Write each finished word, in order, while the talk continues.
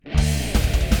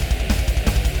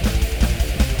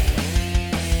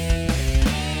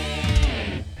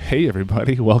Hey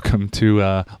everybody, welcome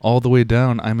to All the Way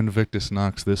Down. I'm Invictus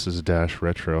Knox. This is Dash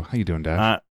Retro. How you doing,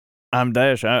 Dash? I'm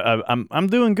Dash. I'm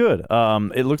doing good.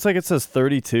 It looks like it says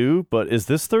 32, but is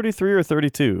this 33 or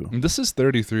 32? This is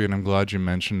 33, and I'm glad you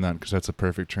mentioned that because that's a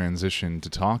perfect transition to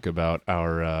talk about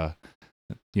our,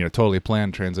 totally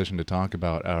planned transition to talk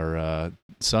about our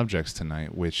subjects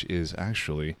tonight, which is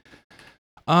actually,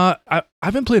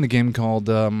 I've been playing a game called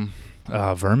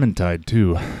Vermintide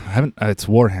 2. It's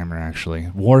Warhammer actually.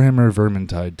 Warhammer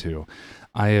Vermintide 2.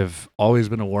 I have always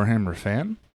been a Warhammer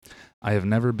fan. I have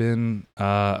never been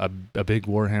a big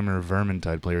Warhammer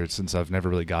Vermintide player since I've never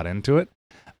really got into it.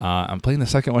 I'm playing the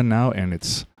second one now, and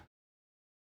it's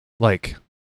like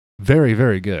very,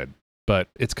 very good, but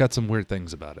it's got some weird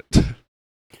things about it.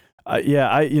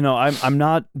 I'm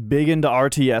not big into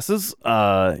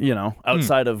RTSs.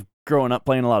 Outside of growing up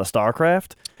playing a lot of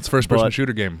StarCraft. It's a first-person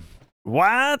shooter game.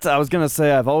 What? I was going to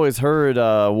say, I've always heard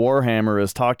Warhammer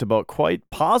is talked about quite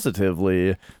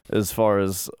positively as far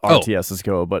as RTSs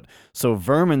go, but so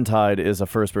Vermintide is a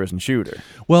first-person shooter.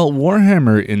 Well,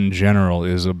 Warhammer in general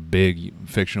is a big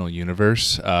fictional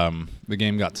universe. The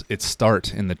game got its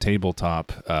start in the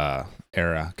tabletop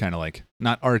era, kind of like,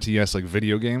 not RTS like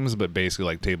video games, but basically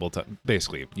like tabletop,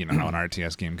 basically, how an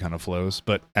RTS game kind of flows,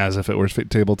 but as if it were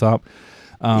tabletop.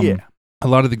 A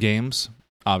lot of the games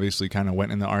obviously kind of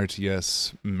went in the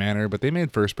RTS manner, but they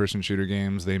made first-person shooter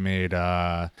games. They made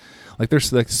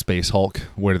there's like Space Hulk,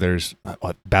 where there's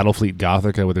Battlefleet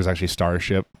Gothica, where there's actually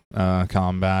starship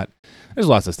combat. There's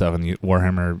lots of stuff in the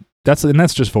Warhammer. That's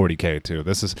just 40K too.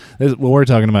 This what we're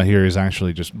talking about here is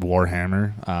actually just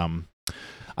Warhammer.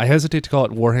 I hesitate to call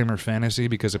it Warhammer Fantasy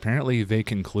because apparently they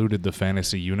concluded the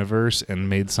fantasy universe and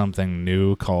made something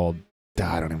new called,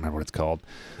 I don't even remember what it's called.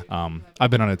 I've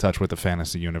been out of touch with the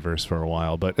fantasy universe for a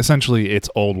while, but essentially it's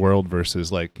old world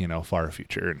versus far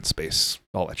future and space,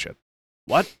 all that shit.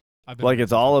 What? Like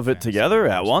it's all of it together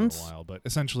at once? But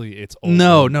essentially it's old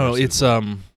No, it's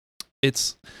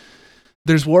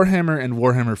there's Warhammer and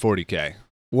Warhammer 40K.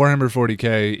 Warhammer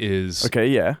 40K is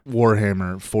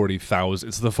Warhammer 40,000.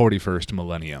 It's the 41st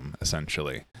millennium,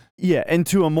 essentially. Yeah, and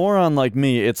to a moron like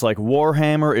me, it's like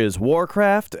Warhammer is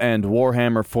Warcraft and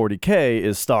Warhammer 40K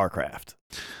is StarCraft.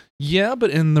 Yeah, but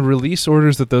in the release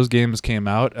orders that those games came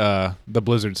out, the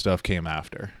Blizzard stuff came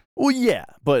after. Well, yeah,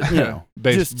 but,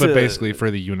 basically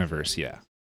for the universe, yeah.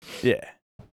 Yeah.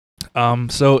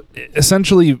 So,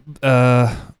 essentially,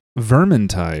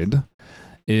 Vermintide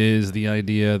is the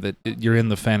idea that you're in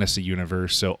the fantasy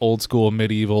universe, so old school,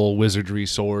 medieval, wizardry,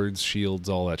 swords, shields,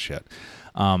 all that shit.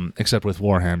 Except with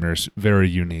Warhammer's very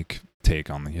unique take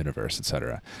on the universe,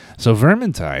 etc. So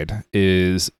Vermintide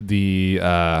is the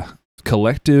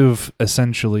collective,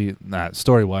 essentially,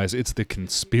 story-wise, it's the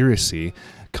conspiracy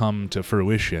come to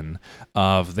fruition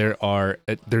of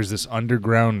there's this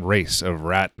underground race of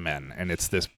rat men, and it's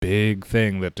this big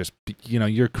thing that just,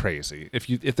 you're crazy. If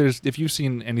you've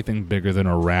seen anything bigger than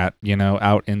a rat,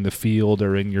 out in the field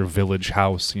or in your village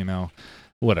house,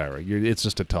 whatever, it's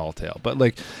just a tall tale. But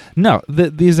no,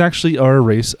 these actually are a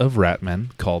race of rat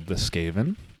men called the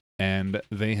Skaven, and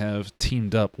they have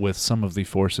teamed up with some of the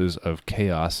forces of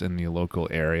chaos in the local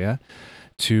area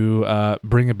to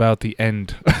bring about the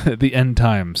end, the end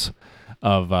times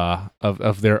of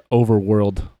their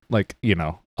overworld,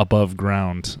 above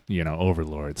ground,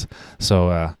 overlords.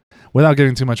 So without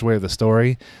getting too much away of the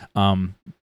story,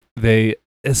 they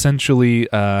essentially.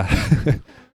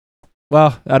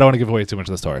 Well, I don't want to give away too much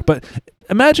of the story, but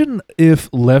imagine if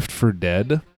Left 4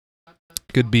 Dead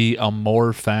could be a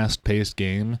more fast-paced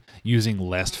game using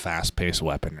less fast-paced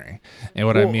weaponry. And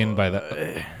what I mean by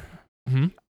that...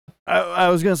 I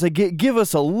was going to say, give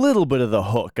us a little bit of the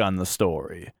hook on the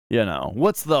story.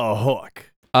 What's the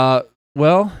hook?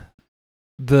 Well,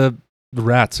 the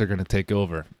rats are going to take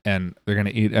over, and they're going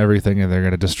to eat everything, and they're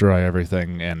going to destroy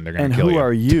everything, and they're going to kill you. And who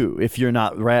are you if you're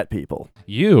not rat people?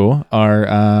 You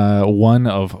are one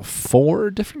of 4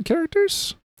 different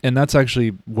characters, and that's actually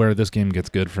where this game gets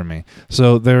good for me.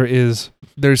 So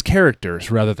there's characters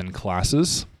rather than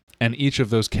classes, and each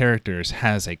of those characters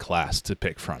has a class to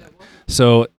pick from it.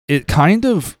 So it kind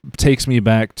of takes me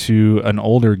back to an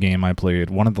older game I played,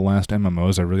 one of the last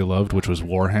MMOs I really loved, which was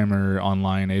Warhammer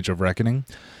Online Age of Reckoning,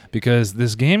 because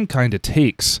this game kind of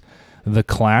takes the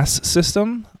class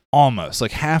system, almost,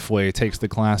 halfway takes the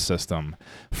class system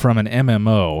from an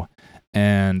MMO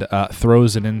and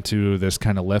throws it into this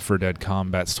kind of Left 4 Dead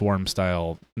combat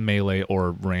swarm-style melee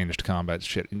or ranged combat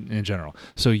shit in general.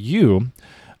 So you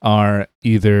are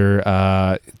either,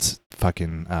 it's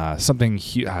fucking something,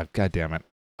 God damn it,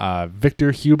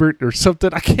 Victor Hubert or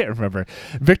something, I can't remember.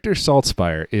 Victor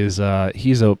Saltzpyre is,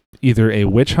 he's either a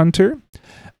witch hunter,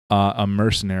 a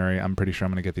mercenary. I'm pretty sure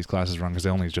I'm going to get these classes wrong because I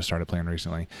only just started playing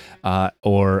recently.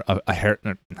 Or not a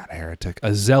heretic,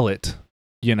 a zealot.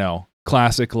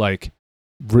 Classic like.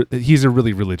 He's a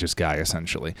really religious guy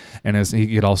essentially, and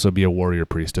he could also be a warrior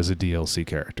priest as a DLC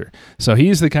character. So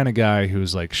he's the kind of guy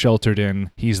who's like sheltered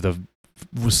in. He's the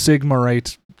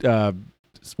Sigmarite,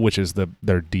 which is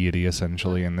their deity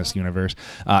essentially in this universe.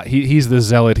 He's the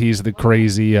zealot. He's the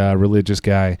crazy religious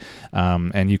guy,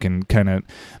 and you can kind of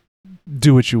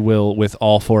do what you will with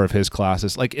all 4 of his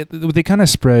classes. Like they kind of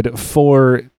spread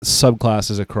 4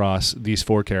 subclasses across these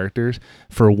 4 characters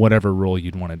for whatever role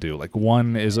you'd want to do. Like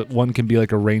one can be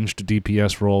like a ranged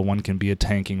DPS role, one can be a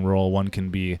tanking role, one can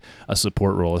be a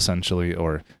support role essentially,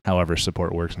 or however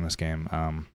support works in this game.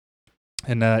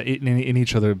 And in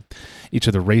each of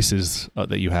the races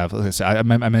that you have, I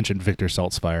mentioned Victor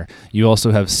Saltzfire. You also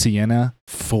have Sienna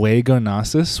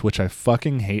Fuegonasis, which I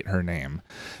fucking hate her name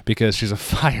because she's a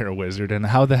fire wizard. And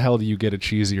how the hell do you get a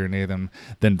cheesier name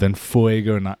than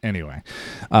Fuego? Anyway,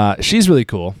 she's really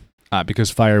cool. Because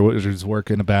fire wizards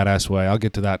work in a badass way. I'll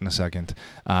get to that in a second.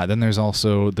 Then there's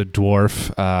also the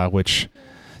dwarf, which,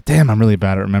 damn, I'm really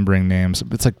bad at remembering names.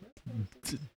 It's like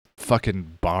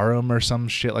fucking Barum or some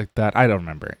shit like that. I don't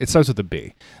remember. It starts with a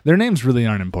B. Their names really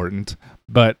aren't important,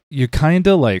 but you kind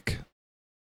of like...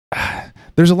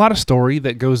 There's a lot of story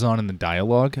that goes on in the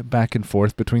dialogue back and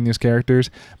forth between these characters,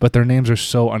 but their names are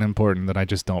so unimportant that I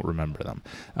just don't remember them.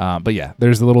 But yeah,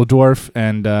 there's the little dwarf,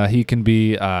 and he can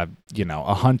be, a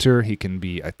hunter. He can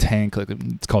be a tank. Like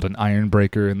it's called an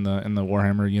Ironbreaker in the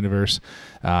Warhammer universe.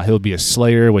 He'll be a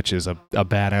slayer, which is a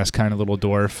badass kind of little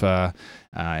dwarf.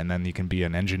 And then you can be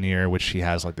an engineer, which he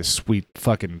has like this sweet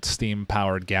fucking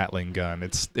steam-powered Gatling gun.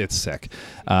 It's sick.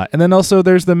 And then also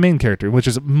there's the main character, which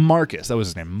is Marcus. That was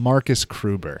his name, Marcus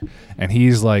Kruber. And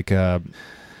he's like,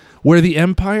 where the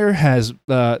Empire has,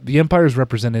 the Empire is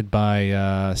represented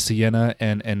by Sienna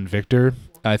and Victor,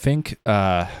 I think.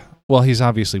 Well, he's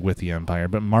obviously with the Empire,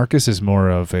 but Marcus is more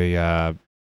of a, I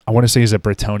want to say he's a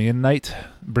Bretonnian knight.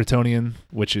 Bretonnian,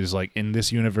 which is like in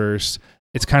this universe...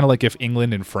 It's kind of like if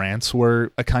England and France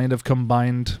were a kind of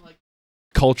combined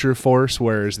culture force,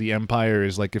 whereas the Empire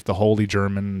is like if the Holy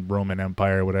German Roman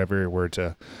Empire, whatever, were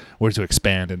to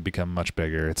expand and become much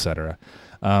bigger, etc.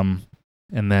 And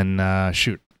then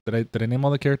did I name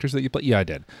all the characters that you play? Yeah, I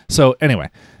did. So anyway,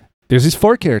 there's these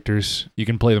 4 characters. You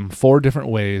can play them 4 different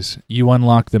ways. You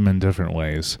unlock them in different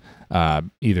ways.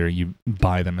 Either you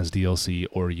buy them as DLC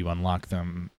or you unlock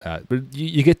them. But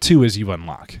you get 2 as you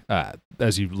unlock,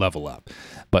 as you level up,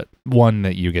 but 1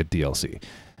 that you get DLC.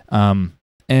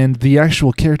 And the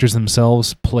actual characters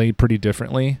themselves play pretty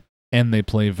differently, and they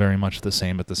play very much the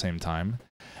same at the same time.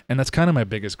 And that's kind of my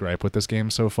biggest gripe with this game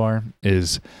so far,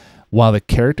 is while the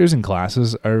characters and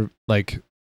classes are like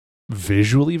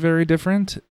visually very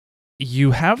different,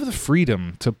 you have the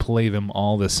freedom to play them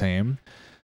all the same,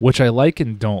 which I like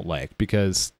and don't like,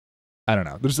 because I don't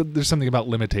know. There's something about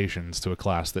limitations to a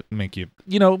class that make you,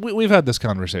 we've had this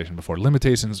conversation before.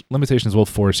 Limitations will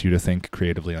force you to think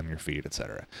creatively on your feet,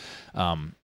 etc.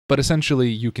 But essentially,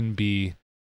 you can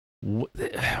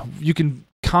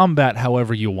combat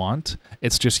however you want.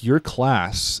 It's just your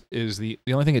class is the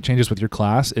only thing that changes with your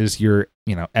class is your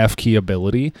F key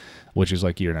ability, which is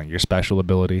like your special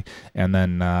ability, and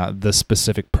then the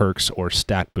specific perks or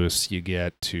stat boosts you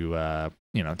get to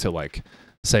like,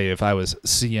 say if I was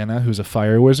Sienna, who's a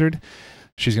fire wizard,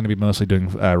 she's going to be mostly doing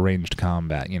ranged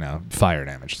combat, fire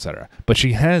damage, etc. But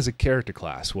she has a character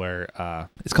class where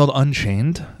it's called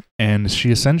Unchained, and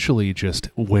she essentially just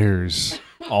wears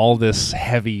all this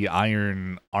heavy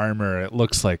iron armor. It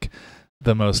looks like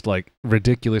the most like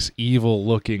ridiculous,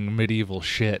 evil-looking medieval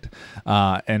shit,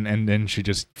 and then she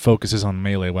just focuses on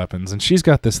melee weapons. And she's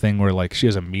got this thing where like she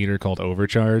has a meter called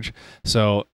Overcharge,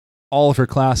 so all of her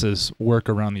classes work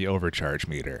around the overcharge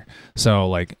meter. So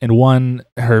like in one,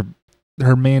 her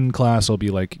main class will be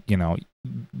like,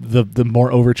 the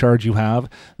more overcharge you have,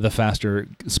 the faster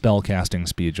spell casting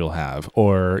speed you'll have,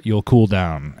 or you'll cool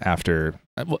down after.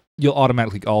 You'll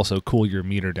automatically also cool your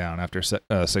meter down after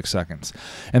 6 seconds.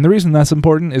 And the reason that's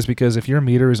important is because if your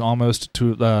meter is almost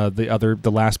to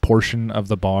the last portion of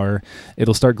the bar,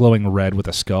 it'll start glowing red with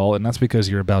a skull, and that's because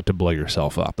you're about to blow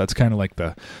yourself up. That's kind of like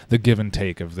the give and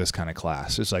take of this kind of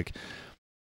class. It's like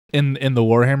in the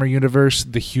Warhammer universe,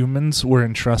 the humans were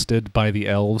entrusted by the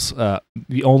elves.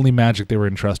 The only magic they were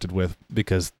entrusted with,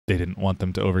 because they didn't want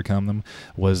them to overcome them,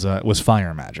 was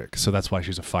fire magic. So that's why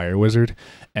she's a fire wizard.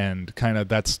 And kind of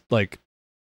that's like,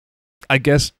 I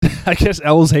guess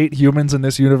elves hate humans in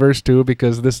this universe too,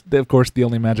 because of course the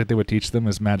only magic they would teach them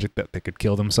is magic that they could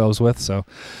kill themselves with. So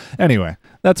anyway,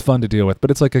 that's fun to deal with.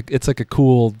 But it's like a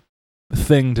cool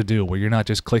thing to do where you're not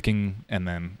just clicking and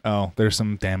then, oh, there's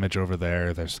some damage over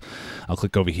there. I'll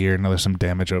click over here. No, there's some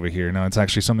damage over here. No, it's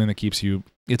actually something that keeps you,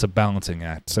 it's a balancing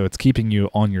act. So it's keeping you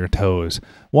on your toes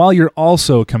while you're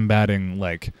also combating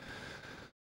like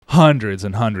hundreds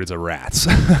and hundreds of rats.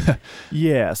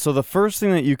 Yeah, so the first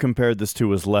thing that you compared this to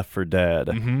was Left 4 Dead.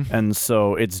 Mm-hmm. And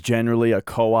so it's generally a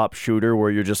co-op shooter where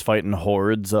you're just fighting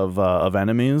hordes of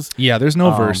enemies. Yeah, there's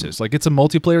no versus. Like, it's a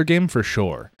multiplayer game for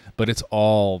sure, but it's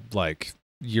all like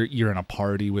you're in a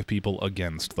party with people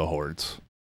against the hordes.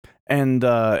 And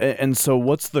so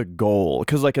what's the goal?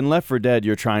 Because like in Left 4 Dead,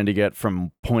 you're trying to get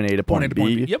from point A to point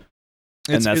B. Yep.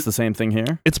 And that's the same thing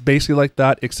here? It's basically like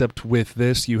that, except with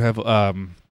this, you have,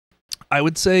 I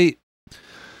would say,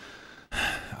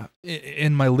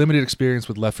 in my limited experience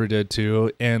with Left 4 Dead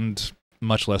 2, and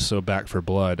much less so Back 4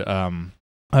 Blood,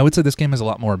 I would say this game has a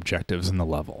lot more objectives in the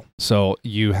level. So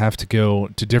you have to go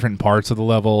to different parts of the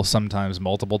level, sometimes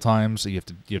multiple times. So you have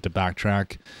to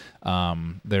backtrack.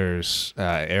 There's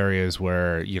areas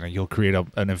where you'll create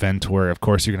an event where, of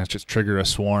course, you're gonna just trigger a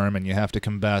swarm, and you have to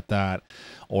combat that.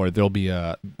 Or there'll be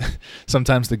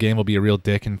sometimes the game will be a real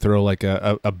dick and throw like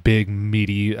a big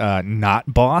meaty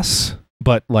not boss,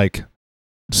 but like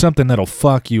something that'll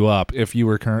fuck you up if you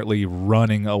were currently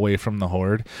running away from the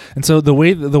horde. And so the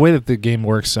way that the game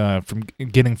works from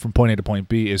getting from point A to point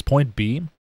B is point B.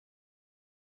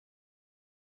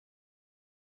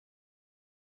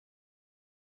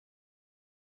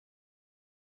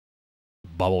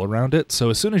 Bubble around it. So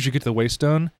as soon as you get to the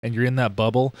waystone and you're in that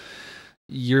bubble,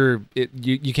 you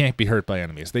can't be hurt by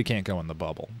enemies. They can't go in the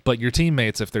bubble. But your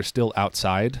teammates, if they're still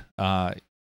outside, the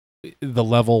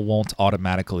level won't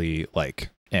automatically like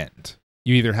end.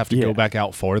 You either have to go back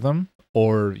out for them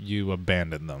or you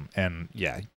abandon them. And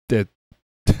yeah,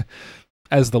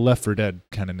 as the Left 4 Dead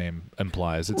kind of name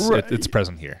implies, it's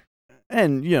present here.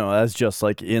 And, that's just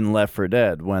like in Left 4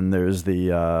 Dead when there's the,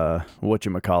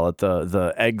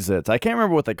 the exits. I can't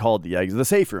remember what they called the exit, the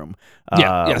safe room.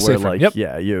 Where safe room. Yep.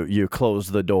 You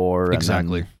close the door.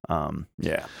 Exactly. And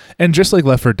then, And just like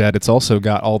Left 4 Dead, it's also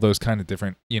got all those kind of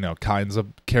different, kinds of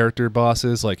character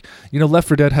bosses. Like, Left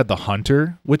 4 Dead had the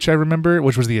Hunter, which I remember,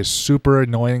 which was the super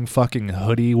annoying fucking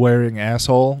hoodie-wearing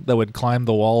asshole that would climb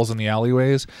the walls in the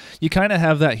alleyways. You kind of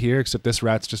have that here, except this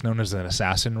rat's just known as an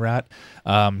assassin rat.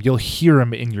 You'll hear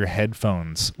him in your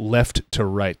headphones, left to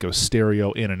right, go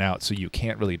stereo in and out, so you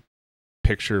can't really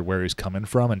picture where he's coming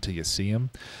from until you see him.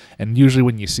 And usually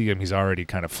when you see him, he's already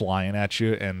kind of flying at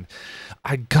you. And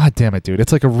god damn it, dude,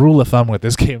 it's like a rule of thumb with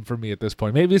this game for me at this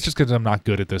point. Maybe it's just because I'm not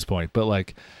good at this point, but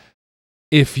like,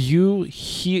 if you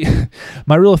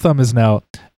my rule of thumb is now,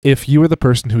 if you are the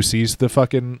person who sees the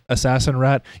fucking assassin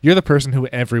rat, you're the person who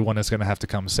everyone is going to have to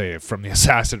come save from the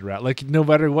assassin rat. Like, no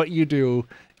matter what you do,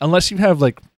 unless you have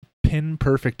like pin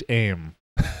perfect aim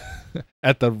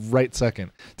at the right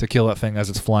second to kill that thing as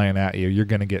it's flying at you, you're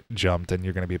going to get jumped and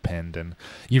you're going to be pinned, and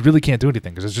you really can't do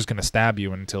anything because it's just going to stab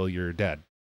you until you're dead.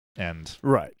 And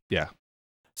right. Yeah.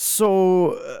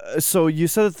 So you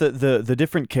said that the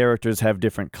different characters have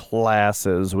different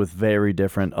classes with very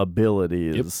different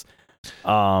abilities.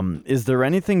 Yep. Is there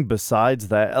anything besides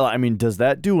that? I mean, does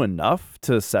that do enough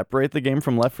to separate the game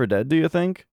from Left 4 Dead, do you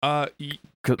think?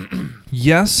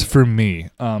 Yes, for me.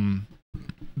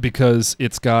 Because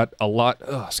it's got a lot.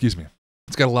 It's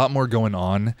got a lot more going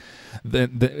on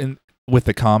with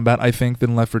the combat, I think,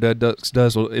 than Left 4 Dead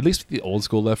does. Well, at least the old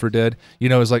school Left 4 Dead.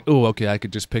 It's like, oh, okay, I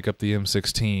could just pick up the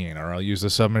M16, or I'll use a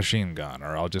submachine gun,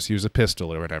 or I'll just use a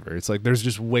pistol, or whatever. It's like there's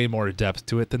just way more depth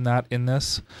to it than that in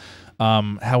this.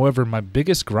 However, my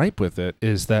biggest gripe with it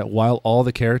is that while all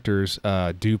the characters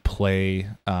do play.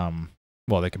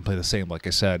 They can play the same, like I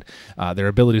said. Their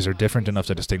abilities are different enough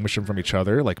to distinguish them from each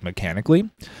other, like mechanically.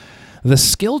 The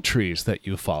skill trees that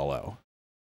you follow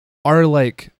are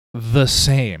like the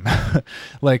same.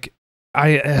 Like,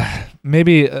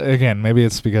 maybe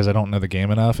it's because I don't know the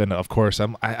game enough, and of course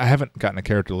I haven't gotten a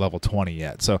character to level 20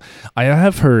 yet. So I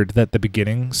have heard that the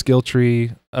beginning skill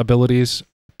tree abilities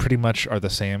pretty much are the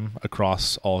same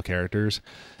across all characters,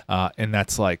 and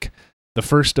that's like the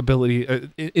first ability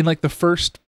in like the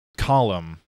first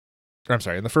column,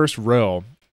 in the first row,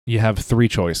 you have three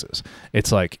choices.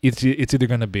 It's like it's either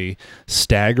going to be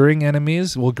staggering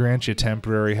enemies will grant you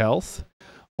temporary health,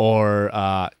 or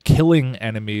killing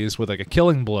enemies with like a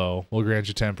killing blow will grant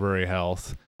you temporary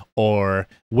health, or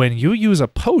when you use a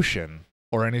potion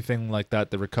or anything like that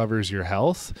recovers your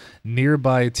health,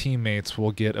 nearby teammates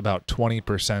will get about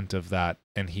 20% of that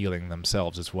and healing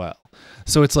themselves as well.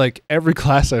 So it's like every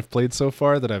class I've played so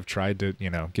far that I've tried to,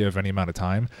 give any amount of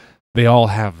time, they all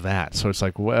have that. So it's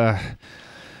like,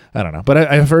 I don't know. But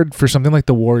I've heard for something like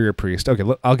the Warrior Priest. Okay,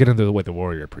 I'll get into the way the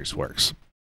Warrior Priest works.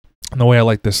 And the way I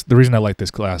like this, the reason I like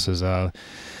this class is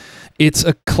it's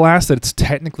a class that's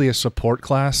technically a support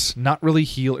class, not really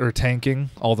heal or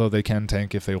tanking, although they can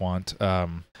tank if they want.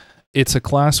 It's a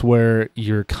class where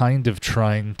you're kind of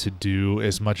trying to do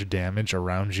as much damage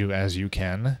around you as you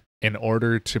can in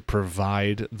order to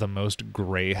provide the most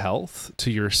gray health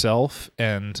to yourself.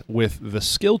 And with the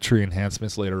skill tree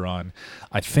enhancements later on,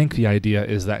 I think the idea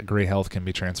is that gray health can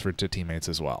be transferred to teammates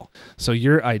as well. So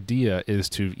your idea is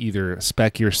to either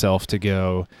spec yourself to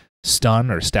go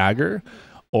stun or stagger,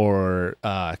 or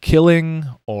killing,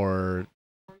 or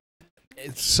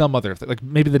some other thing. Like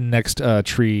maybe the next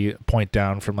tree point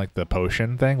down from like the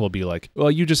potion thing will be like,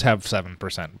 well, you just have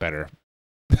 7% better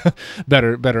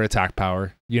better attack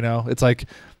power. You know, it's like,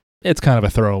 it's kind of a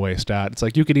throwaway stat. It's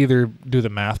like you could either do the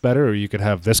math better, or you could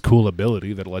have this cool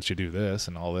ability that lets you do this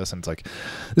and all this. And it's like,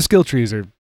 the skill trees are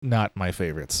not my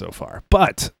favorites so far.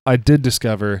 But I did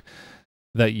discover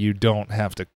that you don't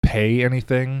have to pay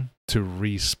anything to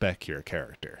respec your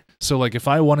character. So like if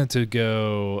I wanted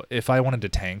to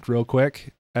tank real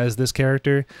quick as this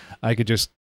character, I could just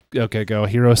go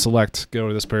hero select, go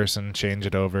to this person, change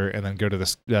it over, and then go to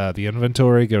this the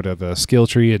inventory, go to the skill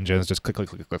tree, and just click,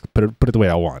 put it the way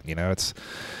I want. You know, it's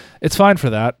fine for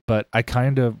that, but I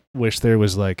kind of wish there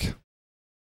was like,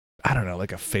 I don't know,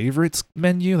 like a favorites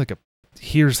menu, like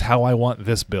here's how I want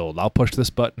this build. I'll push this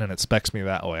button and it specs me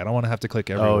that way. I don't want to have to click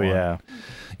every one. Oh yeah.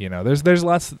 You know, there's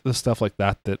lots of stuff like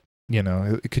that, you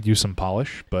know, it could use some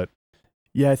polish, but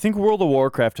yeah, I think World of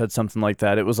Warcraft had something like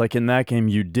that. It was like in that game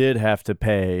you did have to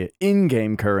pay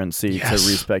in-game currency to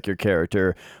respec your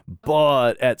character,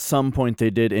 but at some point they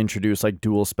did introduce like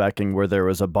dual specking where there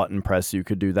was a button press you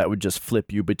could do that would just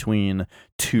flip you between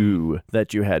two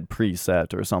that you had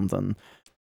preset or something.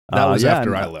 That was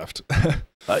after I left.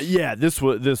 Yeah, this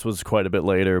was quite a bit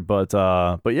later, but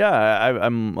yeah,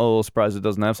 I'm a little surprised it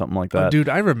doesn't have something like that. Oh, dude,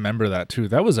 I remember that too.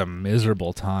 That was a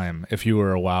miserable time if you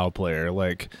were a WoW player,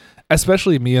 like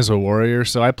especially me as a warrior.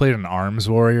 So I played an arms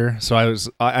warrior, so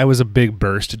I was a big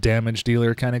burst damage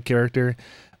dealer kind of character.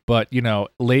 But you know,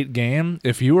 late game,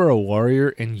 if you were a warrior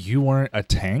and you weren't a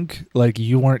tank, like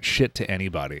you weren't shit to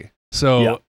anybody.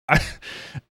 So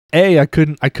I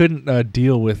couldn't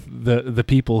deal with the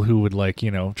people who would like,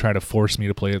 you know, try to force me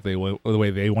to play it the way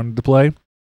they wanted to play.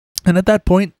 And at that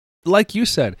point, like you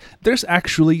said, there's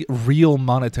actually real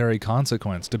monetary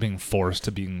consequence to being forced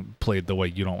to being played the way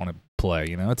you don't want to play.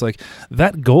 You know, it's like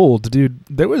that gold, dude.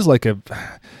 There was like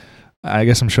I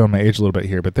guess I'm showing my age a little bit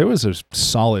here, but there was a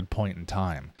solid point in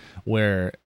time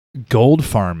where gold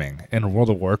farming in World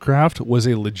of Warcraft was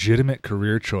a legitimate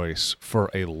career choice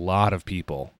for a lot of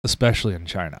people, especially in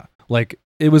China. Like,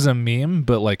 it was a meme,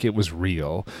 but like it was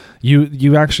real.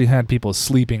 You actually had people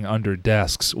sleeping under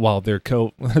desks while their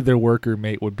worker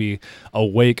mate would be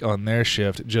awake on their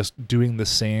shift, just doing the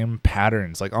same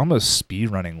patterns, like almost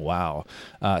speedrunning WoW,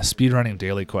 speedrunning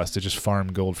daily quests to just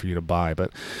farm gold for you to buy.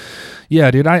 But yeah,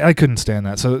 dude, I couldn't stand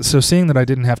that. So seeing that I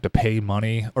didn't have to pay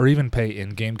money or even pay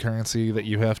in-game currency that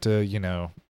you have to, you know,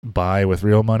 buy with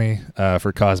real money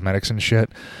for cosmetics and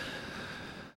shit.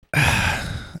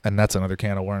 And that's another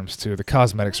can of worms too. The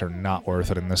cosmetics are not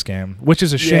worth it in this game, which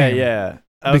is a shame. Yeah.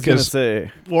 I was gonna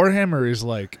say Warhammer is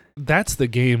like, that's the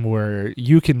game where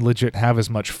you can legit have as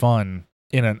much fun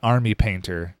in an army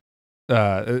painter. You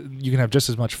can have just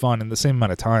as much fun in the same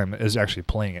amount of time as actually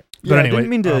playing it. But anyway, I didn't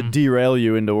mean to derail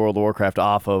you into World of Warcraft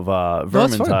off of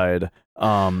Vermintide.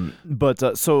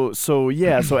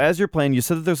 So as you're playing, you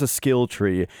said that there's a skill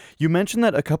tree. You mentioned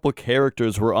that a couple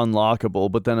characters were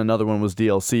unlockable, but then another one was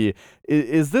DLC.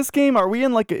 Is this game, are we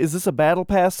in like, is this a battle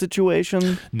pass situation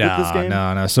with this game?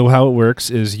 No. So how it works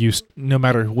is no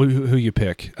matter who you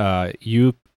pick,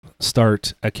 you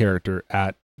start a character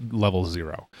at level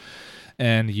 0.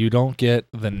 And you don't get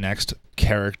the next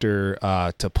character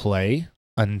to play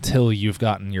until you've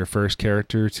gotten your first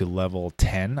character to level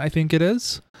 10, I think it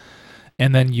is.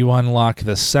 And then you unlock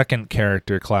the second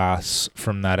character class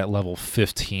from that at level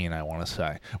 15, I want to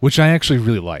say, which I actually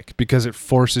really like because it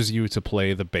forces you to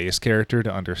play the base character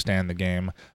to understand the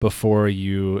game before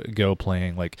you go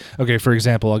playing. Like, okay, for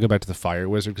example, I'll go back to the Fire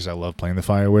Wizard because I love playing the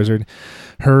Fire Wizard.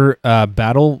 Her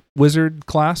Battle Wizard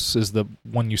class is the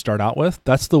one you start out with.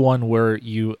 That's the one where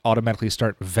you automatically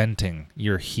start venting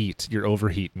your heat, your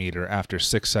overheat meter after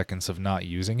 6 seconds of not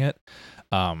using it.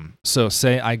 So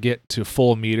say I get to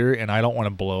full meter and I don't want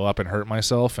to blow up and hurt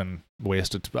myself and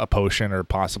waste a potion or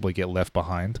possibly get left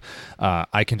behind.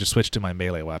 I can just switch to my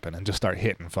melee weapon and just start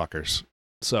hitting fuckers.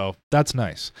 So that's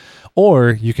nice.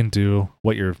 Or you can do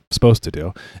what you're supposed to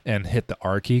do and hit the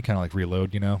R key, kind of like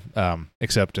reload,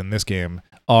 except in this game,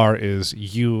 R is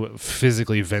you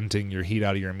physically venting your heat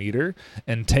out of your meter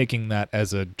and taking that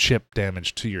as a chip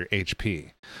damage to your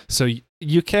HP. So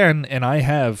you can, and I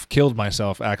have killed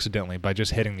myself accidentally by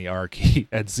just hitting the R key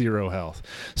at 0 health.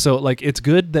 So like it's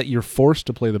good that you're forced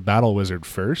to play the Battle Wizard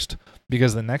first,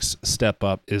 because the next step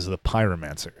up is the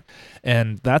Pyromancer.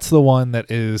 And that's the one that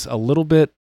is a little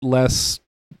bit less,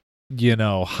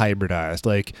 hybridized.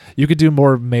 Like you could do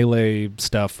more melee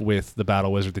stuff with the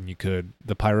Battle Wizard than you could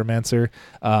the Pyromancer.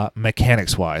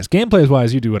 Mechanics wise, gameplays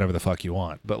wise, you do whatever the fuck you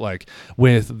want. But like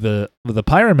with the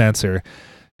Pyromancer,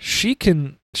 she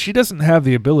doesn't have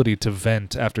the ability to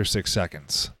vent after 6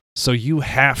 seconds. So you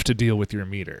have to deal with your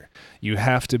meter. You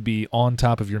have to be on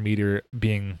top of your meter,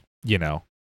 being,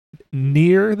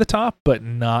 near the top but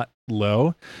not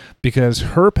low, because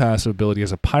her passive ability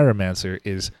as a Pyromancer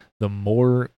is the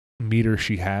more meter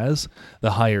she has,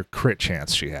 the higher crit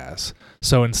chance she has.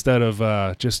 So instead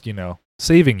of just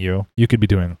saving you could be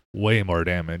doing way more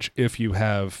damage if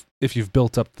you've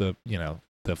built up the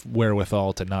the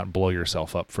wherewithal to not blow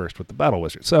yourself up first with the Battle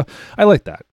Wizard. So I like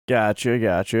that.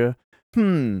 Gotcha.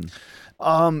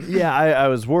 Yeah, I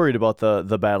was worried about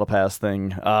the Battle Pass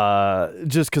thing,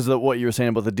 just because of what you were saying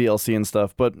about the DLC and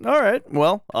stuff. But all right,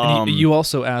 well, and you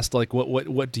also asked like,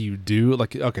 what do you do?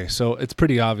 Like, okay, so it's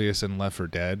pretty obvious in Left 4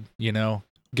 Dead,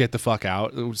 get the fuck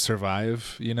out,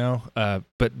 survive,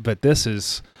 but this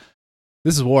is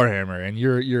Warhammer, and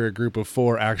you're a group of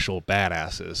 4 actual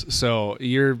badasses. So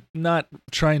you're not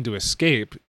trying to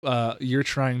escape. You're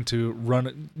trying to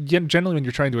run. Generally, when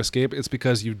you're trying to escape, it's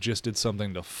because you just did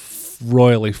something to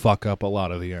royally fuck up a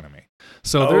lot of the enemy.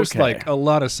 So there's like a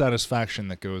lot of satisfaction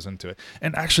that goes into it.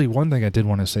 And actually, one thing I did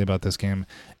want to say about this game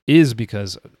is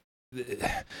because,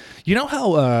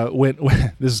 how when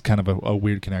this is kind of a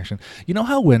weird connection. You know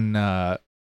how when the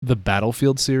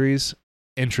Battlefield series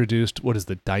introduced what is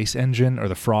the DICE engine or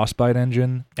the Frostbite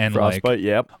engine, and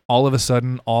all of a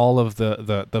sudden all of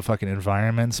the fucking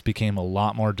environments became a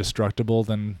lot more destructible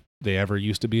than they ever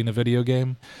used to be in a video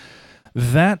game.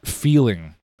 That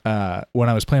feeling when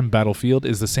I was playing Battlefield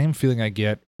is the same feeling I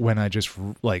get when I just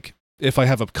like, if I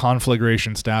have a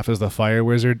conflagration staff as the fire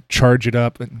wizard, charge it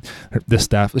up. This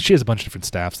staff, she has a bunch of different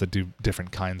staffs that do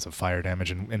different kinds of fire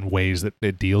damage in ways that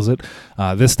it deals it.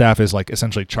 This staff is like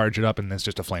essentially charge it up and it's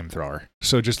just a flamethrower.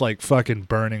 So just like fucking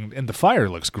burning, and the fire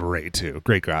looks great too.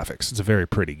 Great graphics. It's a very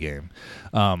pretty game.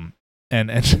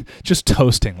 And just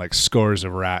toasting like scores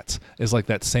of rats is like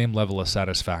that same level of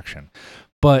satisfaction.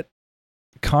 But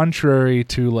contrary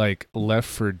to like Left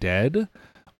 4 Dead,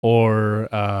 or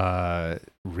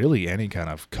really any kind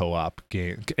of co-op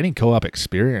game, any co-op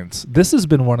experience, this has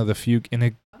been one of the few,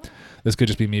 this could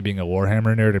just be me being a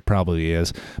Warhammer nerd, it probably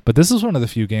is, but this is one of the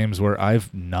few games where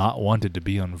I've not wanted to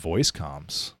be on voice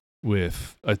comms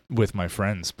with my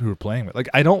friends who are playing with. Like,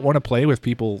 I don't want to play with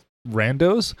people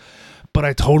randos, but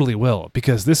I totally will,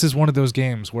 because this is one of those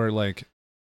games where like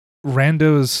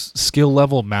randos skill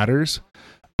level matters,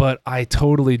 but I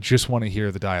totally just want to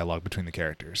hear the dialogue between the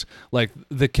characters. Like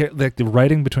the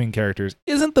writing between characters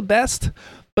isn't the best,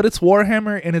 but it's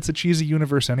Warhammer and it's a cheesy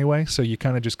universe anyway, so you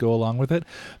kind of just go along with it.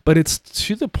 But it's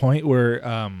to the point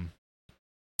where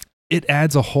it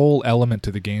adds a whole element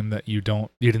to the game that you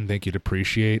didn't think you'd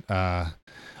appreciate.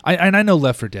 I know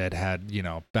Left 4 Dead had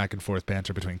back and forth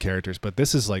banter between characters, but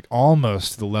this is like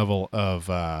almost the level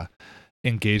of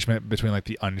engagement between like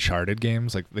the Uncharted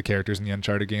games, like the characters in the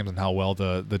Uncharted games, and how well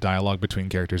the dialogue between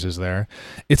characters is there.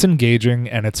 It's engaging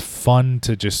and it's fun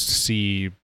to just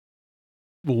see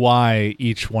why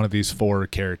each one of these 4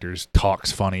 characters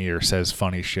talks funny or says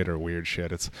funny shit or weird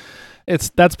shit.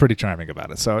 That's pretty charming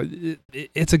about it. So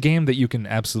it's a game that you can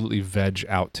absolutely veg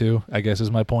out to, I guess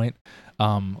is my point,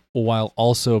 while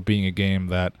also being a game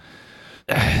that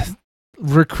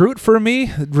Recruit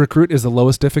is the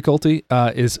lowest difficulty,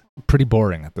 is pretty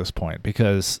boring at this point,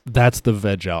 because that's the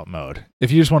veg out mode.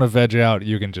 If you just want to veg out,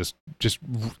 you can just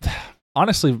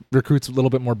honestly, Recruit's a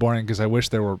little bit more boring, because I wish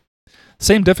there were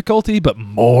same difficulty but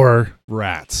more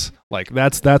rats. Like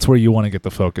that's where you want to get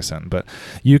the focus in. But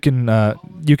you can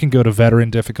go to veteran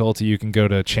difficulty, you can go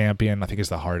to champion, I think is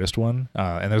the hardest one,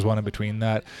 and there's one in between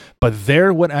that. But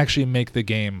they're what actually make the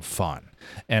game fun.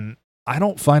 And I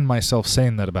don't find myself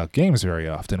saying that about games very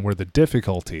often, where the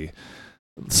difficulty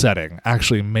setting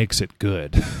actually makes it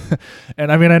good.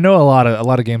 And I mean, I know a lot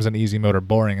of games on easy mode are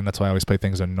boring, and that's why I always play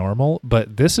things on normal,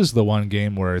 but this is the one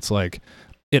game where it's like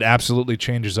it absolutely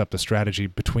changes up the strategy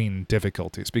between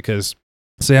difficulties. Because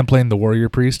say I'm playing the Warrior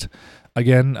Priest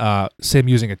again, say I'm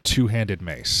using a 2-handed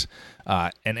mace,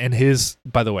 and his,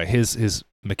 by the way, his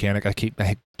mechanic. I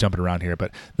hate jumping around here,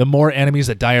 but the more enemies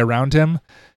that die around him,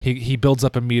 he builds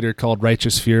up a meter called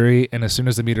Righteous Fury, and as soon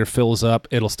as the meter fills up,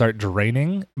 it'll start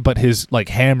draining. But his like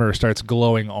hammer starts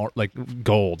glowing like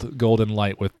golden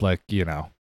light with like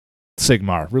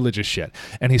Sigmar religious shit,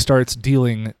 and he starts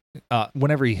dealing.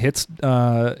 Whenever he hits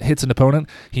an opponent,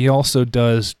 he also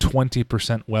does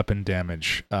 20% weapon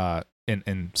damage.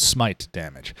 In smite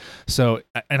damage. So,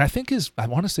 and I think I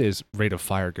want to say his rate of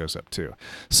fire goes up too.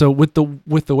 So with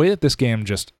the way that this game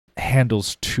just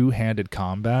handles two-handed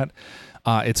combat,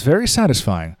 it's very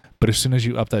satisfying. But as soon as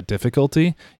you up that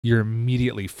difficulty, you're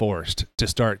immediately forced to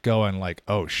start going like,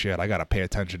 oh shit, I gotta pay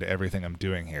attention to everything I'm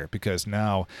doing here, because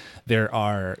now there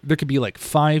could be like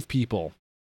 5 people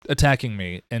attacking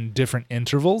me in different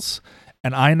intervals,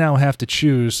 and I now have to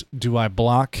choose: do I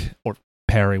block or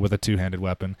parry with a two-handed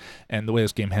weapon? And the way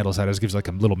this game handles that is gives like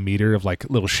a little meter of like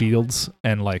little shields,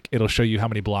 and like it'll show you how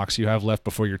many blocks you have left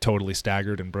before you're totally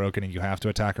staggered and broken and you have to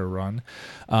attack or run.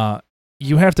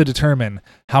 You have to determine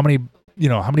how many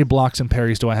blocks and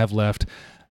parries do I have left,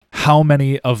 how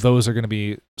many of those are going to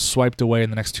be swiped away in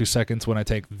the next 2 seconds when I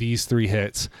take these 3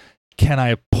 hits. Can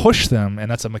I push them? And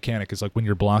that's a mechanic. It's like when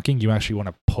you're blocking, you actually want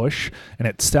to push, and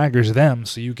it staggers them,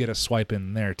 so you get a swipe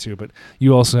in there too. But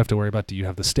you also have to worry about, do you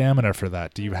have the stamina for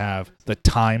that? Do you have the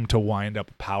time to wind up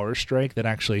a power strike that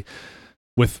actually,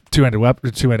 with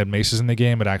two-handed maces in the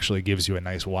game, it actually gives you a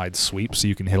nice wide sweep, so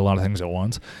you can hit a lot of things at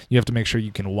once. You have to make sure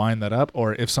you can wind that up,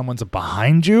 or if someone's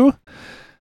behind you,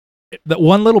 that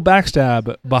one little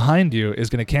backstab behind you is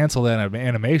going to cancel that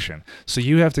animation. So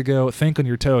you have to go think on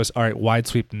your toes. All right, wide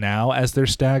sweep now as they're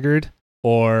staggered,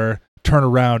 or turn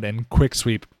around and quick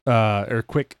sweep, or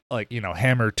quick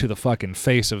hammer to the fucking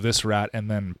face of this rat,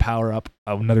 and then power up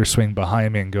another swing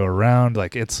behind me and go around.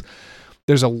 Like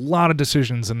there's a lot of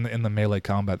decisions in the melee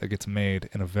combat that gets made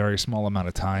in a very small amount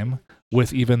of time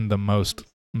with even the most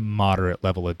moderate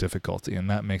level of difficulty, and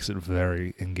that makes it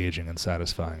very engaging and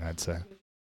satisfying, I'd say.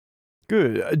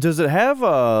 Good. Does it have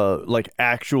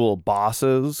actual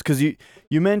bosses? Because you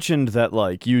mentioned that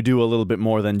like you do a little bit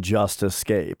more than just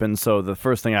escape, and so the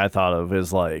first thing I thought of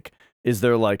is like,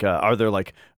 are there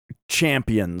like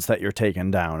champions that you're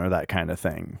taking down or that kind of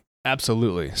thing?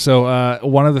 Absolutely. So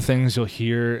one of the things you'll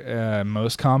hear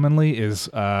most commonly is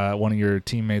one of your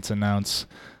teammates announce,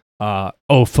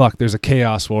 oh fuck, there's a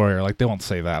Chaos Warrior. Like, they won't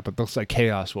say that, but they'll say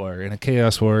Chaos Warrior. And a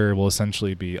Chaos Warrior will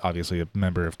essentially be obviously a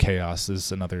member of Chaos.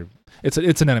 Is another. It's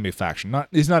an enemy faction.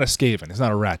 He's not a Skaven. He's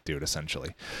not a rat dude.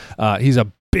 Essentially, he's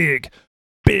a big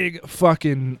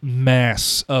fucking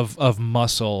mass of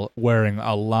muscle, wearing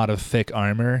a lot of thick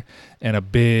armor and a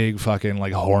big fucking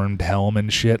like horned helm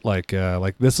and shit. Like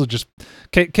this will just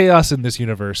Chaos in this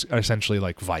universe are essentially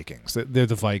like Vikings. They're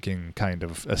the Viking kind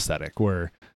of aesthetic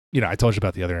where. I told you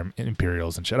about the other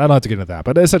Imperials and shit. I don't have to get into that,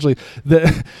 but essentially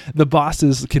the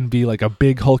bosses can be like a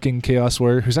big hulking Chaos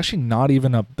Warrior who's actually not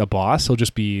even a boss. He'll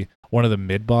just be one of the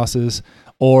mid bosses,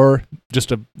 or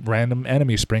just a random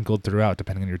enemy sprinkled throughout,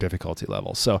 depending on your difficulty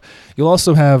level. So you'll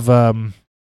also have,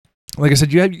 like I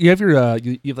said, you have your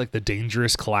you have like the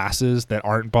dangerous classes that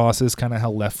aren't bosses, kind of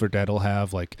how Left 4 Dead will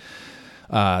have like.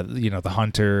 The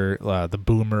hunter, the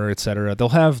boomer, etc. They'll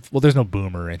have, well, there's no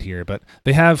boomer in here, but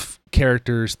they have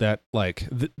characters that like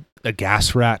a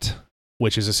gas rat,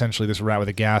 which is essentially this rat with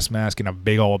a gas mask and a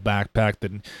big old backpack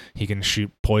that he can shoot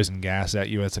poison gas at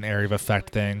you. It's an area of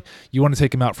effect thing. You want to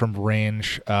take him out from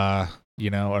range,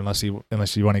 unless you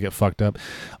want to get fucked up.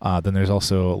 Then there's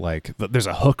also like there's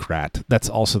a hook rat. That's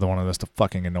also one of the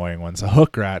fucking annoying ones. A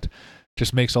hook rat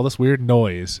just makes all this weird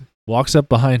noise. Walks up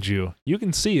behind you. You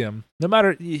can see him. No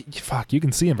matter, you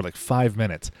can see him for like 5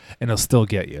 minutes, and he'll still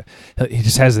get you. He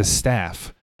just has this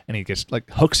staff, and he just like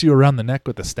hooks you around the neck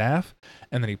with the staff,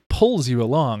 and then he pulls you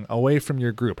along away from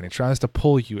your group, and he tries to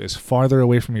pull you as farther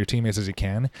away from your teammates as he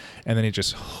can, and then he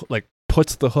just like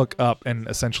puts the hook up and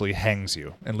essentially hangs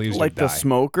you and leaves you to die. Like the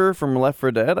smoker from Left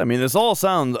 4 Dead? I mean, this all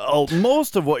sounds,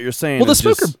 most of what you're saying well, is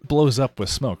the smoker blows up with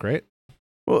smoke, right?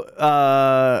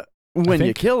 Well, when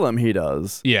you kill him, he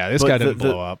does. Yeah, this guy didn't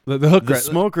blow up. The hook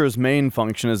smoker's main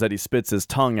function is that he spits his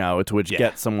tongue out, which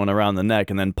gets someone around the neck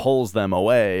and then pulls them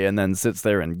away and then sits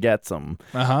there and gets them.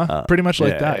 Pretty much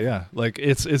like that, yeah. Like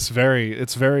it's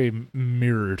very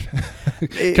mirrored,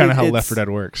 kind of how Left 4 Dead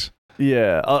works.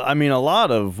 Yeah, I mean, a lot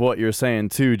of what you're saying,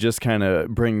 too, just kind of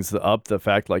brings up the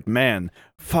fact, like, man,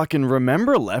 fucking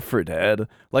remember Left 4 Dead?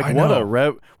 Like,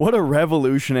 what a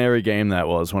revolutionary game that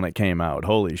was when it came out.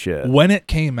 Holy shit. When it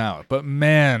came out. But,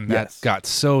 man, that got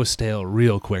so stale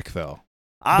real quick, though.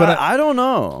 I don't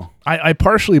know. I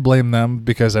partially blame them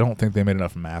because I don't think they made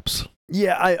enough maps.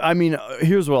 Yeah, I mean,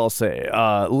 here's what I'll say.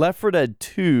 Left 4 Dead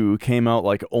 2 came out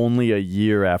like only a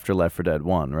year after Left 4 Dead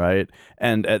 1, right?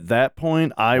 And at that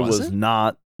point, I Was was it?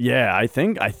 not. Yeah, I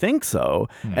think so.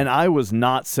 Hmm. And I was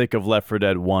not sick of Left 4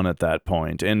 Dead 1 at that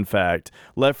point. In fact,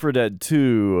 Left 4 Dead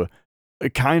 2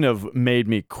 kind of made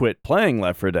me quit playing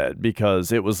Left 4 Dead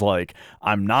because it was like,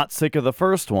 I'm not sick of the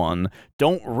first one,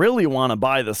 don't really want to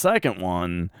buy the second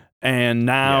one, and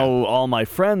now all my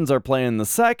friends are playing the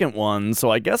second one, so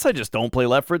I guess I just don't play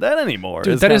Left 4 Dead anymore.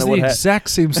 Dude, that is the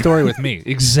exact same story with me.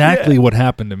 Exactly what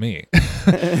happened to me.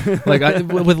 Like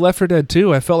with Left 4 Dead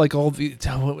 2, I felt like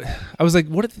I was like,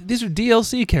 what? These are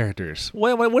DLC characters.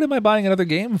 What am I buying another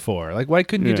game for? Like, why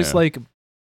couldn't you just like?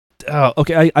 Oh,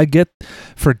 okay, I get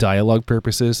for dialogue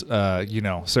purposes,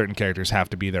 certain characters have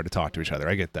to be there to talk to each other.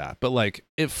 I get that, but like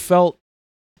it felt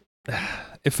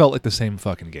like the same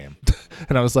fucking game,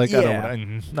 and I was like,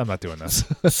 I'm not doing this.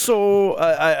 So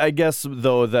I guess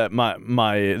though that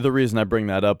the reason I bring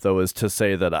that up though is to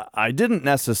say that I didn't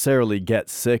necessarily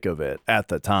get sick of it at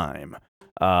the time.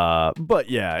 But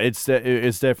yeah, it's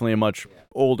definitely a much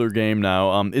older game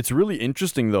now. It's really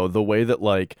interesting though the way that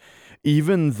like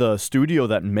even the studio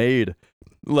that made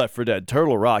Left 4 Dead,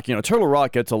 Turtle Rock, Turtle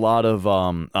Rock gets a lot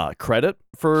of credit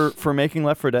for making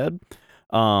Left 4 Dead.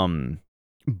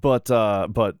 But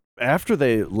after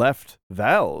they left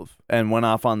Valve and went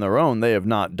off on their own, they have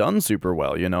not done super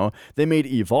well, They made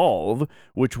Evolve,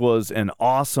 which was an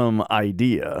awesome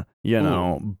idea,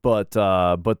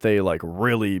 but they like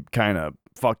really kind of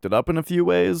fucked it up in a few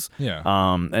ways. Yeah.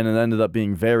 And it ended up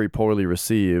being very poorly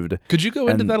received. Could you go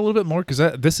into that a little bit more? Because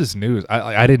this is news.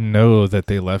 I didn't know that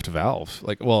they left Valve.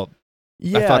 Like, well,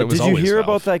 yeah. I thought it was did you hear Valve.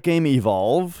 about that game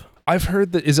Evolve? I've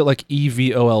heard that. Is it like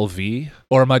EVOLV,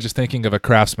 or am I just thinking of a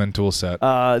Craftsman tool set?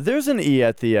 There's an E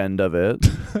at the end of it.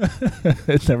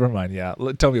 Never mind. Yeah,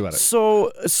 tell me about it.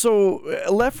 So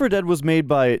Left 4 Dead was made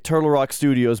by Turtle Rock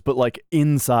Studios, but like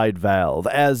inside Valve,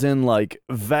 as in like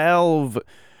Valve.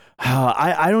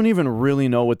 I don't even really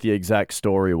know what the exact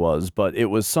story was, but it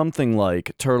was something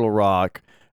like Turtle Rock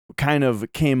kind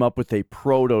of came up with a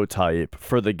prototype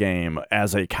for the game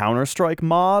as a Counter-Strike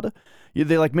mod.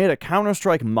 They like made a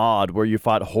Counter-Strike mod where you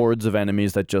fought hordes of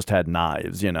enemies that just had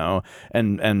knives,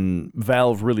 and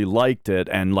Valve really liked it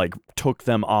and like took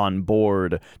them on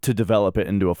board to develop it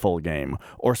into a full game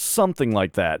or something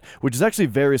like that, which is actually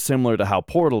very similar to how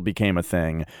Portal became a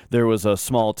thing. There was a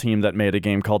small team that made a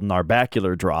game called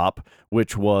Narbacular Drop,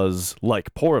 which was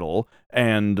like Portal,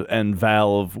 and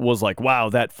Valve was like, wow,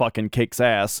 that fucking kicks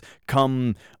ass.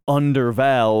 Come under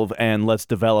Valve and let's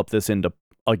develop this into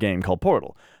a game called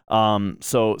Portal.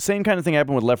 So same kind of thing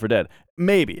happened with Left 4 Dead.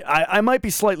 Maybe I might be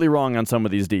slightly wrong on some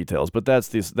of these details, but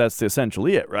that's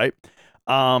essentially it, right?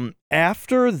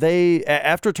 After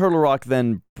Turtle Rock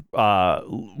then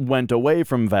went away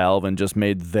from Valve and just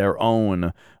made their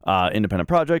own independent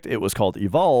project, it was called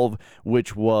Evolve,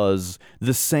 which was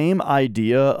the same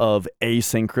idea of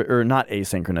asymmetric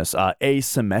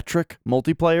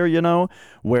multiplayer,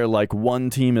 where like one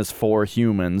team is 4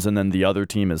 humans and then the other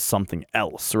team is something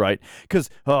else, right? Because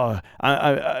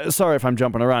I sorry if I'm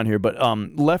jumping around here, but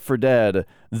Left 4 Dead,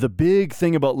 the big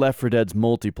thing about Left 4 Dead's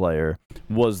multiplayer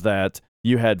was that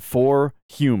you had 4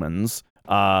 humans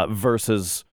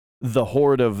versus the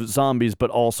horde of zombies,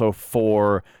 but also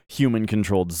 4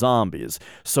 human-controlled zombies.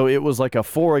 So it was like a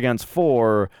 4 against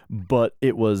 4, but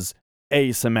it was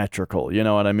asymmetrical. You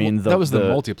know what I mean? Well, that was the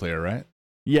multiplayer, right?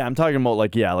 Yeah, I'm talking about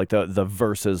like the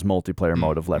versus multiplayer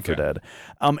mode of Left 4 Dead.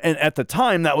 And at the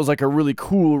time, that was like a really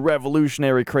cool,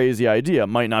 revolutionary, crazy idea. It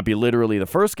might not be literally the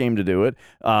first game to do it.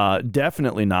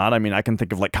 Definitely not. I mean, I can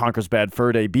think of like Conker's Bad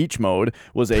Fur Day Beach Mode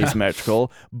was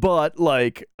asymmetrical, but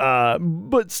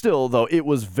still though, it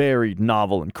was very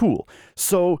novel and cool.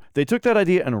 So they took that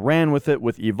idea and ran with it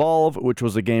with Evolve, which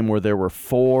was a game where there were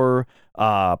 4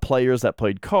 players that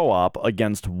played co-op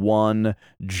against one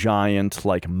giant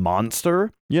like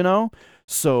monster,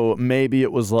 So maybe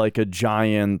it was like a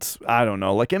giant, I don't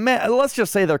know, like let's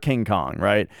just say they're King Kong,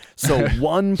 right? So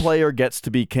one player gets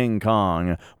to be King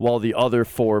Kong while the other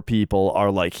 4 people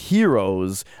are like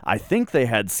heroes. I think they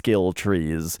had skill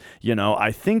trees,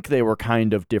 I think they were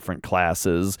kind of different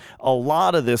classes. A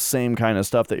lot of this same kind of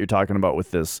stuff that you're talking about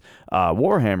with this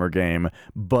Warhammer game,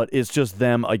 but it's just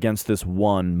them against this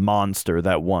one monster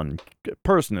that one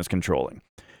person is controlling.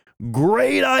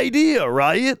 Great idea,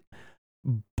 right?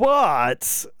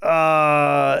 But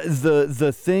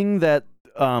the thing that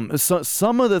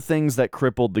some of the things that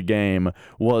crippled the game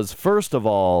was, first of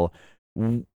all,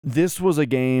 this was a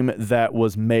game that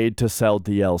was made to sell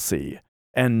DLC.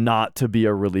 and not to be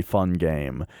a really fun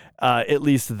game. At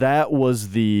least that was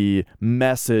the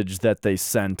message that they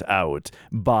sent out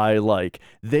by, like,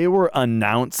 they were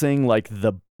announcing, like,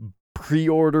 the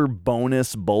pre-order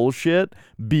bonus bullshit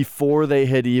before they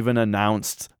had even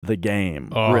announced the game.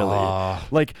 Really,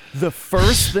 like, the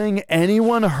first thing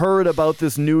anyone heard about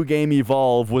this new game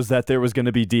Evolve was that there was going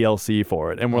to be DLC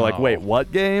for it, and we're like, wait,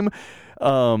 what game?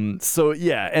 So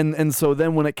yeah, and so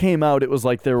then when it came out, it was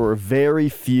like there were very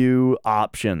few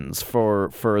options for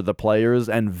the players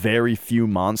and very few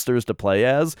monsters to play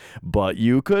as, but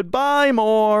you could buy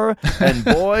more, and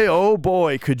boy, oh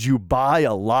boy, could you buy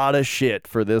a lot of shit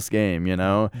for this game, you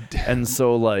know? And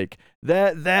so, like,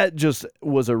 that just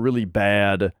was a really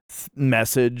bad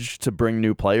message to bring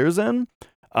new players in.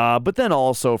 But then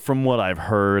also, from what I've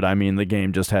heard, I mean, the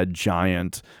game just had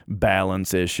giant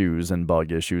balance issues and bug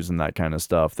issues and that kind of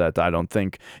stuff that I don't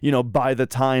think, you know, by the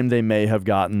time they may have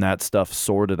gotten that stuff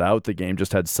sorted out, the game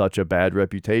just had such a bad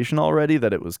reputation already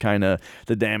that it was kind of,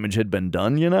 the damage had been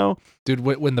done, you know? Dude,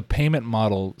 when the payment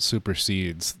model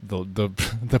supersedes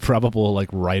the probable, like,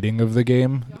 writing of the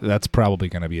game, that's probably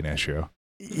going to be an issue.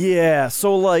 Yeah,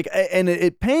 so, like, and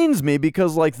it pains me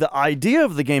because, like, the idea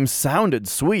of the game sounded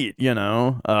sweet, you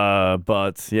know,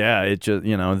 but yeah, it just,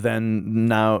 you know, then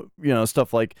now, you know,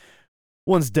 stuff like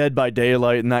once Dead by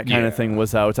Daylight and that kind of thing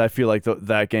was out, I feel like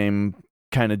that game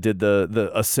kind of did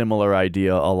a similar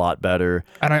idea a lot better.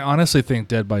 And I honestly think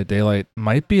Dead by Daylight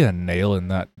might be a nail in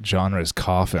that genre's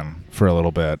coffin for a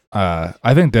little bit.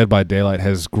 I think Dead by Daylight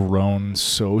has grown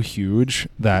so huge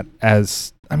that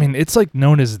it's like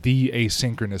known as the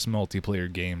asynchronous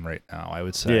multiplayer game right now, I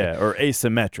would say. Yeah, or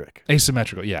asymmetric.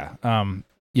 Asymmetrical, yeah.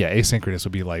 Yeah, asynchronous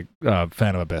would be like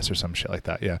Phantom Abyss or some shit like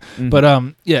that, yeah. Mm-hmm.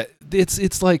 But yeah,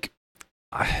 it's like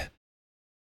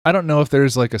I don't know if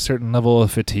there's like a certain level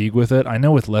of fatigue with it. I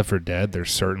know with Left 4 Dead there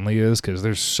certainly is, because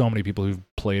there's so many people who've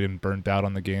played and burnt out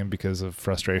on the game because of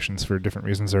frustrations for different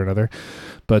reasons or another.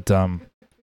 But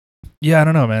yeah, I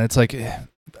don't know, man. It's like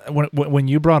when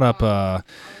you brought up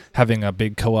having a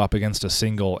big co-op against a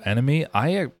single enemy,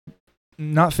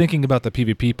 not thinking about the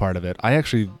PvP part of it, I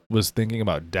actually was thinking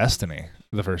about Destiny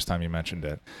the first time you mentioned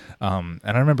it. And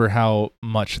I remember how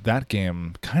much that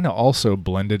game kind of also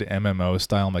blended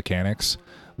MMO-style mechanics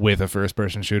with a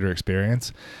first-person shooter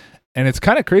experience. And it's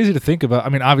kind of crazy to think about. I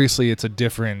mean, obviously, it's a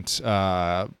different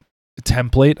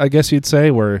template, I guess you'd say,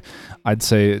 where I'd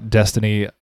say Destiny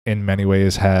in many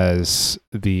ways has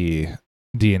the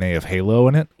DNA of Halo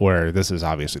in it, where this is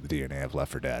obviously the DNA of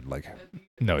Left 4 Dead. Like,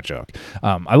 no joke.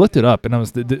 I looked it up, and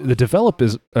the develop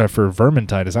is for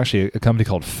Vermintide is actually a company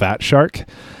called Fat Shark,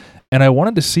 and I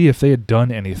wanted to see if they had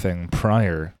done anything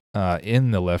prior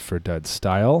in the Left 4 Dead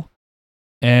style,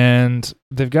 and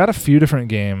they've got a few different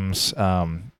games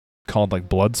called like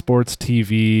Bloodsports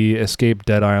TV, Escape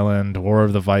Dead Island, War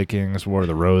of the Vikings, War of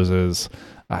the Roses.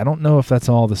 I don't know if that's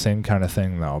all the same kind of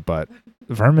thing though, but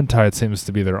Vermintide seems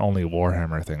to be their only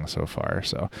Warhammer thing so far,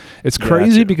 so it's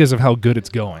crazy because of how good it's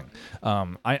going.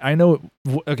 I know.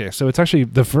 Okay, so it's actually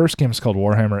the first game is called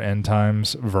Warhammer End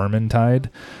Times Vermintide.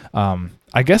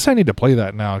 I guess I need to play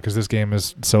that now because this game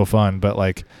is so fun. But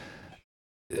like,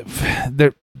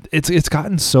 it's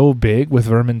gotten so big with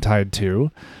Vermintide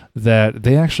 2 that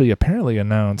they actually apparently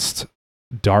announced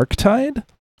Darktide,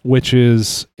 which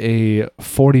is a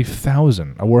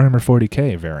 40,000, a Warhammer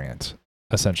 40K variant.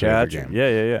 Essentially, every game.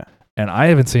 Yeah. And I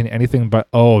haven't seen anything but,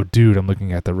 oh, dude, I'm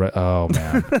looking at oh,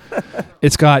 man.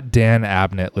 It's got Dan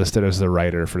Abnett listed as the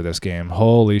writer for this game.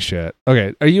 Holy shit.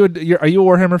 Okay, are you a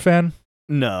Warhammer fan?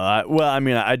 No,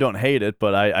 I don't hate it,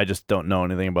 but I just don't know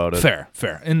anything about it.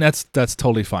 Fair. And that's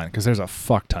totally fine, because there's a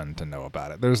fuck ton to know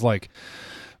about it. There's like,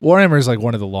 Warhammer is like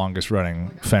one of the longest running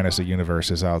fantasy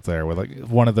universes out there, with like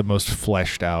one of the most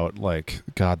fleshed out, like,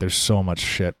 God, there's so much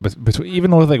shit. But between,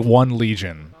 even with like one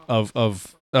legion of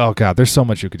oh God, there's so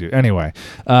much you could do. Anyway,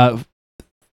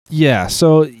 yeah,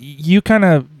 so you kind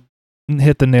of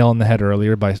hit the nail on the head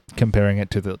earlier by comparing it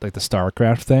to the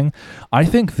StarCraft thing. I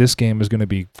think this game is going to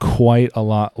be quite a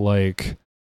lot like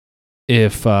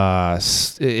if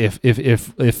Left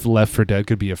 4 Dead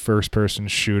could be a first-person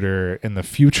shooter in the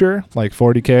future, like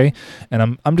 40K,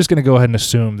 and I'm just gonna go ahead and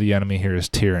assume the enemy here is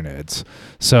Tyranids.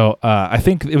 So I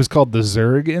think it was called the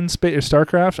Zerg in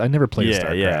StarCraft. I never played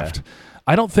StarCraft. Yeah.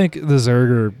 I don't think the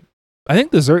Zerg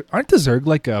aren't the Zerg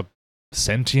like a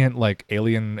sentient, like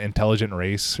alien intelligent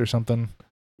race or something?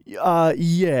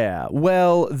 Yeah.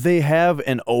 Well, they have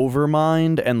an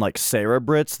overmind and like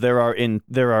cerebrates.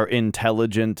 There are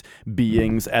intelligent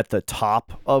beings at the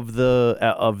top of the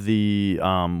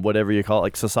whatever you call it,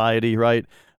 like society, right?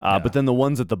 But then the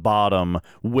ones at the bottom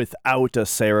without a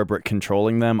cerebrate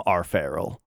controlling them are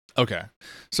feral. Okay.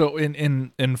 So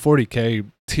in 40K,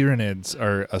 Tyranids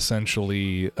are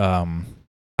essentially,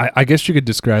 I guess you could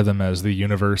describe them as the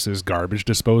universe's garbage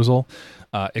disposal,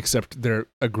 except they're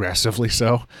aggressively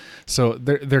so. So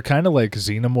they're kind of like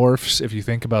xenomorphs if you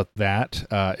think about that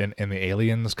in the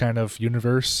aliens kind of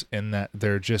universe, in that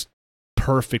they're just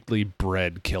perfectly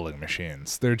bred killing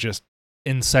machines. They're just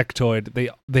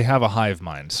insectoid. They have a hive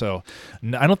mind. So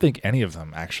I don't think any of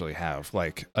them actually have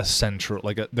like a central,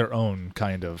 like their own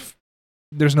kind of.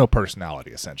 There's no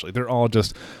personality essentially. They're all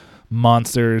just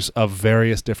monsters of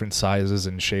various different sizes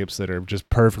and shapes that are just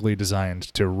perfectly designed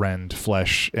to rend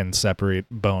flesh and separate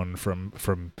bone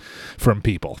from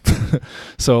people.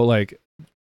 So like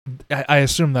I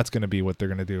assume that's going to be what they're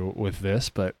going to do with this,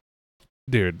 but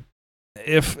dude,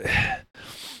 if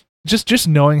just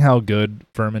knowing how good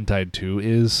Vermintide 2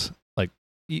 is, like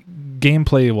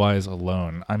gameplay wise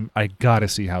alone, I got to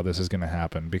see how this is going to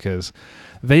happen, because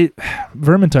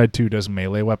Vermintide 2 does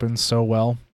melee weapons so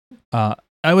well.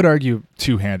 I would argue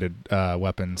two-handed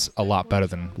weapons a lot better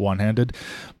than one-handed,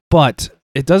 but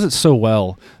it does it so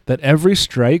well that every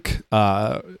strike,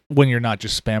 when you're not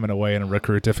just spamming away in a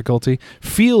recruit difficulty,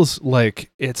 feels like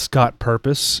it's got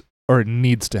purpose, or it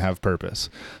needs to have purpose.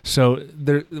 So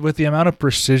there, with the amount of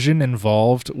precision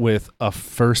involved with a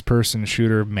first-person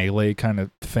shooter melee kind of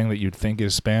thing that you'd think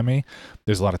is spammy,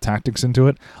 there's a lot of tactics into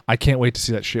it. I can't wait to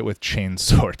see that shit with chain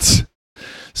swords.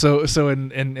 So in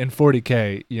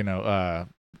 40K, you know,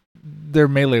 their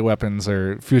melee weapons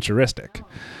are futuristic,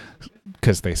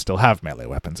 because they still have melee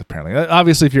weapons apparently.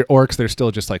 Obviously, if you're orcs, they're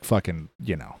still just like fucking,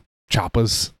 you know,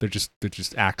 choppas. They're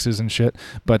just axes and shit.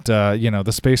 But you know,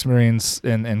 the Space Marines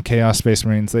and Chaos Space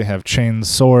Marines, they have chain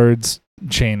swords,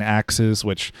 chain axes,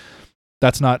 which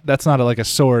that's not like a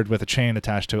sword with a chain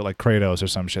attached to it like Kratos or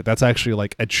some shit. That's actually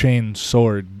like a chain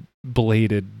sword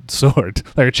bladed sword,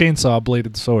 like a chainsaw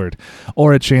bladed sword,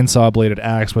 or a chainsaw bladed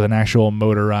axe with an actual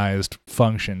motorized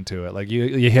function to it. Like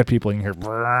you hit people and you hear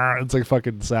brrr, it's like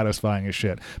fucking satisfying as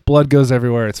shit. Blood goes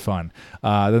everywhere, it's fun.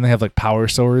 Then they have like power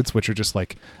swords, which are just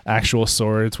like actual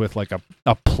swords with like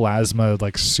a plasma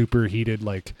like superheated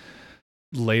like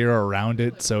layer around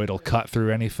it, so it'll cut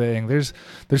through anything. There's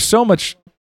so much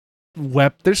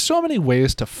there's so many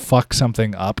ways to fuck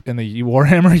something up in the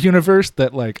Warhammer universe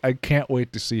that like I can't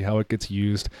wait to see how it gets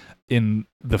used in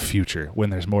the future when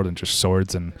there's more than just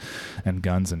swords and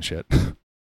guns and shit.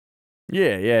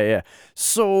 Yeah.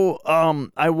 So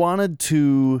I wanted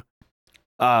to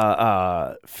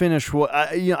finish what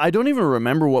I don't even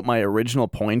remember what my original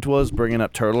point was, bringing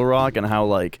up Turtle Rock and how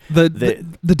like the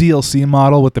DLC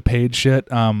model with the paid shit.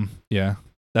 Yeah.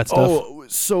 That stuff. Oh,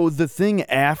 so the thing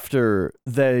after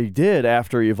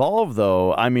Evolve,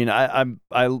 though, I mean,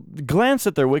 I glanced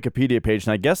at their Wikipedia page,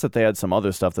 and I guess that they had some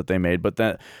other stuff that they made, but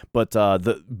the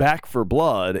Back 4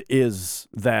 Blood is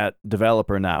that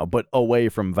developer now, but away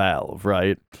from Valve,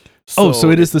 right? So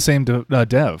it is the same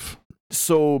dev.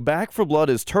 So Back 4 Blood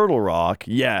is Turtle Rock,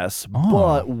 yes,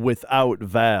 but without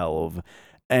Valve.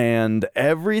 And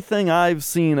everything I've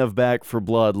seen of Back 4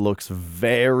 Blood looks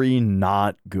very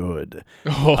not good.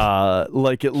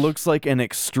 Like it looks like an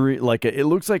extreme, it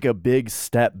looks like a big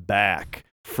step back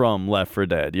from Left 4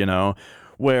 Dead, you know,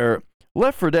 where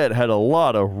Left 4 Dead had a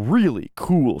lot of really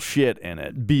cool shit in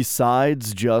it.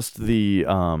 Besides just the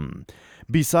what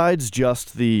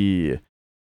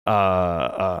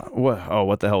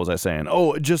the hell was I saying?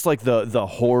 Oh, just like the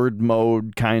horde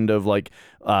mode kind of like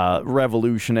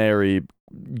revolutionary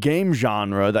game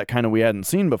genre that kind of we hadn't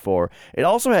seen before. It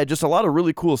also had just a lot of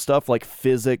really cool stuff like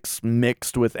physics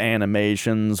mixed with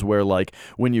animations, where like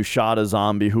when you shot a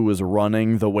zombie who was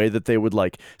running, the way that they would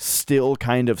like still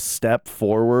kind of step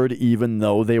forward even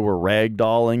though they were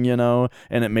ragdolling, you know,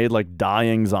 and it made like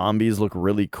dying zombies look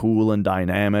really cool and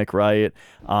dynamic, right?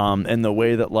 And the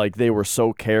way that like they were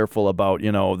so careful about,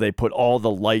 you know, they put all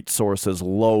the light sources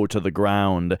low to the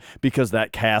ground because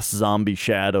that casts zombie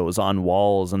shadows on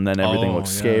walls, and then everything looks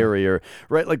scarier,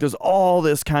 right? Like there's all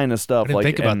this kind of stuff. I didn't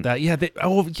think about that. Yeah,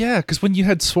 because when you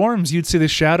had swarms, you'd see the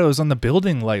shadows on the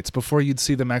building lights before you'd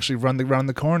see them actually run around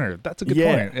the corner. That's a good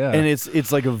point. Yeah, and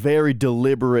it's like a very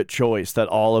deliberate choice that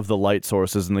all of the light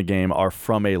sources in the game are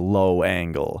from a low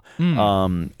angle.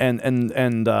 And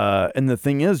the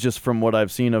thing is, just from what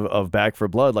I've seen of Back 4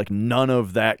 Blood, like none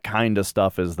of that kind of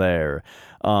stuff is there.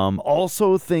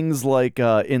 Also, things like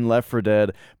in Left 4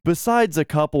 Dead, besides a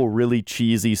couple really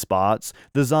cheesy spots,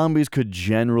 the zombies could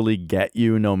generally get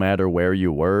you no matter where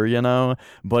you were, you know?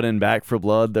 But in Back 4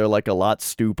 Blood, they're like a lot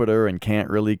stupider and can't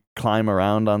really climb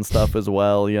around on stuff as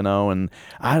well, you know? And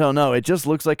I don't know, it just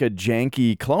looks like a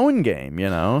janky clone game, you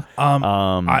know?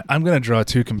 I'm going to draw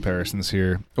two comparisons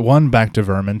here. One back to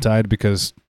Vermintide,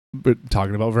 because but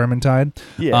talking about Vermintide,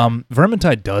 Yeah.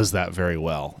 Vermintide does that very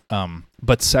well.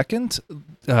 But second,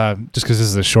 just because this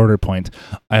is a shorter point,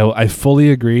 I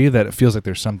fully agree that it feels like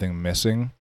there's something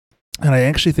missing. And I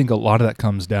actually think a lot of that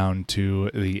comes down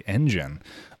to the engine.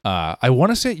 I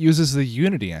want to say it uses the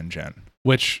Unity engine,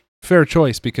 which fair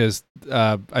choice because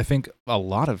I think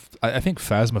I think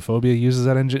Phasmophobia uses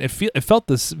that engine. It felt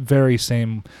this very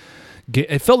same.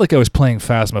 It felt like I was playing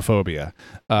Phasmophobia.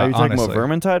 Are you talking honestly. about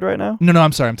Vermintide right now? No,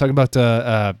 I'm sorry. I'm talking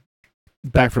about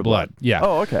Back 4 Blood. Yeah.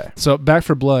 Oh, okay. So Back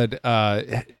 4 Blood,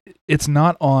 it's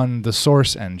not on the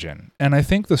Source engine, and I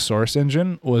think the Source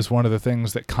engine was one of the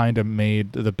things that kind of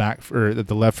made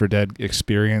the Left 4 Dead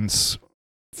experience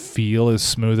feel as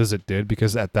smooth as it did,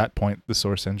 because at that point the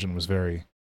Source engine was very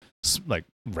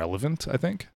relevant, I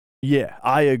think. Yeah,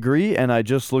 I agree, and I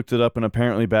just looked it up, and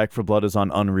apparently Back 4 Blood is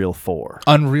on Unreal 4.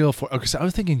 Unreal 4. Okay, so I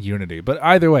was thinking Unity, but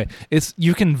either way,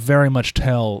 you can very much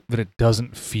tell that it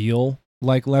doesn't feel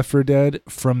like Left 4 Dead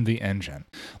from the engine.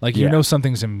 You know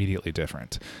something's immediately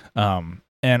different. And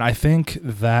I think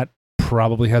that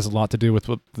probably has a lot to do with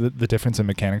the difference in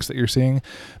mechanics that you're seeing.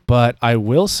 But I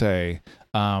will say,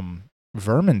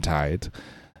 Vermintide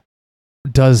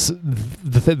does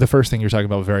the first thing you're talking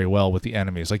about very well with the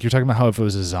enemies. You're talking about how if it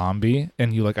was a zombie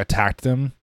and you attacked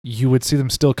them, you would see them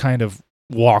still kind of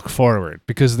walk forward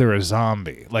because they're a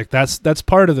zombie. That's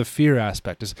part of the fear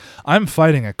aspect, is I'm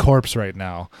fighting a corpse right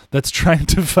now that's trying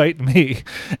to fight me,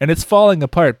 and it's falling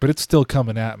apart, but it's still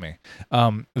coming at me.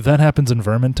 That happens in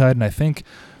Vermintide, and I think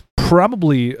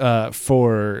probably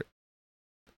for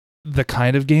the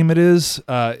kind of game it is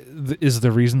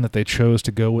the reason that they chose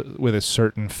to go with a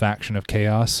certain faction of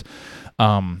chaos.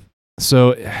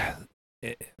 So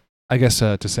I guess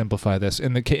to simplify this,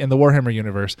 in the Warhammer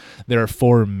universe, there are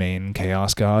 4 main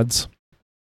chaos gods.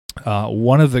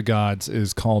 One of the gods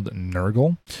is called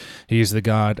Nurgle. He's the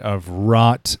god of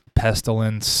rot,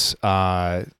 pestilence,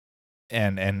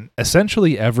 and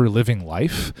essentially ever living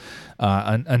life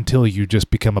until you just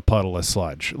become a puddle of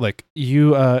sludge.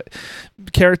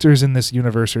 Characters in this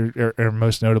universe are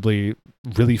most notably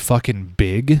really fucking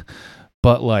big,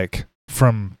 but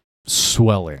from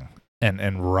swelling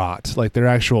and rot. Their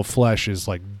actual flesh is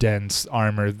dense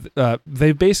armor.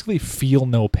 They basically feel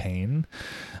no pain.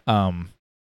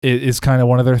 It is kind of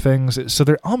one of their things. So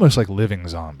they're almost like living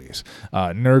zombies.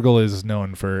 Nurgle is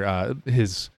known for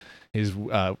his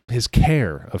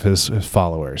care of his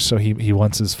followers. So he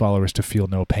wants his followers to feel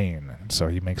no pain. So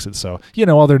he makes it so,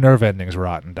 all their nerve endings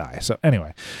rot and die. So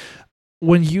anyway,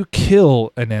 when you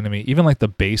kill an enemy, even the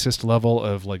basest level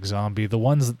of zombie, the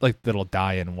ones that'll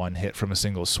die in one hit from a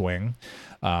single swing,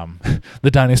 the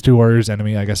Dynasty Warriors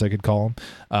enemy, I guess I could call them,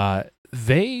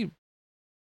 they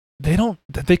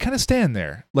kind of stand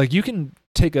there. You can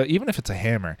take even if it's a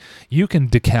hammer, you can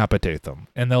decapitate them,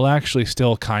 and they'll actually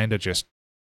still kind of just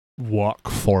walk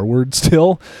forward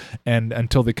still, and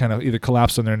until they kind of either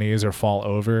collapse on their knees or fall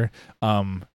over.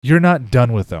 You're not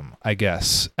done with them, I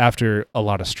guess, after a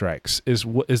lot of strikes is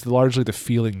largely the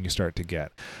feeling you start to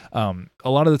get. A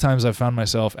lot of the times I've found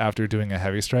myself after doing a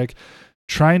heavy strike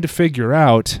trying to figure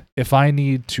out if I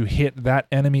need to hit that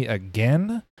enemy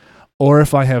again, or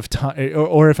if I have time,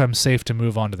 or if I'm safe to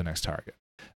move on to the next target.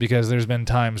 Because there's been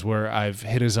times where I've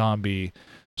hit a zombie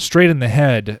straight in the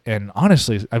head, and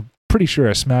honestly, I'm pretty sure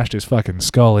I smashed his fucking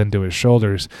skull into his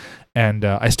shoulders, and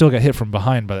I still got hit from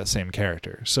behind by that same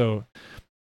character. So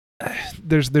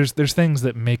there's things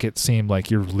that make it seem like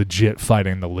you're legit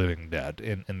fighting the living dead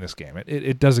in this game.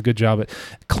 It does a good job at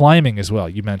climbing as well.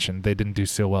 You mentioned they didn't do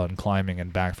so well in climbing in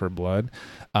Back 4 Blood.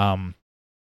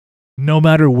 No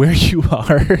matter where you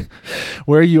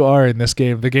are in this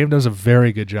game, the game does a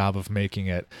very good job of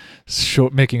making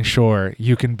sure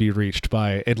you can be reached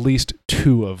by at least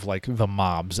 2 of the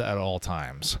mobs at all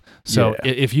times. So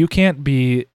if you can't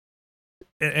be,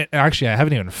 actually, I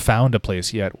haven't even found a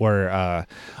place yet where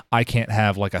I can't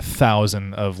have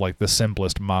 1,000 of the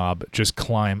simplest mob just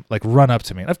climb, run up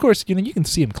to me. And of course, you can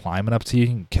see them climbing up to you. You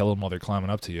can kill them while they're climbing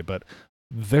up to you, but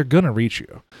they're going to reach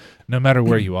you no matter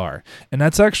where you are. And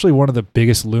that's actually one of the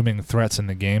biggest looming threats in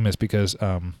the game, is because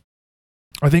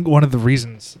I think one of the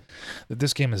reasons that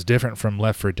this game is different from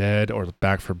Left 4 Dead or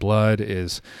Back 4 Blood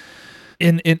is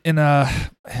in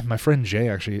my friend Jay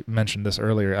actually mentioned this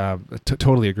earlier.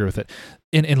 Totally agree with it.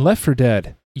 In Left 4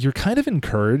 Dead, you're kind of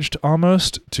encouraged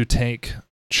almost to take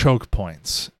choke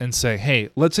points and say, hey,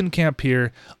 let's encamp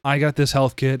here. I got this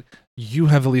health kit. You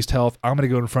have the least health. I'm going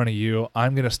to go in front of you.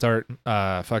 I'm going to start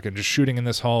fucking just shooting in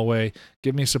this hallway.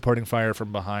 Give me supporting fire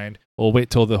from behind. We'll wait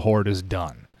till the horde is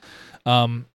done.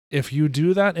 If you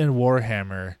do that in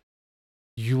Warhammer,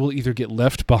 you will either get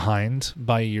left behind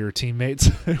by your teammates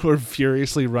who are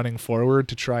furiously running forward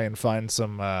to try and find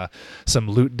some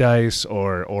loot dice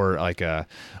or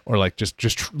literally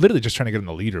just trying to get on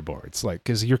the leaderboards, like,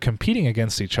 because you're competing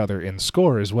against each other in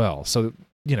score as well. So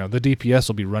the DPS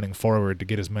will be running forward to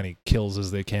get as many kills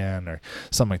as they can or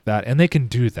something like that, and they can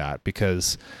do that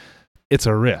because it's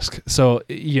a risk. So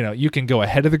you can go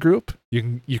ahead of the group,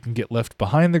 you can get left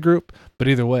behind the group, but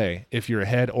either way, if you're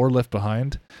ahead or left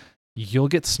behind, you'll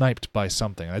get sniped by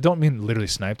something. I don't mean literally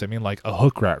sniped. I mean like a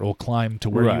hook rat will climb to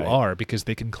where you are, because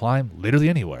they can climb literally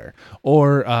anywhere.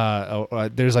 Or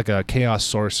there's like a chaos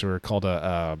sorcerer called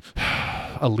a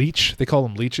leech. They call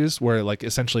them leeches, where like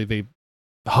essentially they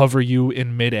hover you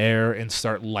in midair and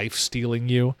start life stealing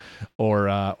you.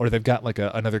 Or they've got like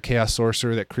another chaos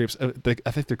sorcerer that creeps.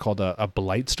 I think they're called a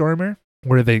blight stormer,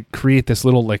 where they create this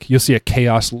little, like, you'll see a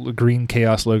green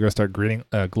chaos logo start glowing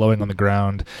on the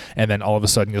ground, and then all of a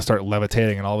sudden you'll start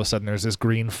levitating, and all of a sudden there's this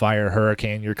green fire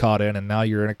hurricane you're caught in, and now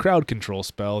you're in a crowd control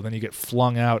spell, and then you get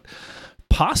flung out,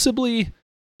 possibly,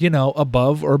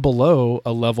 above or below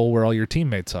a level where all your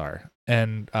teammates are.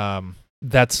 And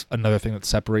that's another thing that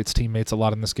separates teammates a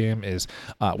lot in this game is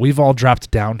we've all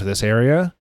dropped down to this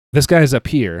area. This guy's up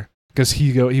here, because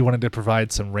he wanted to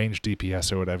provide some ranged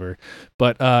DPS or whatever.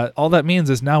 But all that means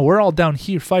is now we're all down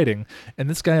here fighting, and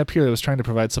this guy up here that was trying to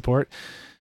provide support,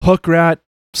 hook rat,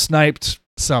 sniped,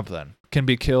 something, can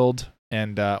be killed,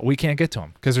 and we can't get to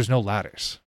him because there's no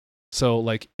ladders. So,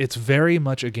 like, it's very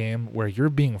much a game where you're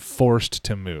being forced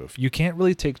to move. You can't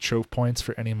really take choke points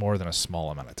for any more than a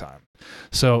small amount of time.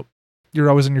 So you're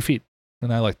always on your feet,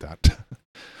 and I like that.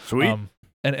 Sweet.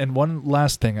 And one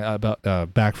last thing about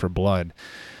Back 4 Blood.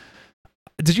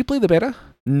 Did you play the beta?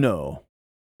 No.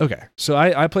 Okay, so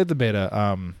I played the beta.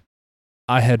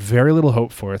 I had very little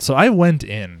hope for it, so I went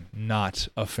in not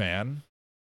a fan,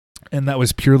 and that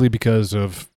was purely because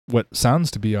of what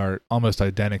sounds to be our almost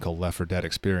identical Left 4 Dead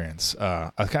experience.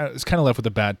 I was kind of left with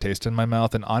a bad taste in my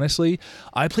mouth, and honestly,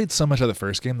 I played so much of the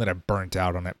first game that I burnt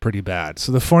out on it pretty bad.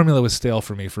 So the formula was stale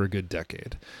for me for a good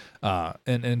decade.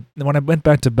 And when I went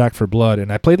back to Back 4 Blood,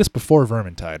 and I played this before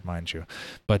Vermintide, mind you,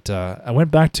 but I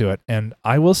went back to it, and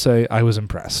I will say I was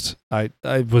impressed. I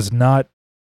was not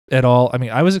at all. I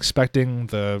mean, I was expecting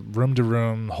the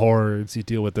room-to-room hordes, you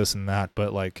deal with this and that,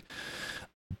 but like,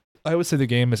 I would say the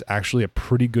game is actually a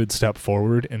pretty good step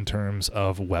forward in terms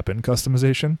of weapon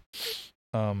customization.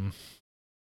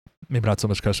 Maybe not so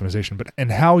much customization, but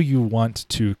and how you want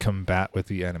to combat with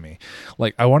the enemy.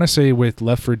 Like, I want to say with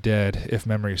Left 4 Dead, if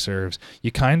memory serves,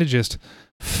 you kind of just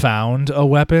found a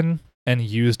weapon and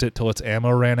used it till its ammo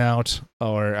ran out,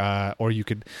 or you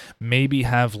could maybe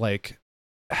have like,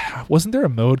 wasn't there a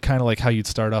mode kind of like how you'd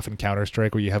start off in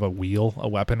Counter-Strike where you have a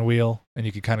weapon wheel, and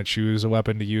you could kind of choose a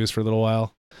weapon to use for a little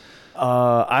while?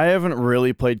 I haven't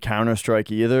really played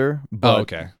Counter-Strike either, but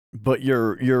okay. But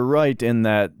you're right in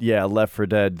that, yeah, Left 4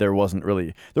 Dead, there wasn't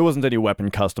any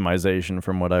weapon customization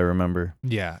from what I remember.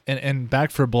 Yeah, and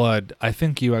Back 4 Blood, I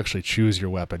think you actually choose your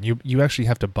weapon. You actually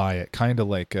have to buy it, kind of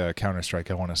like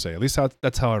Counter-Strike, I want to say. At least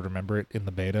that's how I remember it in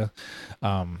the beta.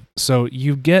 So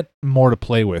you get more to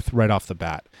play with right off the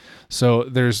bat. So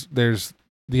there's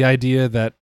the idea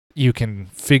that you can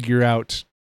figure out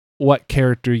what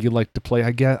character you like to play.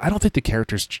 I guess I don't think the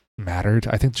characters mattered.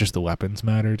 I think just the weapons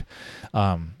mattered.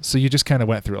 So you just kind of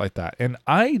went through it like that. And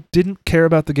I didn't care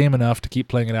about the game enough to keep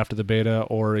playing it after the beta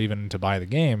or even to buy the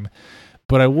game.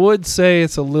 But I would say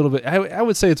it's a little bit. I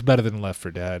would say it's better than Left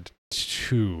 4 Dead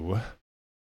 2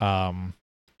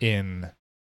 in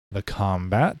the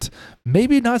combat.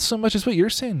 Maybe not so much as what you're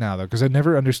saying now, though, because I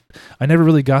never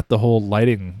really got the whole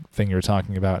lighting thing you're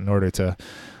talking about in order to,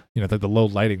 the low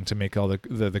lighting to make all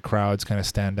the crowds kind of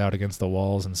stand out against the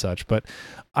walls and such. But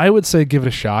I would say give it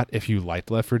a shot if you liked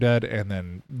Left 4 Dead, and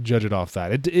then judge it off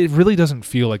that. It really doesn't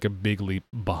feel like a big leap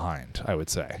behind, I would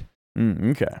say.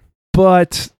 Okay.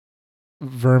 But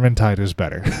Vermintide is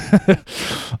better.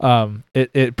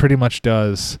 It pretty much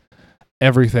does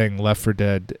everything Left 4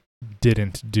 Dead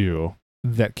didn't do.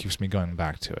 That keeps me going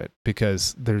back to it,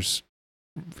 because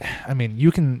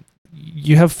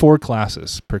you have 4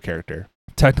 classes per character.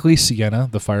 Technically, Sienna,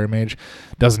 the Fire Mage,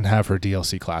 doesn't have her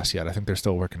DLC class yet. I think they're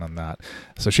still working on that.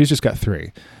 So she's just got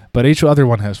 3. But each other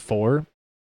one has 4.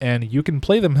 And you can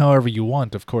play them however you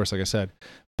want, of course, like I said.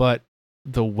 But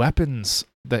the weapons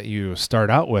that you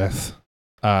start out with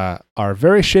are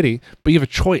very shitty, but you have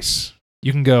a choice.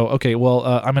 You can go, okay, well,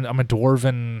 I'm a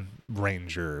Dwarven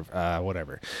Ranger,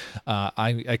 whatever.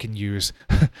 I can use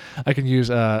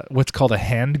what's called a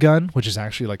handgun, which is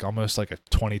actually like almost like a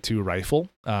 22 rifle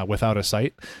without a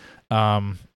sight.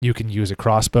 You can use a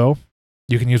crossbow.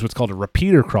 You can use what's called a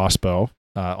repeater crossbow,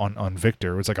 on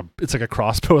Victor. It's like a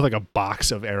crossbow with like a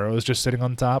box of arrows just sitting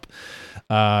on top.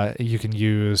 You can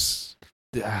use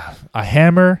a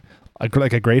hammer,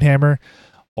 like a great hammer,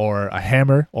 or a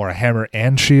hammer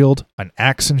and shield, an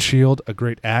axe and shield, a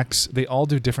great axe. They all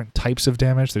do different types of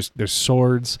damage. There's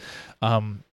swords.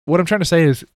 What I'm trying to say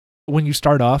is, when you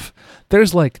start off,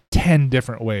 there's like 10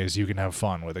 different ways you can have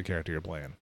fun with a character you're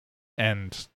playing,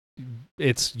 and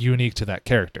it's unique to that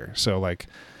character. So like,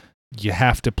 you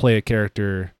have to play a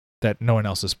character that no one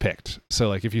else has picked. So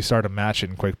like, if you start a match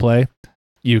in quick play,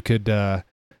 you could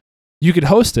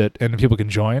host it and people can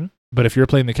join. But if you're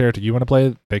playing the character you want to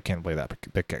play, they can't play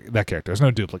that character. There's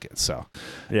no duplicates. So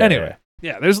anyway,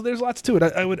 yeah, there's lots to it.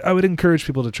 I would encourage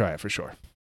people to try it for sure.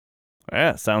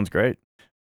 Yeah, sounds great.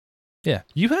 Yeah,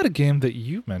 you had a game that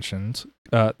you mentioned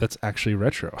that's actually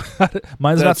retro.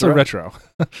 Mine's That's not so right. retro.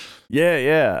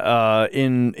 Yeah.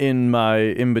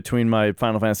 In between my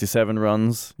Final Fantasy VII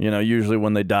runs, usually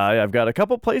when they die, I've got a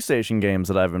couple PlayStation games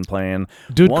that I've been playing.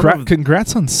 Dude, One of-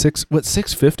 congrats on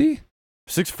 650?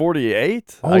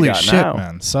 648. Holy I got shit, now.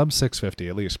 man! Sub 650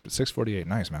 at least, but 648,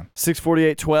 nice, man.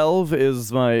 648.12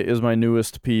 is my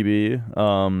newest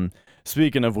PB.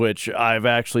 Speaking of which, I've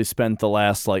actually spent the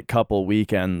last couple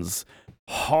weekends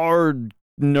hard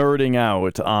nerding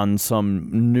out on some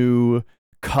new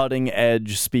cutting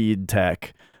edge speed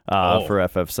tech for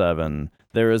FF7.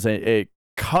 There is a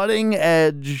cutting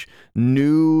edge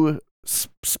new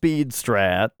speed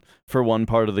strat for one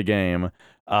part of the game,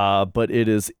 but it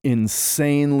is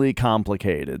insanely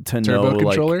complicated to Turbo know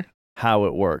controller? how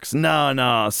it works.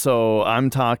 No. So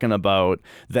I'm talking about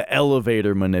the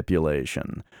elevator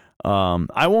manipulation.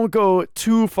 I won't go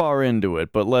too far into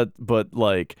it, but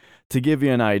to give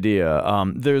you an idea,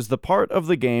 there's the part of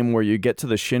the game where you get to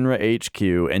the Shinra HQ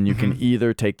and you can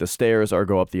either take the stairs or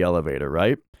go up the elevator,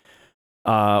 right?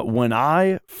 When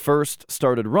I first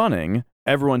started running,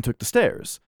 everyone took the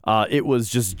stairs. It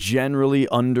was just generally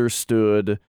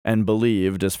understood and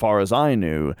believed, as far as I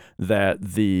knew, that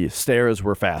the stairs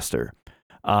were faster.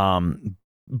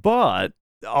 But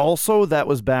also, that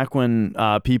was back when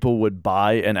people would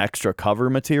buy an extra cover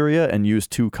materia and use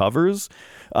 2 covers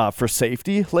for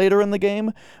safety later in the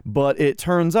game. But it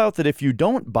turns out that if you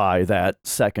don't buy that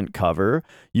second cover,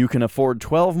 you can afford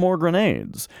 12 more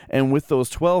grenades. And with those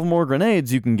 12 more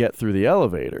grenades, you can get through the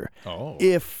elevator. Oh.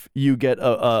 If you get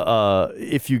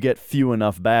if you get few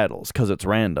enough battles, because it's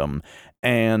random.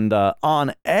 And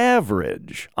on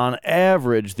average,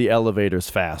 the elevator's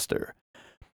faster.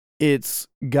 It's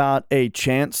got a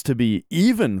chance to be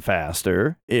even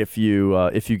faster if you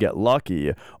get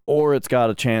lucky, or it's got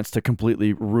a chance to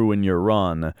completely ruin your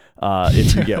run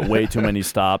if you get way too many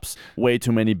stops, way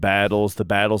too many battles. The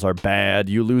battles are bad.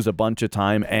 You lose a bunch of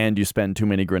time, and you spend too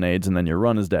many grenades, and then your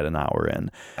run is dead an hour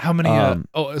in. How many?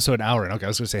 So an hour in. Okay, I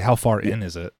was gonna say, how far in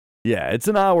is it? Yeah, it's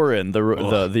an hour in.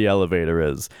 The elevator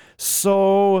is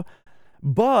so.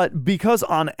 But because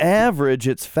on average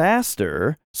it's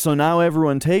faster, so now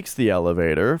everyone takes the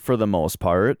elevator for the most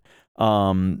part.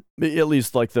 At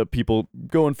least the people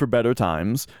going for better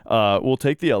times will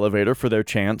take the elevator for their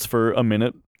chance for a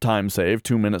minute time save,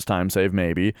 2 minutes time save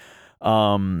maybe.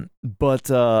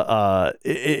 But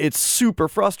it's super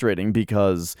frustrating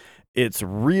because it's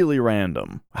really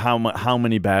random how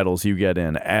many battles you get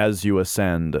in as you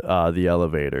ascend the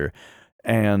elevator.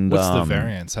 And what's the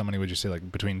variance? How many would you say,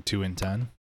 between 2 and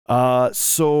 10?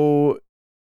 So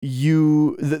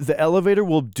the elevator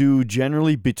will do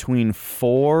generally between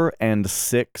 4 and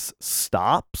 6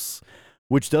 stops,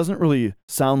 which doesn't really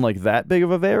sound like that big of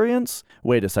a variance.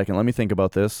 Wait a second, let me think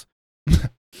about this.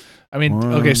 I mean,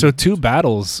 okay, so 2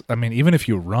 battles, I mean, even if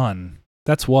you run,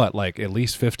 that's what, at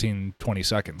least 15, 20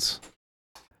 seconds.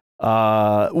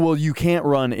 Well, you can't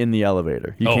run in the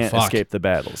elevator. You can't escape the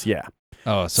battles. Yeah.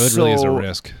 Oh, so it really is a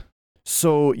risk.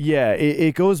 So, yeah,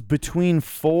 it goes between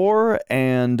 4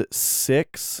 and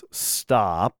 6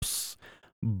 stops,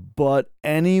 but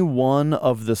any one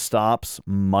of the stops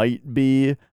might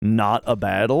be not a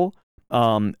battle.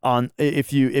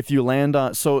 If you land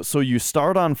on so you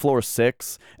start on floor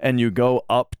 6 and you go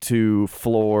up to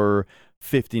floor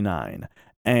 59,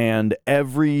 and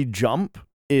every jump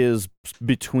is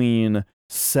between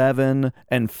 7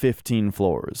 and 15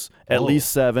 floors. At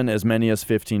least 7, as many as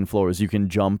 15 floors you can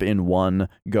jump in one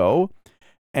go.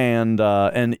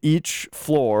 And each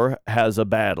floor has a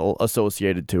battle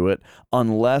associated to it,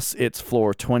 unless it's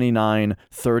floor 29,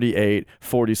 38,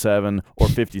 47, or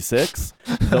 56.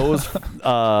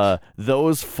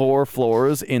 Those 4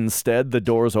 floors, instead, the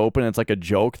doors open. It's like a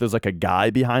joke. There's a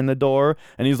guy behind the door,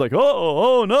 and he's like,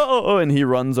 oh no, and he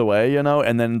runs away,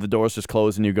 and then the doors just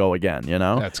close and you go again,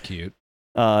 That's cute.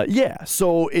 Yeah,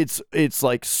 so it's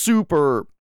like super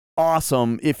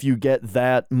awesome if you get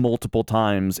that multiple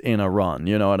times in a run.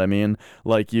 You know what I mean?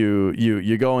 Like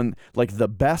you go and like the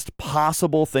best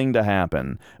possible thing to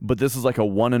happen, but this is like a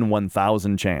 1 in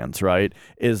 1,000 chance, right?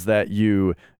 Is that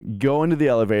you go into the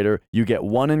elevator, you get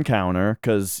one encounter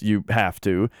because you have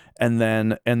to, and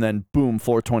then boom,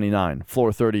 floor 29,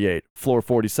 floor 38, floor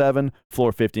 47,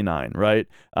 floor 59, right?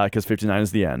 Because 59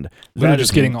 is the end. Literally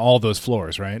just getting all those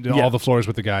floors, right? Yeah. All the floors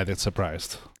with the guy that's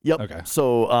surprised. Yep. Okay.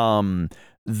 So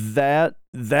that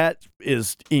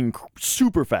is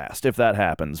super fast if that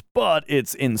happens, but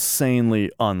it's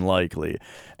insanely unlikely.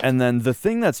 And then the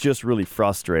thing that's just really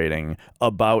frustrating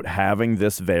about having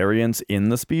this variance in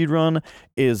the speedrun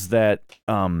is that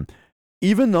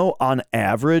even though on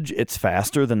average it's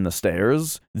faster than the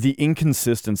stairs, the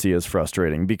inconsistency is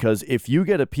frustrating because if you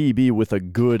get a PB with a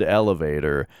good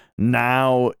elevator,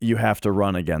 now you have to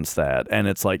run against that. And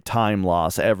it's like time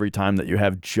loss every time that you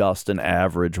have just an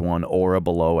average one or a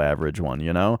below average one,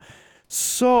 you know?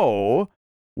 So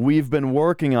we've been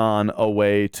working on a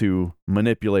way to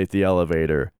manipulate the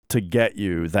elevator to get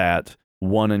you that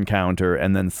one encounter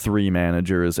and then 3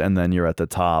 managers and then you're at the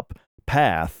top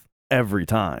path every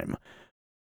time.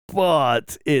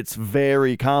 But it's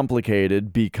very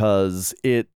complicated because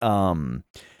it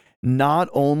not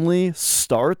only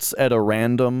starts at a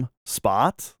random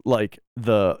spot, like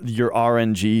your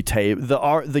RNG table,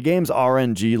 the game's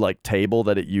RNG like table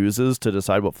that it uses to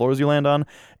decide what floors you land on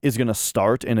is going to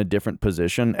start in a different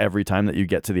position every time that you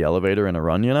get to the elevator in a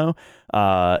run, you know?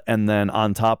 And then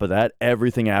on top of that,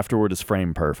 everything afterward is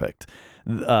frame perfect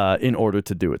in order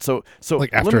to do it. So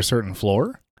like after a certain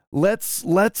floor?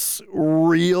 Let's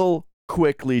real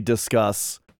quickly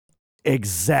discuss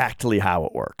exactly how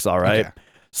it works, all right? Okay.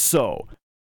 So,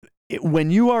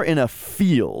 when you are in a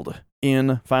field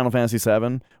in Final Fantasy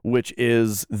VII, which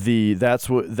is that's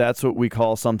what we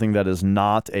call something that is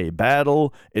not a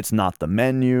battle, it's not the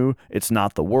menu, it's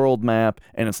not the world map,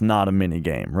 and it's not a mini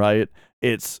game, right?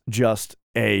 It's just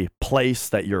a place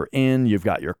that you're in, you've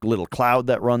got your little cloud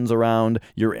that runs around,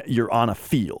 you're on a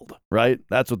field, right?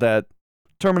 That's what that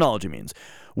terminology means.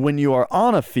 When you are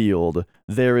on a field,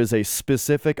 there is a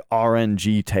specific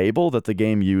RNG table that the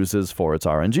game uses for its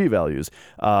RNG values.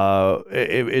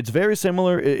 It's very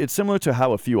similar. It's similar to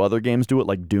how a few other games do it,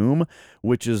 like Doom,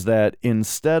 which is that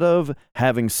instead of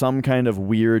having some kind of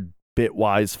weird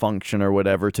bitwise function or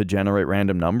whatever to generate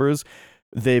random numbers,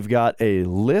 they've got a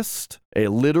list, a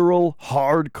literal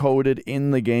hard-coded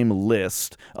in-the-game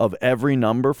list of every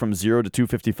number from 0 to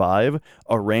 255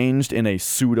 arranged in a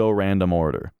pseudo-random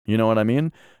order. You know what I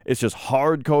mean? It's just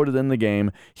hard-coded in the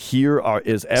game. Here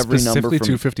is every number from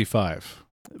 255.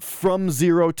 From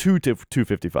 0 to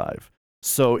 255.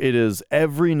 So it is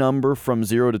every number from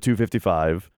 0 to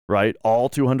 255, right? All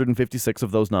 256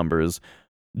 of those numbers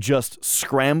just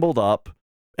scrambled up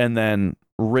and then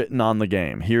written on the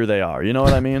game. Here they are. You know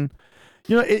what I mean?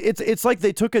 You know, it's like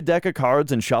they took a deck of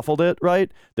cards and shuffled it,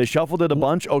 right? They shuffled it a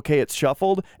bunch. Okay, it's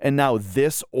shuffled, and now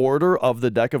this order of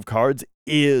the deck of cards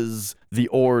is the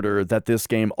order that this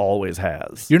game always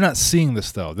has. You're not seeing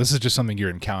this though. This is just something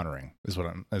you're encountering. Is what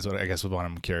I guess what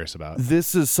I'm curious about.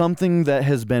 This is something that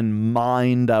has been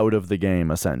mined out of the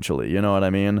game, essentially. You know what I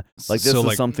mean? Like this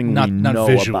is something we know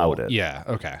about it. Yeah.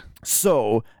 Okay.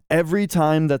 So every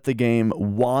time that the game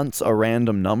wants a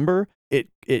random number,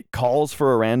 it calls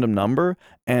for a random number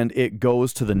and it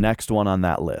goes to the next one on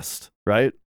that list,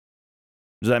 right?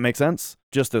 Does that make sense?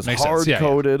 Just this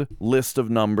hard-coded list of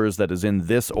numbers that is in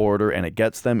this order, and it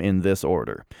gets them in this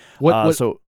order. Go ahead.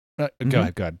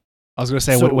 I was going to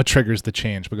say, what triggers the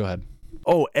change, but go ahead.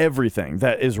 Oh, everything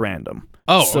that is random.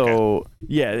 Oh, so, okay.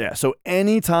 Yeah. So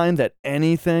anytime that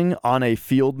anything on a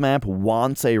field map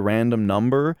wants a random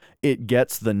number, it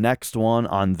gets the next one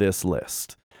on this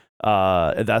list.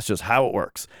 That's just how it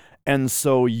works. And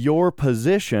so your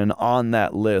position on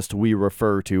that list we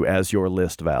refer to as your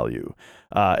list value.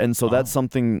 And so that's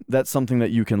something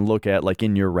that you can look at like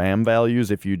in your RAM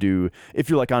values if you're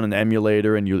like on an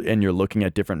emulator and you're looking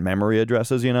at different memory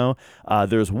addresses, you know.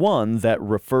 There's one that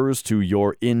refers to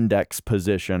your index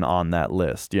position on that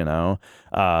list, you know.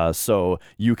 So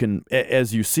you can,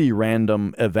 as you see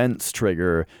random events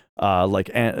trigger like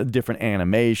different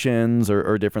animations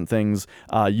or different things,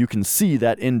 you can see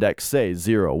that index say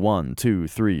 0, 1, 2,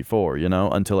 3, 4, you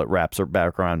know, until it wraps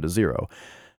back around to 0.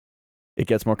 It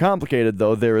gets more complicated,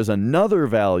 though. There is another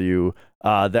value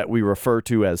that we refer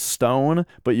to as stone,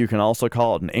 but you can also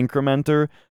call it an incrementer.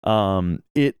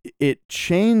 It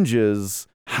changes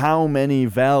how many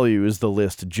values the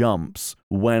list jumps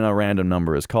when a random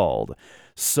number is called.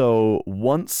 So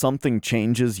once something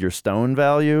changes your stone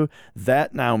value,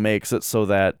 that now makes it so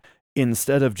that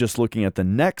instead of just looking at the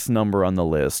next number on the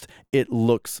list, it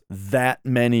looks that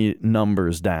many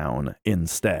numbers down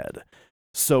instead.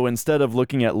 So instead of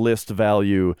looking at list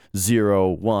value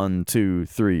 0, 1, 2,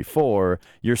 3, 4,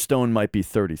 your stone might be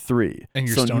 33. And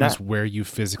your stone is where you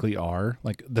physically are,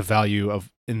 like the value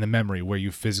of in the memory where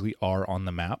you physically are on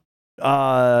the map.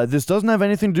 This doesn't have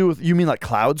anything to do with, you mean like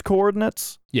clouds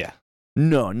coordinates? Yeah.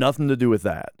 No, nothing to do with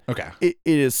that. Okay. It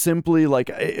is simply like,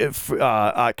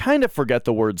 I kind of forget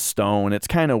the word stone. It's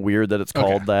kind of weird that it's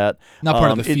called that. Not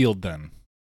part of the field then.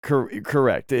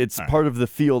 Correct. It's part of the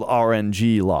field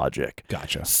RNG logic.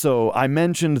 Gotcha. So I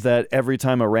mentioned that every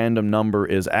time a random number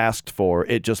is asked for,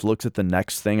 it just looks at the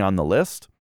next thing on the list.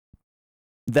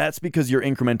 That's because your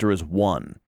incrementer is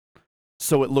 1.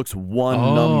 So it looks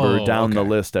one number down the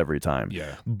list every time.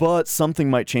 Yeah. But something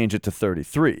might change it to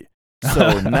 33.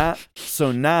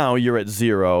 So now you're at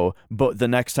 0, but the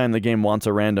next time the game wants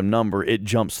a random number, it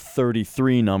jumps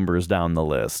 33 numbers down the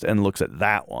list and looks at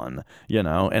that one,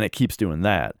 and it keeps doing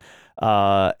that.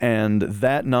 And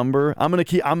that number, I'm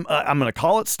gonna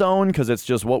call it stone because it's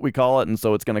just what we call it, and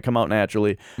so it's gonna come out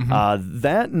naturally.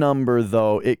 That number,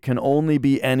 though, it can only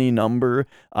be any number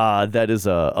that is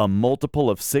a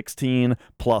multiple of 16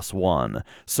 plus 1.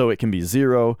 So it can be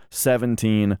 0,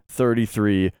 17,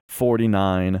 33,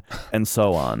 49, and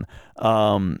so on.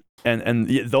 And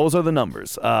those are the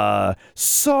numbers.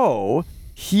 So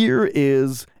here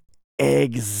is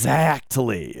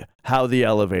exactly how the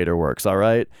elevator works, all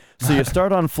right? So you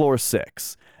start on floor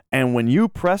 6, and when you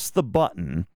press the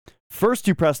button, first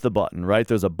you press the button, right?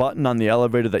 There's a button on the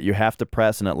elevator that you have to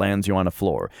press, and it lands you on a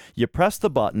floor. You press the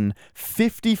button,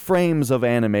 50 frames of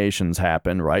animations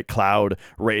happen, right? Cloud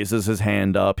raises his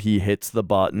hand up, he hits the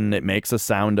button, it makes a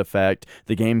sound effect,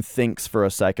 the game thinks for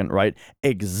a second, right?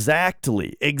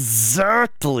 Exactly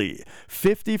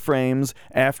 50 frames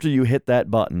after you hit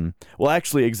that button. Well,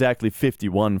 actually, exactly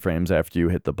 51 frames after you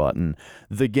hit the button.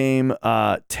 The game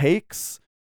takes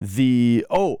the...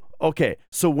 Okay,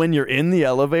 so when you're in the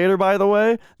elevator, by the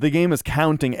way, the game is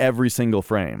counting every single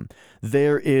frame.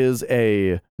 There is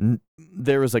a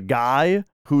guy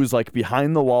who's like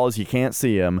behind the walls, you can't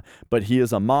see him, but he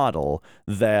is a model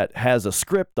that has a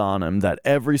script on him that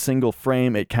every single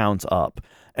frame it counts up.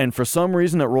 And for some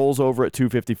reason, it rolls over at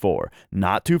 254,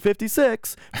 not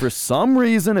 256. For some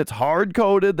reason, it's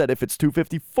hard-coded that if it's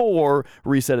 254,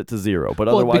 reset it to 0. But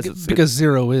otherwise, because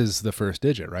 0 is the first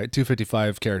digit, right?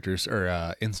 255 characters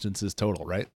or instances total,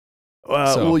 right?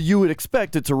 Well, you would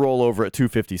expect it to roll over at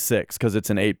 256 because it's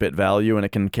an 8-bit value and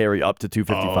it can carry up to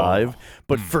 255.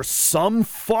 But for some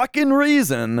fucking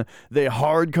reason, they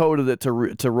hard-coded it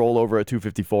to roll over at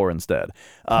 254 instead,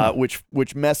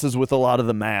 which messes with a lot of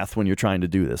the math when you're trying to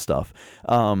do this stuff.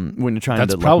 When you're trying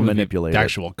to manipulate the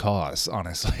actual cause,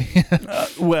 honestly.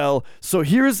 Well, so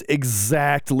here's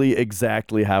exactly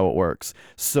how it works.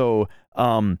 So,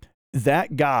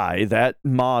 that guy, that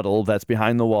model that's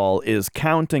behind the wall is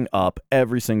counting up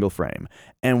every single frame.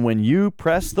 And when you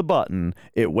press the button,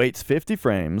 it waits 50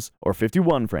 frames or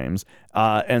 51 frames,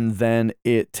 and then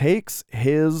it takes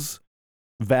his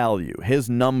value, his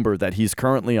number that he's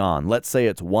currently on. Let's say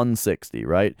it's 160,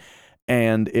 right?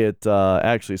 And it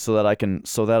actually, so that I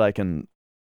can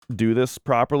do this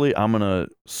properly, I'm gonna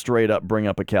straight up bring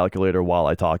up a calculator while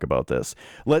I talk about this.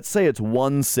 Let's say it's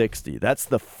 160. That's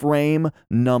the frame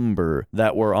number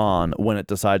that we're on when it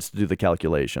decides to do the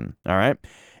calculation. All right.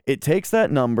 It takes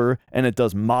that number and it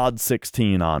does mod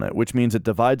 16 on it, which means it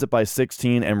divides it by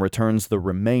 16 and returns the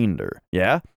remainder.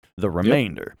 Yeah, the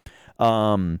remainder.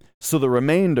 Yep. So the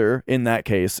remainder in that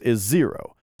case is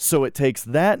 0. So it takes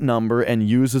that number and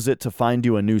uses it to find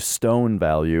you a new stone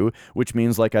value, which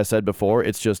means, like I said before,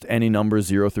 it's just any number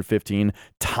 0 through 15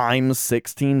 times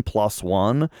 16 plus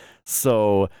 1.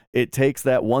 So it takes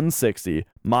that 160,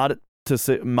 mod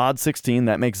 16,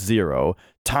 that makes 0,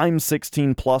 times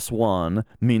 16 plus 1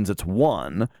 means it's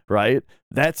 1, right?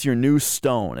 That's your new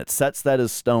stone. It sets that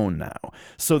as stone now.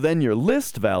 So then your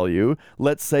list value,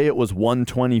 let's say it was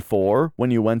 124 when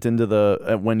you went into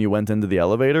the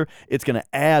elevator, it's going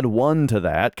to add 1 to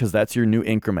that because that's your new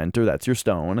incrementer, that's your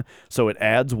stone. So it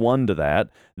adds 1 to that.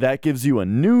 That gives you a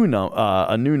new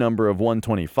number of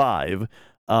 125.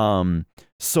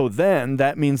 So then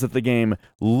that means that the game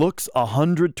looks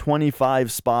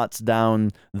 125 spots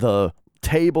down the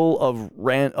table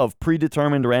of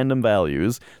predetermined random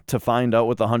values to find out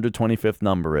what the 125th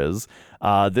number is.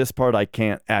 This part I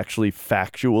can't actually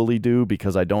factually do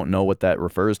because I don't know what that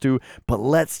refers to, but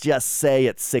let's just say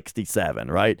it's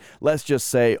 67, right? Let's just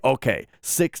say, okay,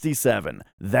 67,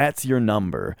 that's your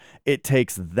number. It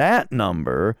takes that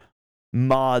number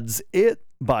mods it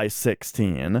by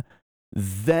 16,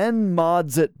 then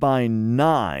mods it by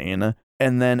 9,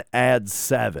 and then adds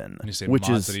 7. When you say which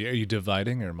mods, is are you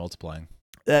dividing or multiplying?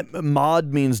 that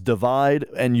mod means divide,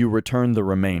 and you return the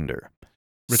remainder.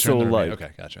 Return the like,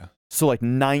 okay, gotcha. So like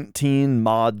 19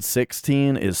 mod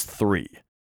 16 is 3,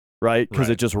 right? Because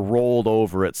Right. it just rolled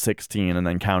over at 16 and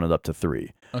then counted up to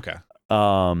 3. Okay.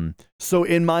 So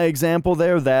in my example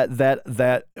there,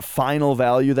 that final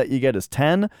value that you get is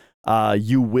 10.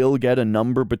 You will get a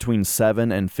number between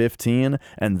 7 and 15,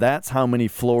 and that's how many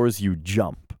floors you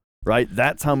jump, right?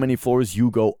 That's how many floors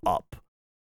you go up.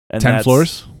 And 10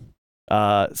 floors?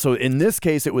 So in this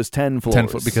case, it was 10 floors. 10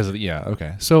 foot because of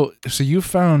okay. So you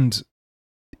found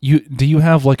do you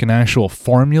have like an actual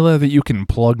formula that you can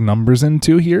plug numbers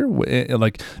into here?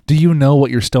 Like, do you know what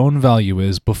your stone value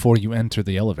is before you enter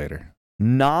the elevator?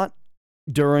 Not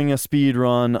during a speed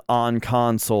run on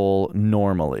console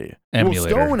normally.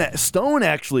 Emulator. Well, Stone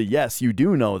actually, yes, you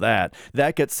do know that.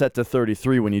 That gets set to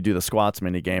 33 when you do the squats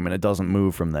minigame, and it doesn't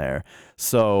move from there.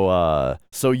 So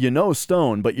you know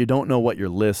Stone, but you don't know what your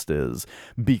list is,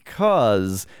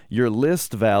 because your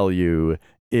list value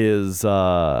is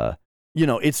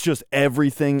it's just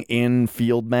everything in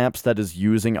field maps that is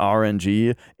using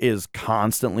RNG is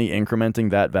constantly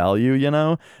incrementing that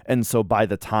value, And so by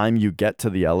the time you get to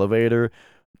the elevator,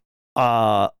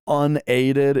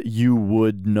 unaided,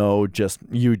 you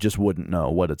just wouldn't know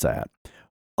what it's at.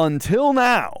 Until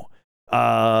now,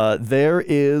 there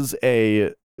is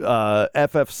a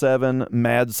FF7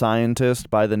 mad scientist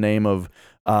by the name of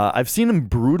I've seen him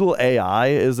Brutal AI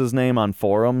is his name on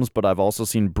forums, but I've also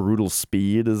seen Brutal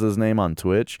Speed is his name on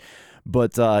Twitch.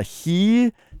 But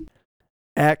he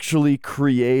actually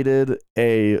created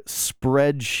a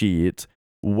spreadsheet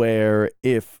where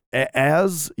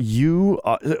as you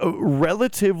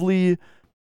relatively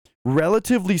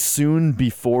soon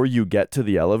before you get to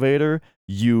the elevator,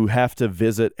 you have to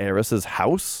visit Eris's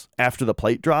house after the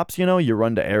plate drops, you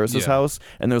run to Eris's house,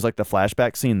 and there's like the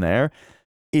flashback scene there.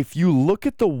 If you look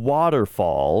at the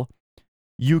waterfall,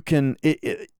 you can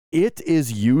it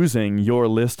is using your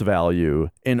list value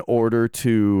in order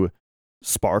to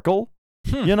sparkle,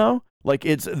 Like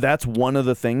that's one of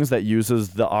the things that uses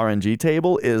the RNG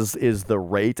table is the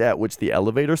rate at which the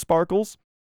elevator sparkles.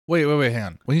 Wait, hang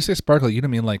on. When you say sparkle, you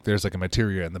don't mean like there's like a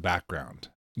materia in the background.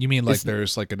 You mean like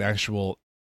there's like an actual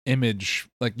image,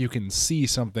 like you can see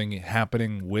something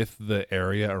happening with the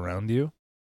area around you?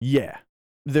 Yeah.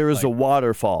 There is a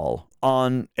waterfall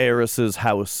on Eris's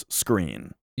house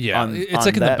screen. Yeah, it's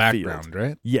like in the background, field.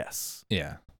 Right? Yes.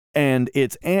 Yeah. And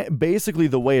it's basically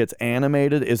the way it's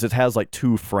animated is it has like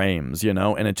 2 frames,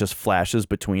 and it just flashes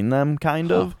between them,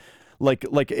 kind of.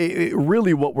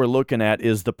 Really what we're looking at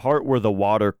is the part where the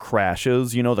water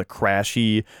crashes, the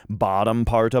crashy bottom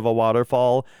part of a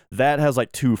waterfall. That has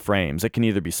like 2 frames. It can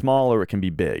either be small or it can be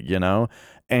big,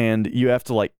 And you have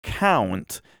to like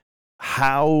count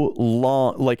how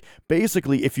long, like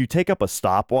basically if you take up a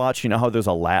stopwatch, how there's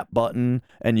a lap button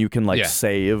and you can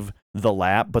save the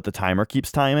lap, but the timer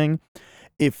keeps timing.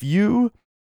 If you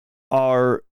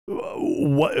are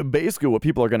what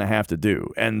people are going to have to do,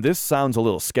 and this sounds a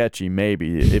little sketchy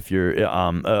maybe if you're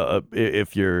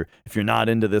if you're not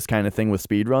into this kind of thing with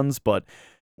speedruns, but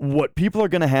what people are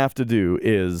going to have to do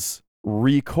is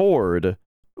record.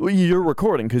 You're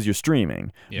recording because you're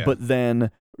streaming, but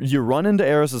then you run into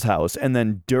Eris's house, and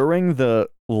then during the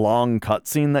long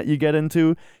cutscene that you get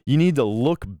into, you need to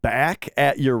look back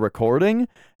at your recording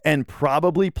and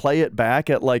probably play it back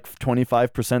at like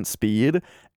 25% speed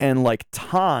and like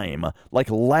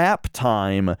lap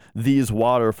time these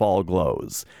waterfall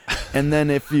glows. And then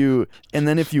if you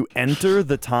enter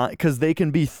the time, because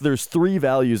there's 3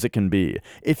 values it can be.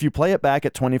 If you play it back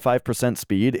at 25%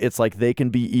 speed, it's like they can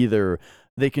be either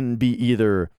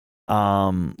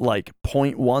like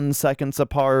 0.1 seconds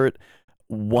apart,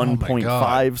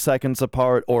 1.5 seconds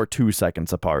apart, or 2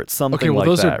 seconds apart, something like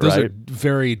that. Those are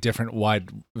very different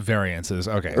wide variances.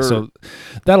 Okay, so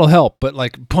that'll help, but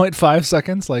like 0.5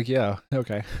 seconds, like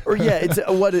okay. Or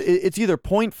it's either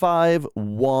 0.5,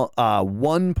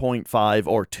 1.5,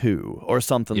 or 2, or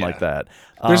something like that.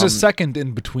 There's a second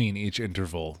in between each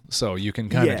interval, so you can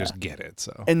kind of just get it.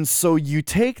 And so you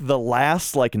take the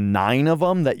last like 9 of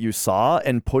them that you saw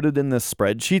and put it in this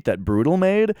spreadsheet that Brutal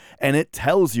made, and it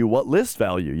tells you what list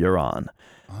value you're on.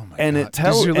 Oh my God.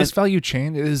 Does your list value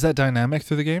change? Is that dynamic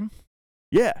through the game?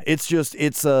 Yeah, it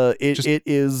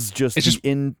is just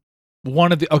in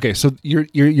one of the. Okay, so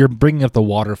you're bringing up the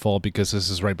waterfall because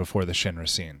this is right before the Shinra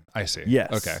scene. I see.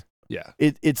 Yes. Okay. Yeah.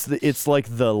 It's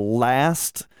like the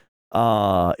last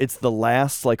it's the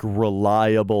last like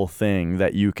reliable thing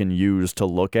that you can use to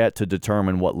look at to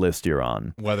determine what list you're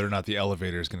on. Whether or not the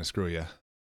elevator is going to screw you.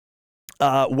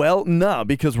 Well, no,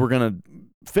 because we're gonna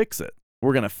fix it.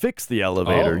 We're gonna fix the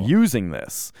elevator using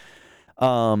this.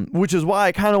 Which is why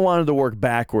I kind of wanted to work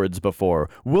backwards before.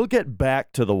 We'll get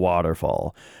back to the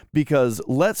waterfall because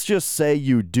let's just say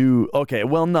you do. Okay,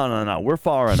 well, no. We're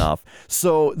far enough.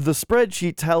 So the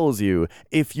spreadsheet tells you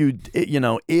if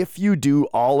you do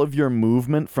all of your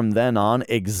movement from then on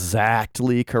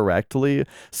exactly correctly,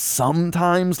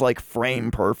 sometimes like frame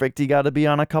perfect, you got to be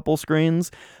on a couple screens.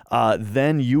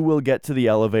 Then you will get to the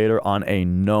elevator on a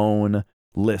known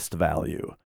list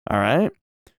value. All right.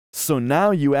 So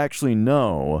now you actually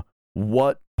know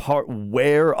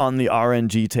where on the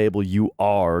RNG table you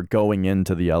are going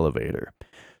into the elevator.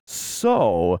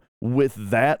 So with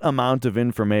that amount of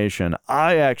information,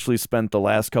 I actually spent the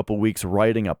last couple weeks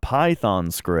writing a Python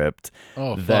script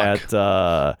oh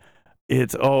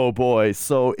boy.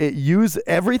 So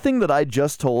everything that I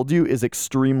just told you is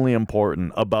extremely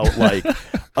important about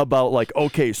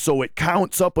okay, so it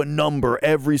counts up a number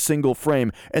every single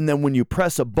frame. And then when you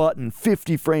press a button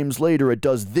 50 frames later, it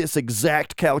does this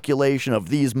exact calculation of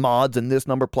these mods and this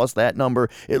number plus that number.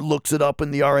 It looks it up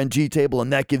in the RNG table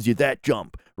and that gives you that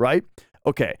jump, right?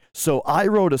 Okay. So I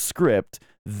wrote a script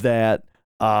that,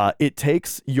 it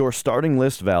takes your starting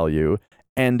list value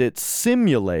and it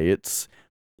simulates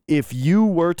if you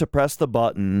were to press the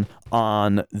button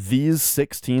on these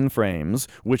 16 frames,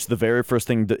 which the very first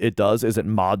thing it does is it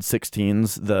mod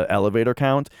 16s the elevator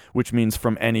count, which means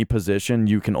from any position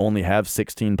you can only have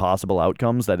 16 possible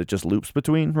outcomes that it just loops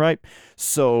between, right?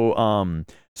 So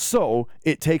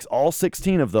it takes all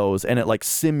 16 of those and it like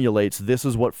simulates this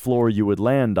is what floor you would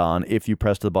land on if you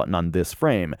pressed the button on this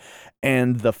frame.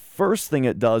 And the first thing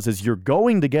it does is you're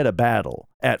going to get a battle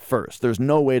at first. There's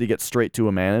no way to get straight to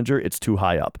a manager. It's too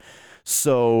high up.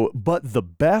 So, but the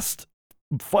best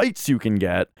fights you can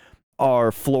get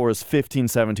are floors 15,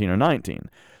 17, or 19.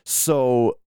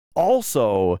 So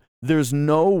also there's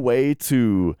no way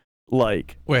to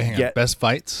like hang on. Best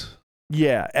fights?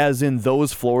 Yeah, as in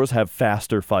those floors have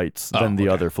faster fights than the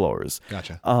other floors.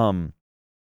 Gotcha.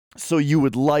 So you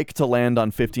would like to land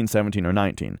on 15, 17, or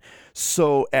 19.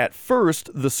 So at first,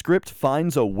 the script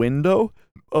finds a window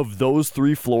of those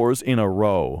 3 floors in a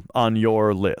row on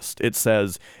your list. It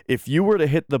says, if you were to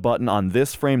hit the button on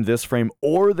this frame,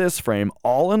 or this frame,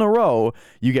 all in a row,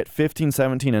 you get 15,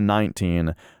 17, and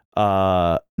 19,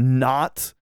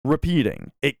 not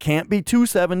repeating. It can't be 2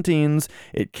 17s.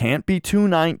 It can't be 2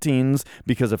 19s,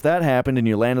 because if that happened and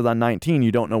you landed on 19,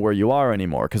 you don't know where you are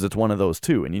anymore because it's one of those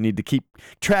 2, and you need to keep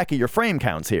track of your frame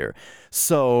counts here.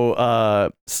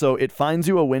 So it finds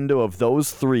you a window of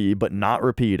those 3, but not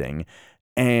repeating,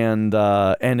 and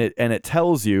it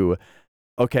tells you,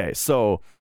 okay, so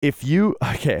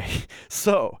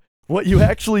what you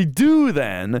actually do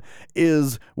then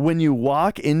is when you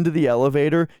walk into the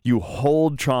elevator, you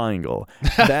hold triangle.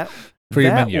 That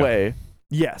way,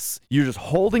 yes, you're just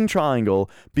holding triangle,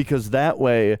 because that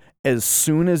way, as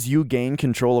soon as you gain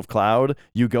control of Cloud,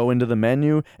 you go into the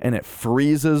menu and it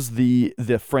freezes the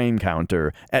frame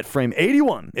counter at frame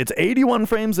 81. It's 81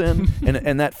 frames in,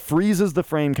 and that freezes the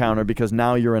frame counter because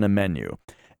now you're in a menu.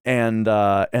 And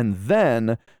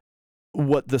then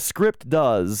what the script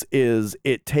does is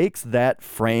it takes that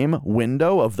frame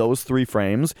window of those 3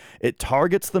 frames, it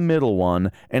targets the middle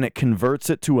one, and it converts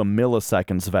it to a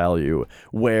milliseconds value,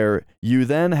 where you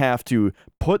then have to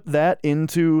put that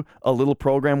into a little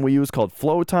program we use called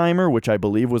Flow Timer, which I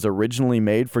believe was originally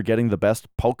made for getting the best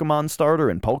Pokemon starter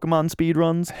and Pokemon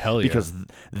speedruns. Hell yeah. Because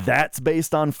that's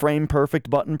based on frame perfect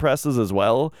button presses as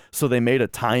well. So they made a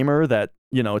timer that,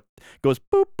 goes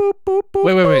boop, boop, boop, boop.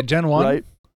 Wait, Gen 1? Right?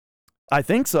 I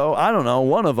think so. I don't know.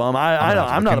 One of them.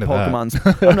 I'm not a Pokemon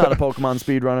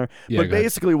speedrunner. Yeah, but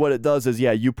basically what it does is,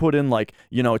 you put in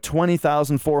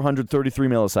 20,433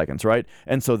 milliseconds, right?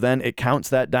 And so then it counts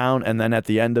that down, and then at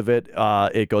the end of it,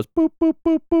 it goes boop, boop,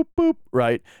 boop, boop, boop,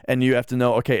 right? And you have to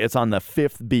know, okay, it's on the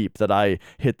 5th beep that I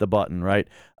hit the button, right?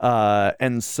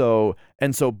 And so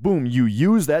boom, you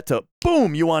use that to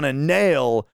boom, you want to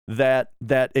nail that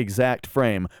exact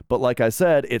frame. But like I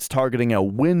said, it's targeting a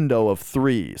window of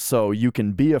 3, so you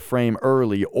can be a frame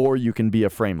early or you can be a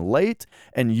frame late,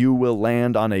 and you will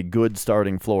land on a good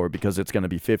starting floor because it's going to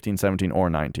be 15, 17, or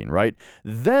 19, right?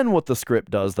 Then what the script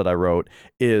does that I wrote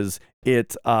is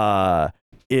it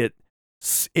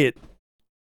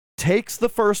takes the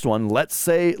first one. Let's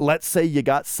say you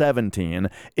got 17.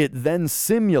 It then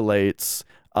simulates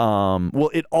Well,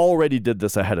 it already did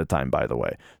this ahead of time, by the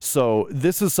way. So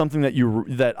this is something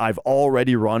that I've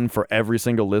already run for every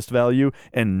single list value,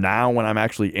 and now when I'm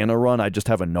actually in a run, I just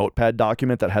have a notepad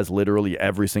document that has literally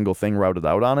every single thing routed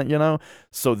out on it.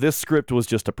 So this script was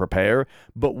just to prepare,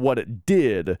 but what it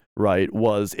did, right,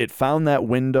 was it found that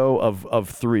window of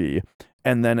 3,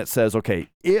 and then it says, okay,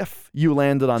 if you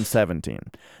landed on 17,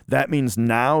 that means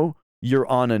now you're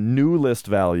on a new list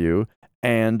value,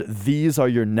 and these are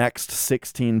your next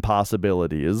 16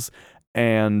 possibilities,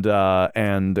 and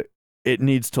it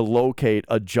needs to locate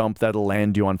a jump that'll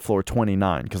land you on floor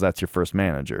 29 because that's your first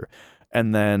manager.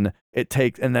 And then it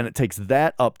takes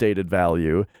that updated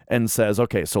value and says,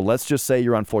 okay, so let's just say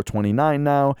you're on floor 29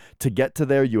 now. To get to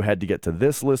there, you had to get to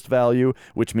this list value,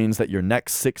 which means that your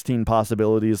next 16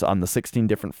 possibilities on the 16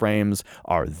 different frames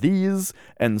are these.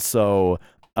 And so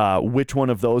which one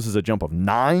of those is a jump of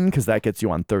 9, because that gets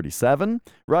you on 37,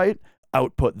 right?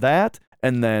 Output that,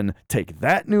 and then take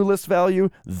that new list value,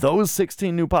 those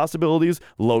 16 new possibilities,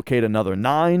 locate another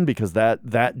 9, because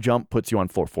that jump puts you on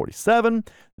floor 47.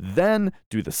 Then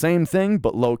do the same thing,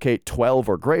 but locate 12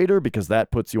 or greater, because that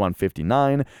puts you on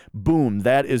 59. Boom,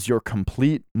 that is your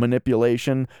complete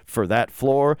manipulation for that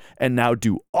floor. And now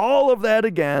do all of that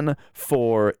again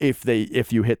for if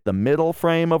you hit the middle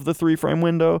frame of the 3-frame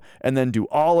window, and then do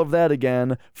all of that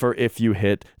again for if you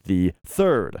hit the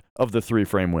third of the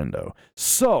 3-frame window.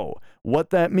 So what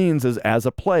that means is, as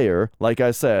a player, like I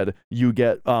said, you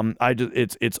get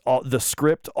it's all the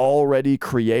script already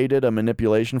created a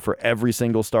manipulation for every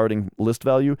single starting list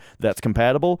value that's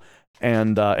compatible,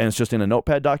 and it's just in a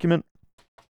notepad document.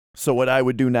 So what I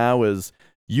would do now is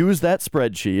use that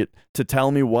spreadsheet to tell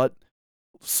me what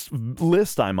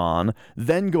list I'm on,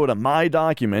 then go to my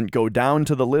document, go down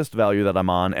to the list value that I'm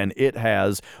on, and it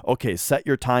has, okay, set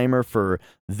your timer for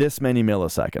this many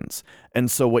milliseconds.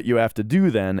 And so what you have to do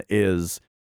then is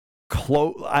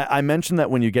I mentioned that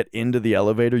when you get into the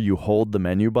elevator, you hold the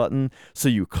menu button. So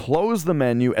you close the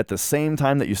menu at the same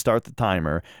time that you start the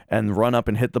timer and run up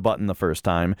and hit the button the first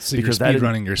time. So because you're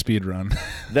running your speed run.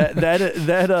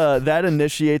 that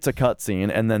initiates a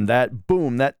cutscene, and then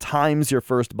that times your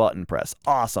first button press.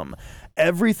 Awesome.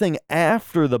 Everything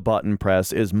after the button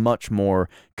press is much more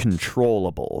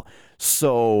controllable.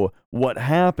 So what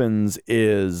happens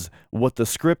is what the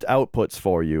script outputs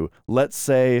for you. Let's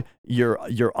say you're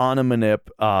on a manip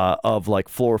of like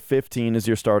floor 15 is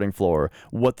your starting floor.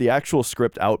 What the actual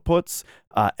script outputs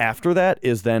after that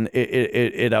is then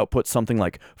it outputs something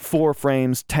like 4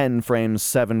 frames, 10 frames,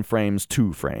 7 frames,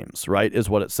 2 frames, right, is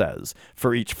what it says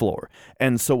for each floor.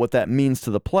 And so what that means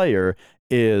to the player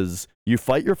is you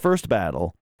fight your first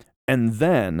battle, and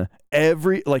then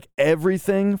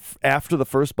everything after the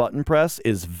first button press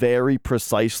is very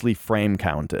precisely frame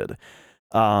counted.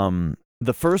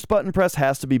 The first button press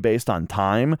has to be based on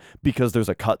time because there's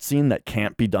a cutscene that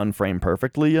can't be done frame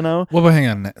perfectly, Well, but hang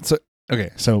on.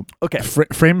 So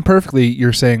frame perfectly,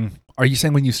 are you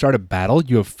saying when you start a battle,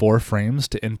 you have 4 frames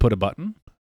to input a button?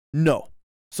 No.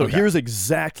 So here's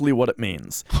exactly what it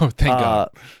means. Oh, thank God.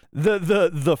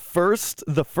 The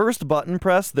first button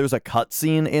press, there's a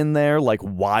cutscene in there like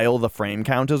while the frame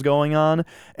count is going on,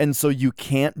 and so you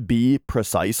can't be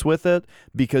precise with it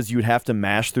because you'd have to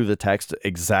mash through the text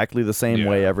exactly the same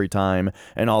way every time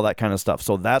and all that kind of stuff.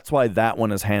 So that's why that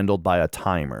one is handled by a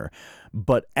timer.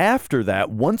 But after that,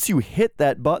 once you hit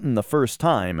that button the first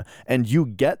time and you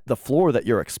get the floor that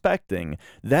you're expecting,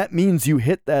 that means you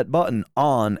hit that button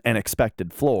on an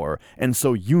expected floor. And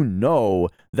so you know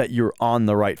that you're on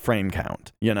the right frame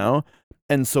count,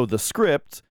 And so the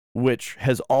script, which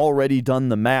has already done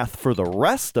the math for the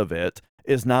rest of it,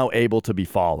 is now able to be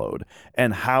followed.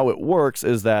 And how it works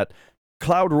is that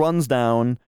Cloud runs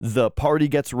down, the party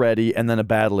gets ready, and then a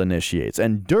battle initiates.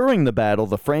 And during the battle,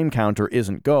 the frame counter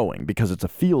isn't going because it's a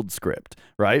field script,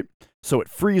 right? So it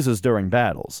freezes during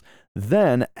battles.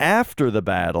 Then, after the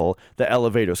battle, the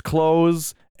elevators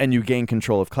close, and you gain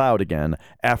control of Cloud again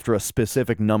after a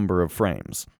specific number of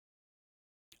frames.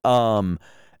 And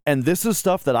this is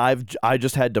stuff that I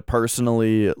just had to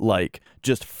personally,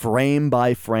 just frame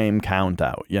by frame count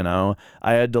out,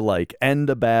 I had to,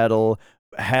 end a battle,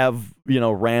 have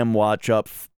RAM watch up,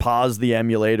 pause the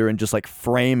emulator, and just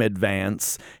frame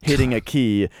advance, hitting a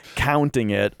key,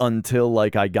 counting it until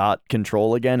I got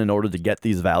control again in order to get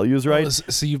these values right.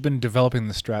 So you've been developing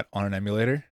the strat on an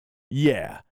emulator?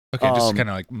 Yeah. Okay, just to kind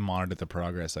of monitor the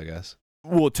progress, I guess.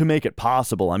 Well, to make it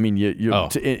possible, I mean,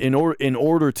 in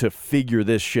order to figure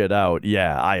this shit out,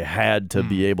 I had to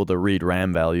be able to read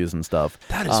RAM values and stuff.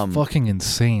 That is fucking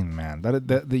insane, man.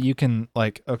 That you can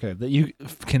that you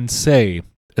can say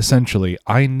essentially,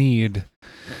 I need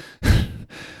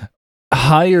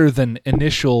higher than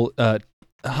initial.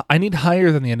 I need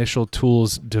higher than the initial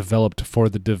tools developed for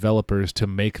the developers to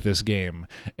make this game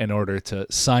in order to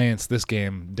science this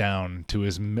game down to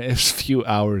as few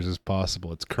hours as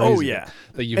possible. It's crazy. Oh yeah,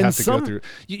 that you have to go through.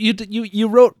 You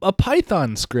wrote a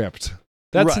Python script.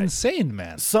 That's insane,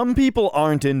 man. Some people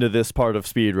aren't into this part of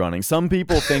speedrunning. Some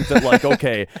people think that like,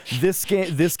 okay, this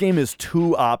game is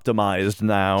too optimized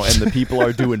now, and the people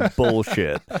are doing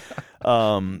bullshit.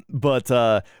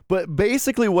 But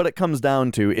basically what it comes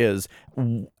down to is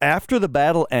after the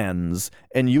battle ends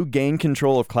and you gain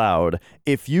control of Cloud,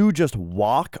 if you just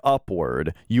walk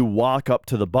upward, you walk up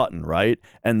to the button, right?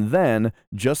 And then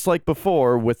just like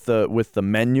before with the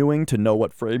menuing to know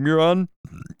what frame you're on,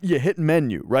 you hit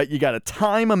menu, right? You got to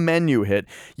time a menu hit.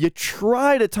 You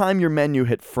try to time your menu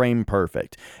hit frame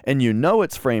perfect. And you know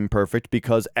it's frame perfect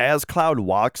because as Cloud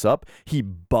walks up, he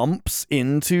bumps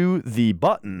into the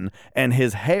button and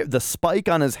his hair, the spike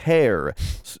on his hair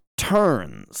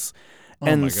turns.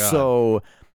 Oh my God.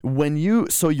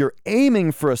 So you're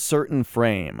aiming for a certain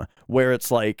frame where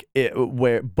it's like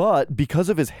but because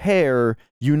of his hair,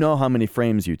 you know how many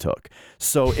frames you took.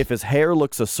 So if his hair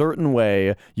looks a certain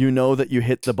way, you know that you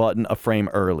hit the button a frame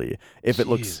early. If it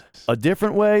looks a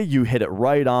different way, you hit it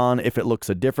right on. If it looks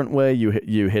a different way, you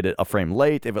hit it a frame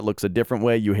late. If it looks a different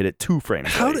way, you hit it 2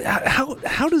 frames late.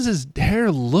 How does his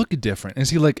hair look different? Is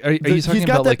he like? Are you talking about he's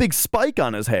got that like big spike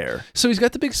on his hair? So he's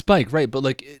got the big spike, right? But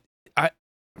like,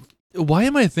 why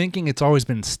am I thinking it's always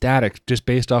been static just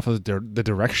based off of the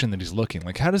direction that he's looking?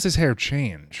 Like, how does his hair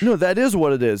change? No, that is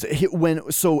what it is. When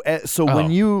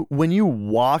you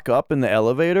walk up in the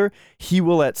elevator, he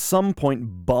will at some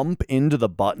point bump into the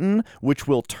button, which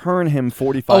will turn him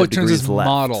 45 it turns degrees his left.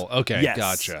 model. Okay, yes.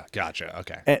 Gotcha.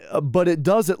 Okay. But it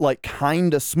does it like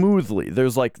kind of smoothly.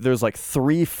 There's like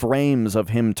 3 frames of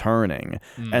him turning,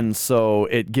 and so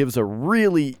it gives a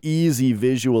really easy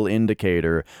visual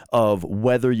indicator of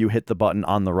whether you hit the button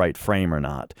on the right frame or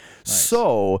not. Nice.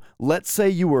 So let's say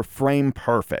you were frame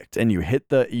perfect and you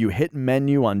hit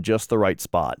menu on just the right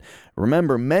spot.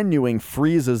 Remember, menuing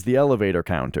freezes the elevator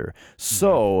counter.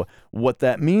 So what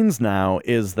that means now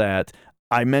is that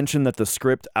I mentioned that the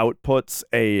script outputs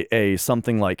a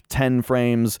something like 10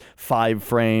 frames, 5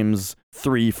 frames,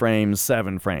 3 frames,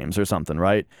 7 frames or something,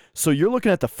 right? So you're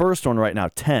looking at the first one right now,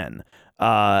 10.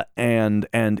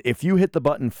 And if you hit the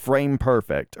button frame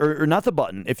perfect, or not the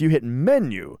button, if you hit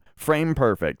menu frame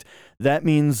perfect, that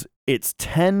means it's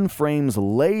 10 frames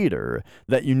later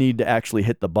that you need to actually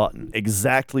hit the button.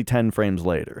 Exactly 10 frames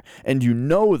later. And you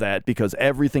know that because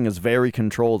everything is very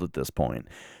controlled at this point.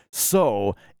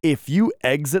 So if you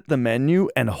exit the menu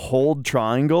and hold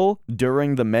triangle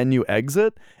during the menu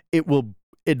exit, it will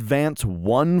advance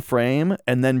 1 frame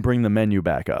and then bring the menu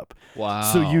back up. Wow.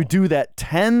 So you do that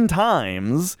 10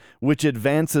 times, which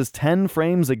advances 10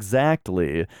 frames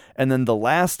exactly, and then the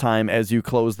last time as you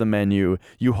close the menu,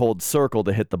 you hold circle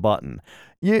to hit the button.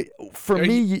 Are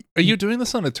you doing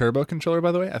this on a turbo controller,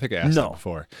 by the way? I think I asked that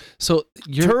before. So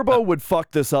turbo would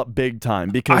fuck this up big time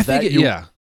because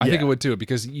I think it would too,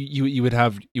 because you would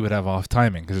have off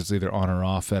timing because it's either on or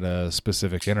off at a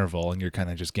specific interval, and you're kind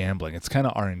of just gambling. It's kind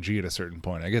of RNG at a certain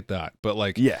point. I get that, but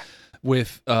like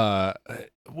with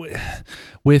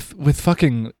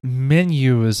fucking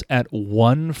menus at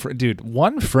 1 dude,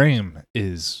 1 frame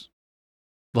is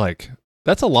like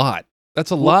that's a lot. That's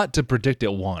a lot to predict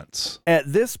at once.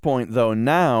 At this point, though,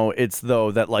 now it's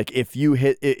that like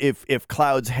if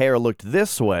Cloud's hair looked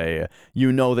this way,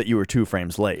 you know that you were 2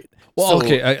 frames late. Well,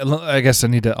 okay, I guess I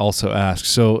need to also ask.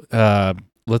 So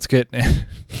let's get.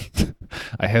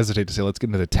 I hesitate to say let's get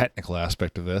into the technical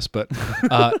aspect of this, but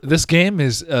this game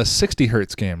is a 60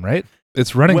 hertz game, right?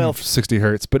 It's running 60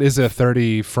 hertz, but is it a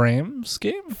 30 frames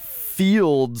game?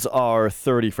 Fields are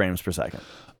 30 frames per second.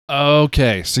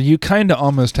 Okay, so you kind of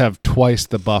almost have twice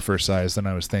the buffer size than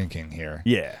I was thinking here.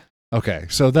 Yeah. Okay,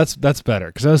 so that's better,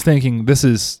 because I was thinking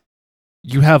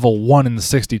you have a 1 in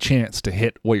 60 chance to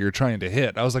hit what you're trying to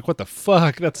hit. I was like, what the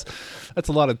fuck? That's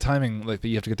a lot of timing like that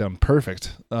you have to get down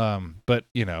perfect.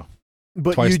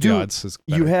 But twice the odds is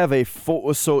better. You have a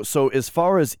so as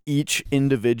far as each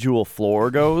individual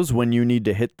floor goes, when you need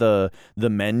to hit the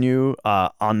menu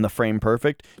on the frame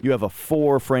perfect, you have a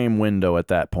 4 frame window at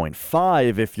that point.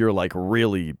 5 if you're like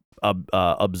really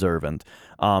observant.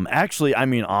 Actually, I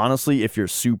mean honestly, if you're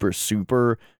super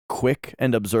super quick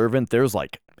and observant, there's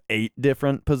like 8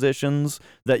 different positions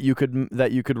that you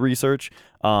could research.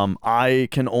 I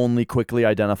can only quickly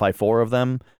identify 4 of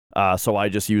them. So I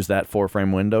just use that 4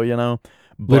 frame window,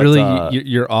 But, literally,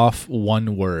 you're off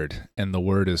 1 word, and the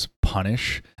word is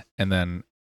punish, and then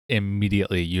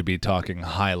immediately you'd be talking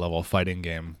high level fighting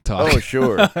game talk. Oh,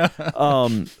 sure.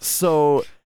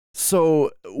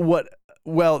 So what?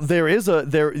 Well,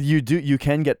 you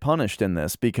can get punished in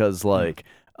this because like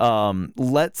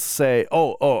let's say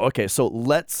okay, so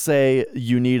let's say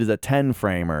you needed a 10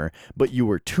 framer but you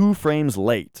were 2 frames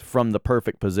late from the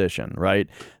perfect position, right?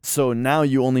 So now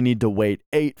you only need to wait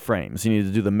 8 frames. You need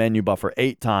to do the menu buffer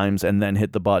 8 times and then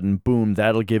hit the button. Boom,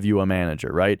 that'll give you a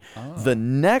manager, right?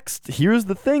 Here's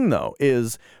the thing though,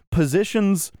 is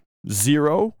positions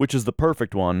 0, which is the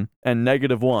perfect one, and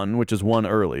 -1, which is 1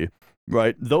 early,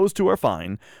 right? Those 2 are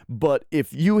fine. But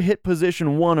if you hit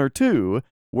position 1 or 2,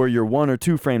 where you're 1 or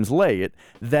 2 frames late,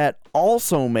 that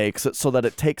also makes it so that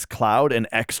it takes Cloud an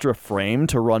extra frame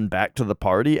to run back to the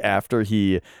party after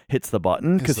he hits the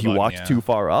button because he walked too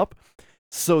far up.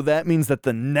 So that means that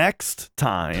the next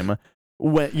time,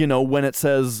 when it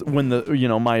says when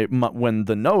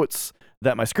the notes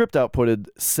that my script outputted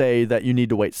say that you need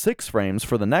to wait 6 frames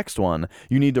for the next one,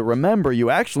 you need to remember you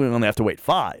actually only have to wait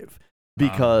 5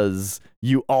 because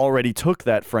you already took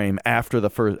that frame after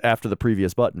the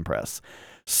previous button press.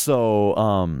 So,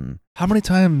 how many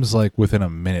times, like within a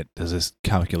minute, does this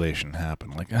calculation happen?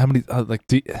 Like, how many?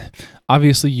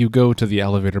 Obviously, you go to the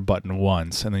elevator button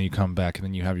once, and then you come back, and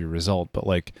then you have your result. But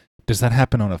like, does that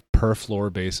happen on a per floor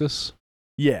basis?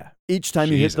 Yeah, each time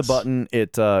you hit the button,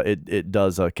 it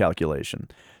does a calculation.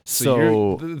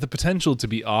 So the potential to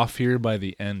be off here by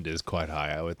the end is quite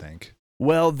high, I would think.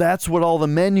 Well, that's what all the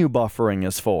menu buffering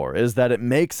is for, is that it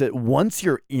makes it, once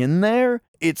you're in there,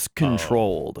 it's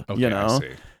controlled, Okay, I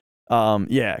see.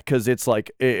 Yeah, because it's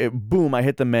like, boom, I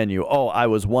hit the menu. Oh, I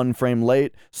was 1 frame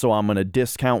late, so I'm going to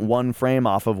discount 1 frame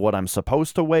off of what I'm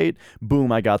supposed to wait.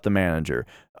 Boom, I got the manager.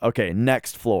 Okay,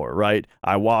 next floor, right?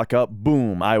 I walk up,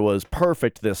 boom, I was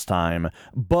perfect this time,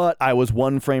 but I was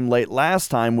 1 frame late last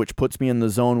time, which puts me in the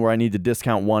zone where I need to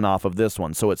discount 1 off of this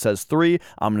one. So it says 3,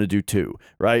 I'm going to do 2,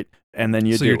 right? And then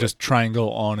you're just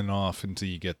triangle on and off until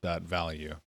you get that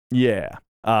value. Yeah.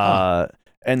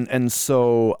 And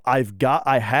so I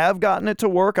have gotten it to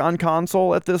work on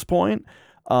console at this point,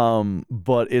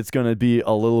 but it's going to be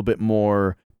a little bit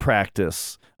more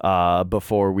practice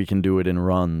before we can do it in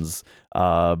runs.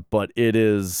 But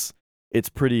it's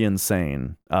pretty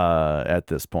insane at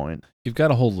this point. You've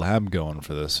got a whole lab going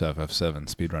for this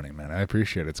FF7 speedrunning, man. I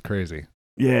appreciate it. It's crazy.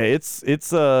 Yeah, it's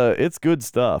good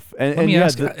stuff. And let me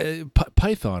ask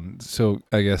Python. So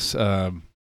I guess to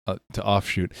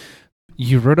offshoot,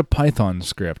 you wrote a Python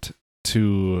script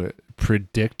to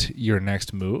predict your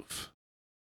next move,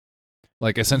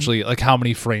 like essentially like how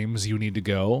many frames you need to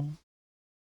go.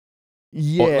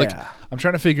 Yeah, I'm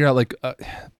trying to figure out like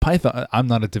Python. I'm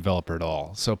not a developer at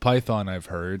all, so Python I've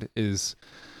heard is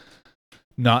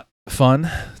not fun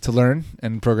to learn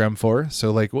and program for. So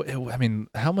like, I mean,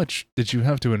 how much did you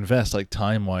have to invest, like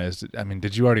time wise? I mean,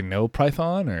 did you already know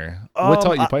Python, or what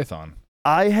taught you Python?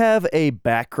 I have a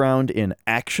background in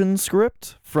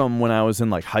ActionScript from when I was in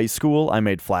like high school. I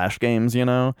made Flash games,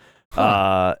 and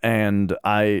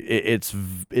it's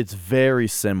very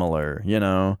similar, You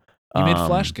made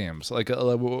Flash games, like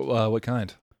what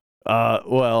kind?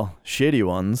 Well, shitty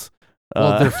ones.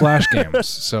 Well, they're Flash games,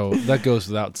 so that goes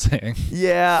without saying.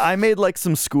 Yeah, I made like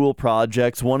some school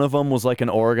projects. One of them was like an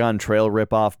Oregon Trail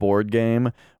ripoff board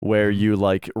game where you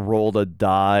like rolled a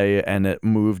die and it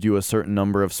moved you a certain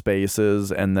number of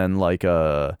spaces, and then like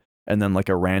a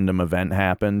random event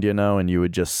happened, and you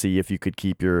would just see if you could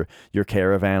keep your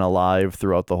caravan alive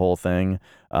throughout the whole thing.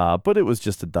 But it was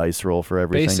just a dice roll for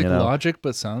everything. Basic logic,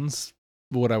 but sounds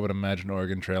what I would imagine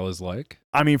Oregon Trail is like.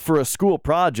 I mean, for a school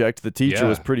project, the teacher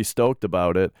was pretty stoked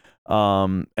about it.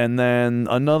 And then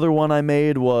another one I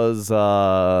made was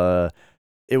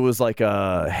it was like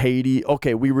a Hades.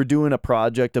 Okay, we were doing a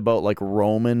project about like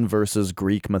Roman versus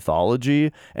Greek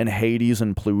mythology, and Hades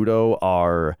and Pluto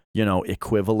are,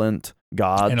 equivalent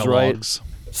gods, Analogs. right?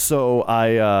 So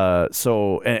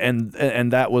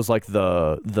and that was like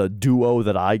the duo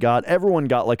that I got. Everyone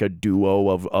got like a duo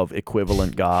of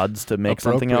equivalent gods to make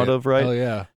something out of, right? Oh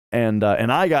yeah. And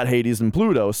I got Hades and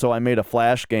Pluto, so I made a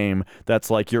Flash game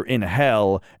that's like you're in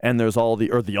hell, and there's all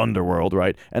the underworld,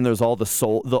 right? And there's all the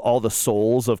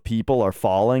souls of people are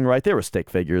falling, right? They were stick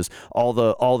figures. All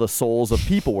the souls of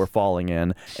people were falling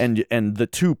in, and the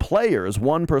 2 players,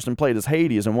 one person played as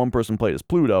Hades and one person played as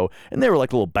Pluto, and they were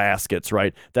like little baskets,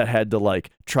 right? That had to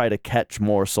like try to catch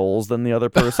more souls than the other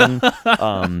person.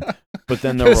 But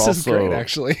then there were This is great, also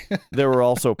actually. there were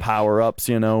also power-ups,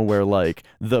 where like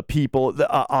the people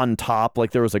on top,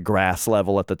 like there was a grass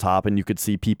level at the top and you could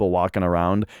see people walking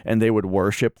around and they would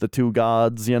worship the two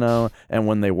gods, and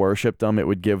when they worshiped them it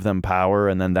would give them power,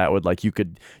 and then that would like you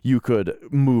could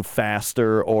move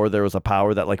faster, or there was a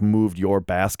power that like moved your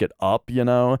basket up,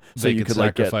 so They you could could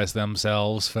like get sacrifice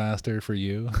themselves faster for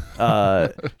you.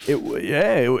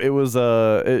 it was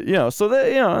so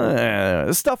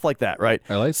that stuff like that, right?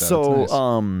 I like that. So It's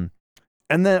nice.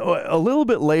 and then a little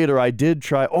bit later I did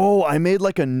try I made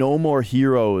like a No More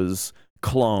Heroes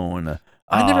clone.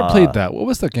 I never played that. What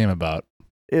was that game about?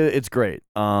 It's great.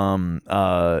 I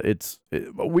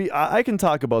can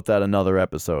talk about that another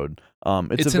episode.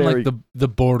 It's in like the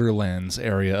Borderlands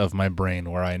area of my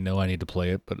brain where I know I need to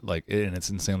play it, but like, and it's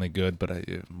insanely good. But I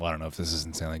don't know if this is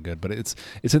insanely good, but it's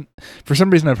for some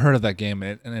reason I've heard of that game,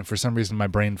 and for some reason my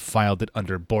brain filed it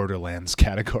under Borderlands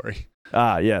category.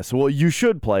 Yes. Well, you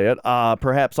should play it.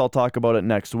 Perhaps I'll talk about it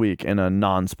next week in a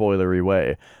non-spoilery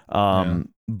way.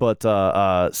 But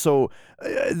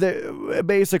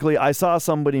basically, I saw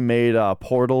somebody made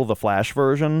Portal, the Flash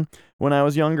version, when I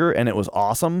was younger, and it was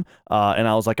awesome. And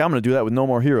I was like, I'm going to do that with No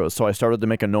More Heroes. So I started to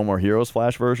make a No More Heroes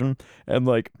Flash version. And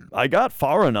like, I got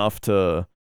far enough to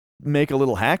make a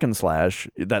little hack and slash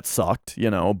that sucked,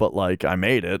 but like, I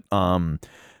made it.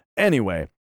 Anyway,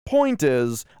 point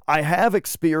is, I have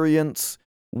experience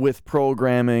with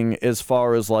programming as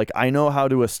far as like I know how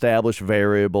to establish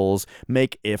variables,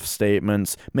 make if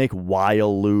statements, make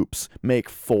while loops, make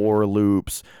for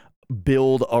loops,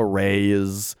 build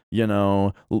arrays,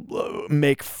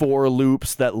 make for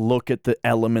loops that look at the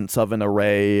elements of an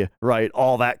array, right?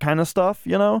 All that kind of stuff,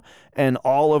 and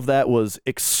all of that was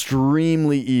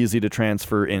extremely easy to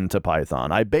transfer into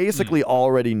Python. I basically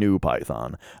already knew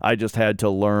Python. I just had to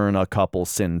learn a couple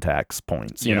syntax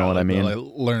points. You know what I mean?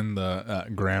 Learn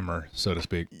the grammar, so to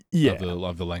speak,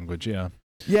 of the language. Yeah.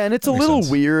 Yeah, and it's a little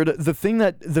weird. The thing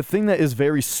that is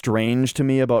very strange to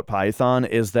me about Python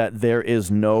is that there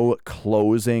is no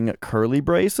closing curly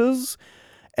braces.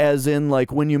 As in,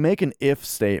 like, when you make an if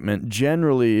statement,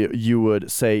 generally you would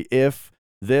say if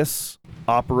this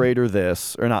operator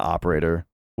this, or not operator.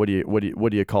 What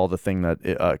do you call the thing that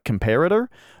comparator?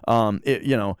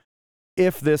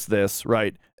 If this,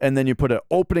 right? And then you put an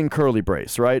opening curly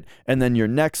brace, right? And then your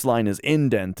next line is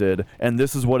indented, and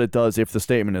this is what it does if the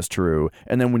statement is true.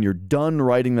 And then when you're done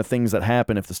writing the things that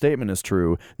happen if the statement is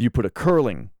true, you put a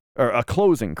closing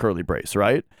curly brace,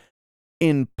 right?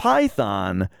 In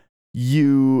Python,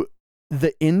 the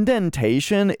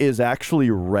indentation is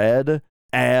actually read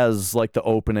as like the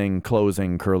opening,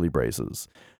 closing curly braces.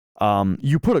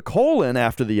 You put a colon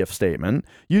after the if statement.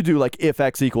 You do like if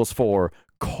x equals 4,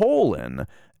 colon,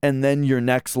 and then your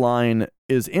next line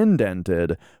is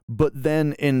indented, but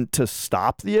then to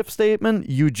stop the if statement,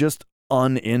 you just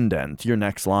unindent your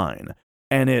next line,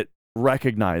 and it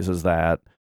recognizes that.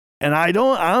 And I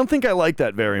don't think I like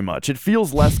that very much. It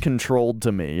feels less controlled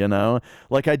to me,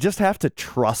 Like I just have to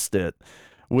trust it,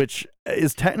 which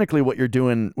is technically what you're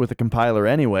doing with a compiler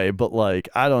anyway, but like,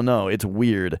 I don't know, it's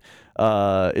weird.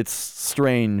 It's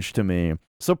strange to me.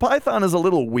 So Python is a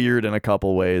little weird in a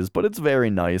couple ways, but it's very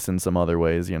nice in some other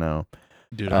ways, Dude,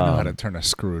 I know how to turn a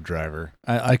screwdriver.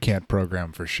 I can't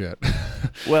program for shit.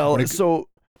 Well,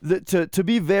 to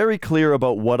be very clear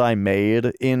about what I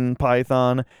made in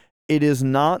Python, it is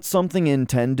not something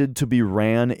intended to be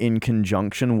ran in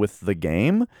conjunction with the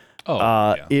game.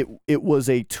 It was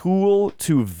a tool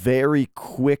to very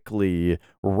quickly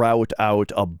route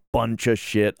out a bunch of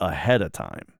shit ahead of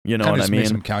time. You know what I mean? Make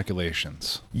some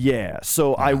calculations. Yeah.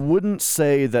 So I wouldn't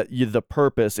say that the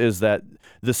purpose is that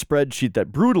the spreadsheet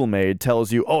that Brutal made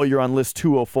tells you, oh, you're on list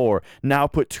 204. Now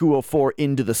put 204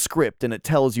 into the script and it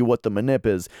tells you what the manip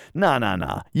is.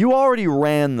 Nah. You already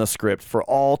ran the script for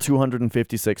all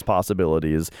 256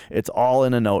 possibilities. It's all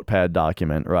in a notepad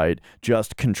document, right?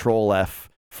 Just Control F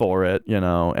for it,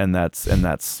 and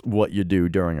that's what you do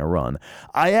during a run.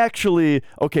 So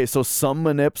some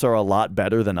manips are a lot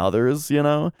better than others,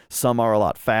 some are a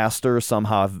lot faster, some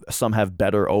have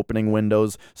better opening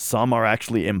windows, some are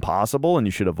actually impossible and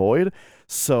you should avoid.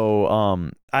 So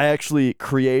I actually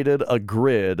created a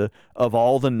grid of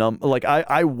all the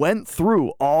I went through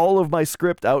all of my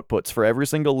script outputs for every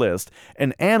single list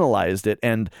and analyzed it,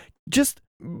 and just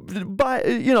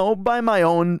by my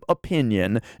own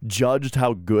opinion, judged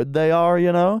how good they are,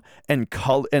 and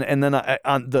then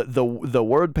on the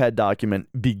WordPad document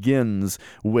begins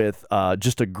with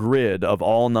just a grid of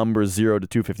all numbers 0 to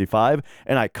 255,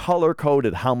 and I color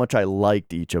coded how much I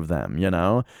liked each of them,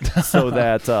 so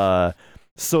that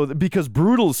So because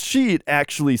Brutal's sheet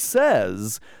actually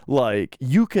says, like,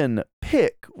 you can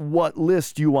pick what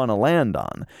list you want to land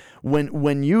on.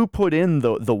 When you put in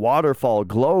the waterfall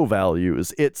glow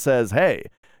values, it says, hey,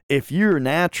 if you're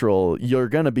natural, you're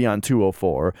going to be on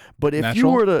 204. But if Natural? you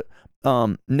were to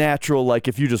natural, like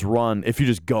if you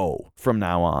just go from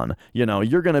now on,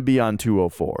 you're going to be on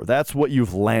 204. That's what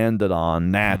you've landed on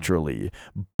naturally.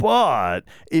 But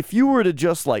if you were to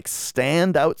just like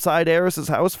stand outside Eris's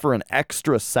house for an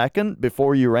extra second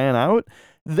before you ran out,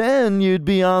 then you'd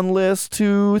be on list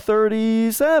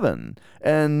 237,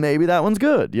 and maybe that one's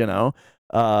good,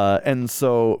 and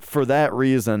so for that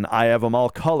reason, I have them all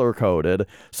color coded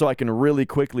so I can really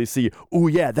quickly see, oh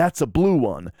yeah, that's a blue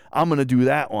one, I'm gonna do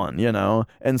that one,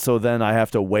 and so then I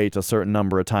have to wait a certain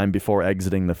number of time before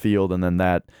exiting the field, and then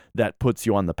that puts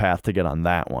you on the path to get on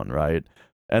that one, right?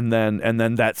 And then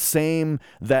that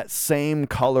same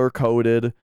color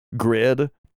coded grid,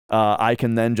 I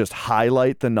can then just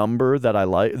highlight the number that I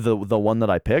like, the one that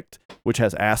I picked, which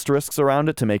has asterisks around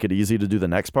it to make it easy to do the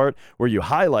next part, where you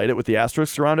highlight it with the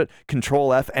asterisks around it,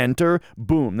 Control F, enter,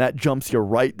 boom, that jumps you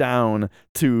right down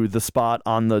to the spot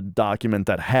on the document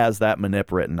that has that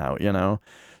manip written out,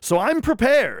 So I'm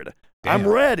prepared. Damn. I'm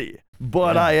ready.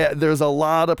 But there's a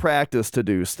lot of practice to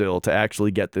do still to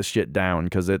actually get this shit down,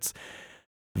 because it's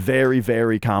very,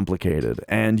 very complicated.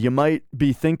 And you might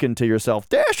be thinking to yourself,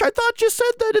 Dash, I thought you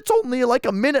said that it's only like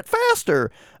a minute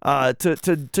faster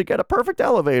to get a perfect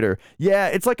elevator. Yeah,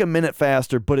 it's like a minute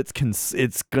faster, but it's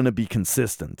going to be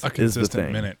consistent. A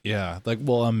consistent minute, yeah. Like,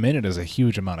 well, a minute is a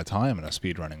huge amount of time in a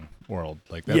speedrunning world.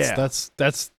 Like, that's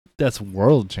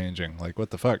world changing. Like, what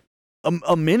the fuck?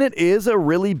 A minute is a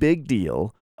really big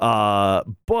deal,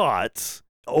 but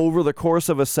over the course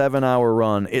of a 7-hour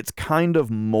run, it's kind of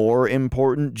more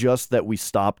important just that we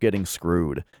stop getting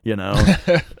screwed,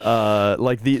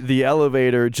 like the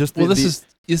elevator, just well, this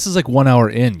is like 1 hour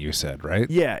in, you said, right?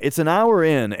 Yeah, it's an hour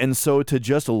in, and so to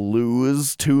just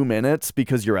lose 2 minutes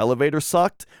because your elevator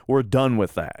sucked, we're done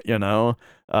with that,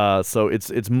 so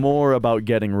it's more about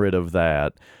getting rid of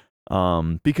that.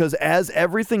 Because as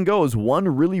everything goes, one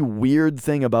really weird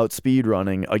thing about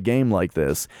speedrunning a game like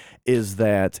this is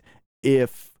that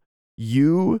if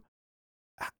you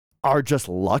are just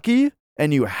lucky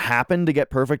and you happen to get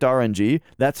perfect RNG,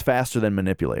 that's faster than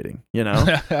manipulating,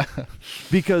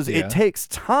 because it takes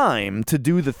time to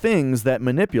do the things that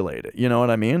manipulate it. You know what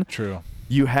I mean? True.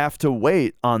 You have to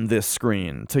wait on this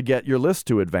screen to get your list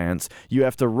to advance. You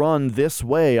have to run this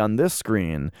way on this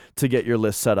screen to get your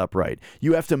list set up right.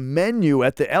 You have to menu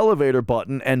at the elevator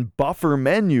button and buffer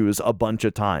menus a bunch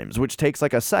of times, which takes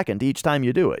like a second each time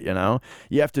you do it,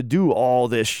 You have to do all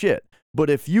this shit. But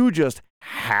if you just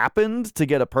happened to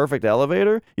get a perfect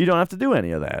elevator, you don't have to do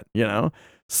any of that,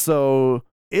 So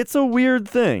it's a weird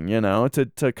thing,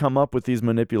 to come up with these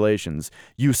manipulations.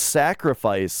 You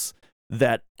sacrifice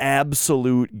that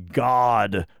absolute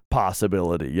God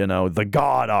possibility, the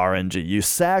God RNG. You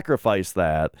sacrifice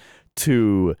that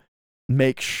to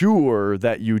make sure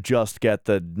that you just get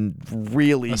the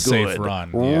really safe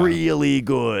run, yeah. Really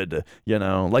good,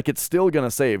 like it's still going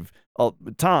to save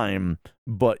time,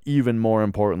 but even more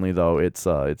importantly, though, it's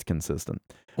consistent.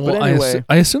 Well, but anyway,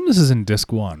 I assume this is in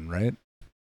disc 1, right?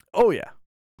 Oh, yeah.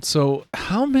 So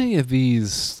how many of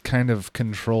these kind of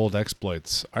controlled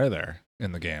exploits are there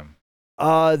in the game?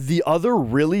 The other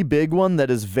really big one that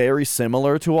is very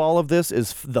similar to all of this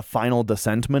is the Final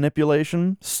Descent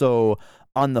manipulation. So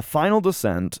on the Final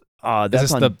Descent, that's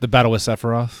is this the battle with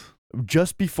Sephiroth?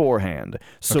 Just beforehand.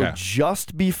 So okay.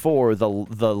 Just before the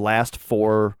last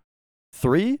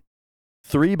three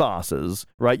bosses,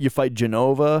 right? You fight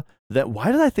Genova.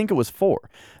 Why did I think it was 4?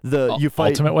 You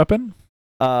fight Ultimate Weapon?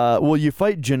 Well, you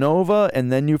fight Genova,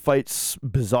 and then you fight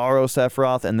Bizarro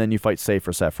Sephiroth, and then you fight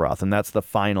Safer Sephiroth, and that's the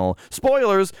final.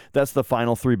 Spoilers! That's the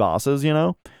final 3 bosses,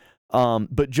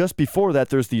 But just before that,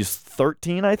 there's these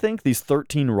 13, I think, these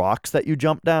 13 rocks that you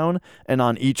jump down, and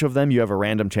on each of them, you have a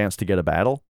random chance to get a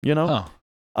battle, Oh.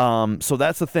 So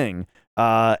that's the thing.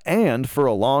 And for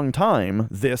a long time,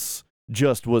 this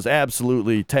just was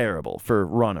absolutely terrible for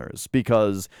runners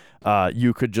because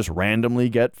you could just randomly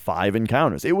get 5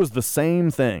 encounters. It was the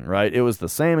same thing, right? It was the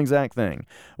same exact thing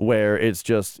where it's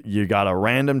just you got a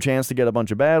random chance to get a bunch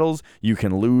of battles. You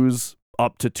can lose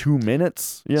up to 2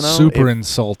 minutes, Super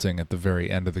insulting at the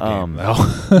very end of the game,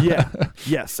 though. Yeah.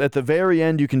 Yes. At the very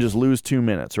end, you can just lose 2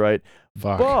 minutes, right?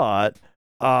 Fuck. But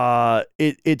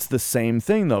it's the same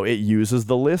thing, though. It uses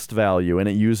the list value and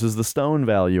it uses the stone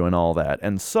value and all that.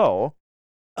 And so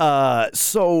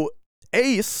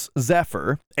Ace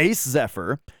Zephyr,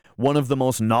 one of the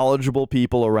most knowledgeable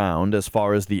people around as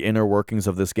far as the inner workings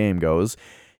of this game goes,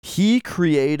 he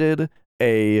created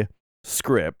a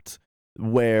script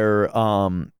where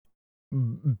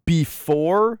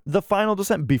before the final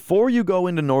descent, before you go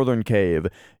into Northern Cave,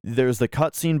 there's the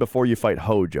cutscene before you fight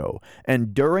Hojo,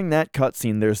 and during that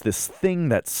cutscene there's this thing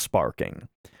that's sparking.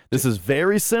 This is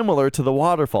very similar to the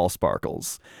waterfall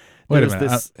sparkles. Wait a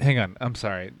minute. Hang on. I'm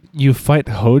sorry. You fight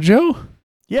Hojo?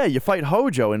 Yeah, you fight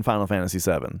Hojo in Final Fantasy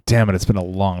VII. Damn it! It's been a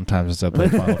long time since I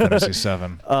played Final Fantasy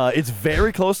VII. It's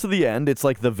very close to the end. It's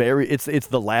like it's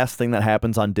the last thing that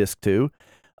happens on disc 2.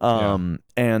 And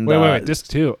wait. Disc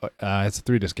 2. It's a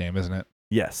 3-disc game, isn't it?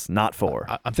 Yes, not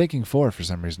 4. I'm thinking 4 for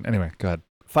some reason. Anyway, go ahead.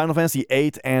 Final Fantasy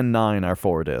 8 and 9 are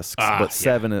 4 discs, but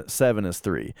 7 is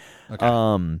 3.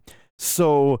 Okay.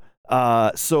 So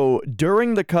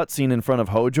during the cutscene in front of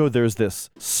Hojo, there's this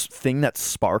thing that's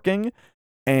sparking.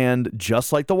 And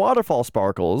just like the waterfall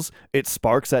sparkles, it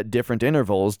sparks at different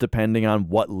intervals depending on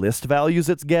what list values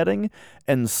it's getting.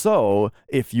 And so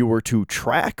if you were to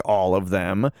track all of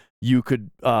them, you could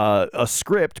a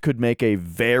script could make a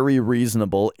very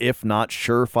reasonable, if not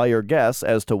surefire guess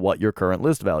as to what your current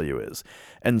list value is.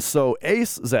 And so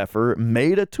Ace Zephyr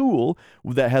made a tool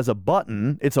that has a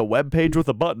button. It's a web page with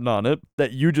a button on it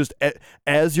that you just,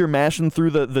 as you're mashing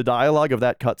through the dialogue of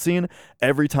that cutscene,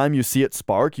 every time you see it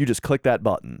spark, you just click that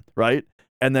button, right?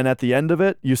 And then at the end of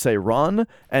it, you say run,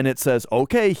 and it says,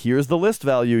 okay, here's the list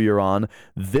value you're on.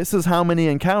 This is how many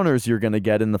encounters you're going to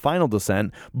get in the final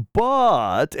descent.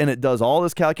 But, and it does all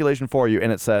this calculation for you,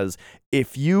 and it says,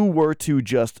 if you were to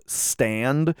just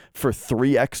stand for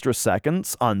 3 extra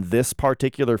seconds on this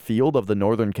particular field of the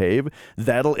Northern Cave,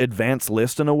 that'll advance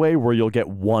list in a way where you'll get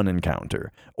 1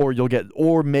 encounter, or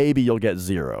maybe you'll get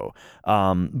 0.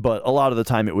 But a lot of the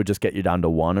time it would just get you down to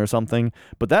 1 or something.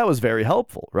 But that was very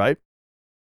helpful, right?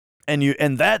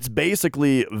 And that's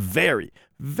basically very,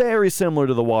 very similar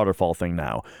to the waterfall thing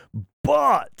now.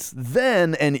 But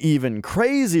then an even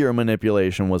crazier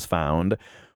manipulation was found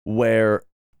where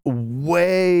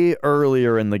way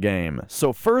earlier in the game.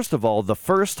 So first of all, the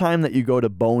first time that you go to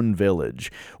Bone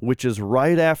Village, which is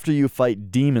right after you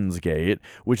fight Demon's Gate,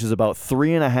 which is about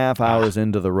 3.5 hours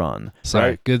into the run. Sorry,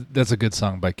 right? Good. That's a good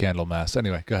song by Candlemass.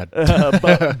 Anyway, go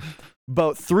ahead.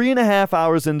 About 3.5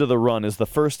 hours into the run is the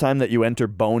first time that you enter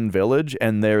Bone Village,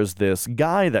 and there's this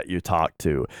guy that you talk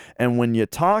to. And when you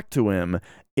talk to him,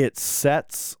 it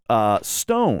sets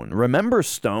Stone. Remember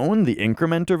Stone, the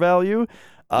incrementer value?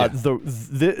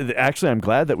 Actually, I'm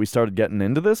glad that we started getting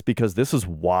into this because this is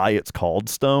why it's called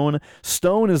Stone.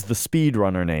 Stone is the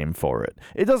speedrunner name for it.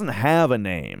 It doesn't have a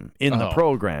name in the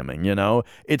programming, you know?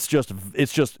 It's just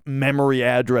memory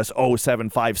address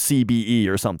 075 CBE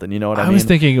or something, you know what I mean? I was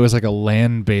thinking it was like a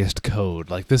land-based code,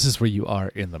 like this is where you are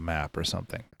in the map or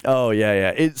something. Oh,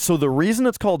 yeah. So the reason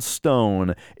it's called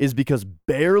Stone is because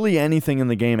barely anything in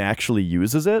the game actually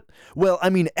uses it. Well, I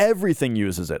mean, everything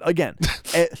uses it. Again,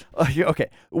 okay.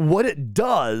 What it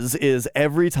does is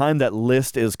every time that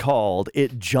list is called,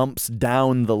 it jumps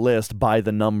down the list by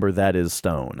the number that is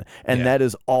Stone. And that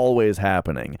is always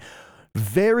happening.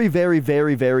 Very, very,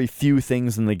 very, very few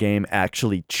things in the game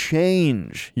actually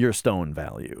change your Stone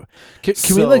value. Can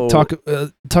we like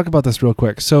talk about this real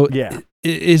quick? So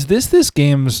is this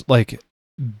game's like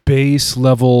base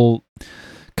level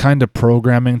kind of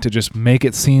programming to just make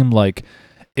it seem like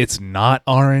it's not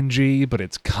RNG, but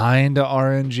it's kind of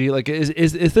RNG? Like, is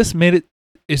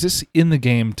this in the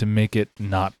game to make it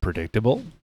not predictable?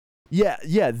 Yeah.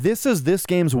 This is this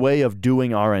game's way of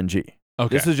doing RNG.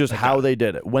 Okay. This is just how they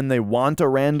did it. When they want a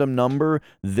random number,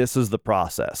 this is the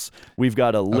process. We've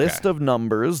got a list of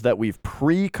numbers that we've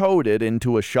pre-coded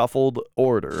into a shuffled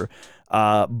order.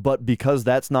 But because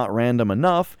that's not random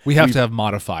enough, we have to have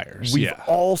modifiers. We've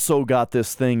also got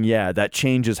this thing, that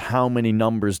changes how many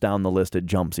numbers down the list it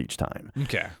jumps each time.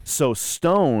 Okay. So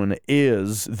Stone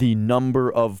is the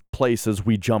number of places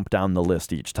we jump down the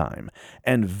list each time.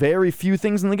 And very few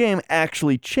things in the game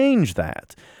actually change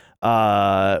that.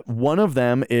 One of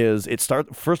them is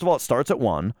first of all, it starts at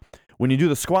 1. When you do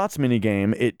the squats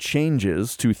minigame, it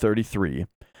changes to 33.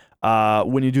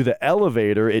 When you do the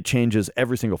elevator, it changes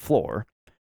every single floor.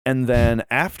 And then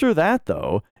after that,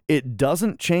 though, it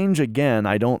doesn't change again,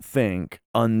 I don't think,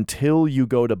 until you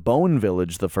go to Bone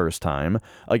Village the first time.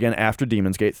 Again, after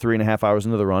Demon's Gate, 3.5 hours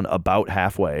into the run, about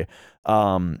halfway.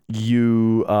 When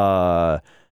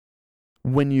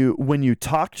you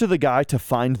talk to the guy to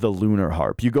find the lunar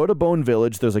harp, you go to Bone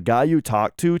Village, there's a guy you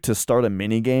talk to start a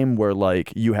mini game where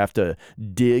like you have to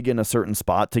dig in a certain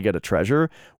spot to get a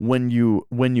treasure. When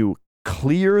you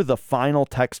clear the final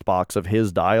text box of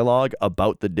his dialogue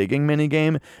about the digging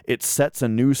minigame, it sets a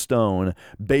new stone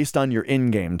based on your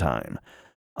in-game time.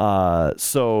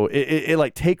 So it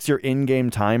like takes your in-game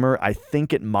timer. I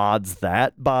think it mods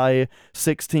that by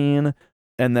 16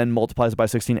 and then multiplies it by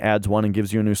 16, adds 1, and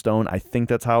gives you a new stone. I think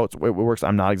that's how it works.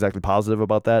 I'm not exactly positive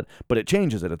about that, but it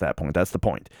changes it at that point. That's the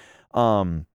point.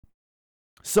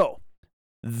 So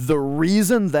the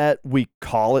reason that we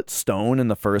call it stone in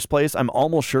the first place, I'm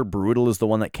almost sure Brutal is the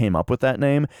one that came up with that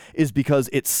name, is because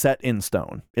it's set in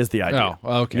stone, is the idea.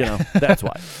 Oh, okay. You know, that's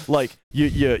why. Like,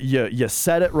 you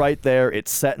set it right there. It's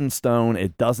set in stone.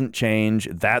 It doesn't change.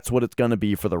 That's what it's going to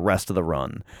be for the rest of the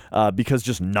run, because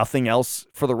just nothing else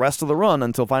for the rest of the run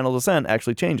until Final Descent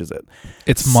actually changes it.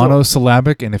 It's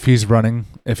monosyllabic, and if he's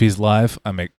live,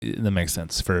 that makes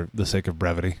sense for the sake of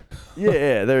brevity.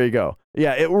 Yeah, there you go.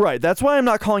 Yeah, right. That's why I'm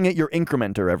not calling it your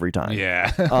incrementer every time.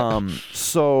 Yeah.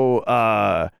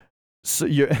 So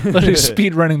you're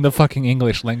speed running the fucking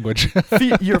English language.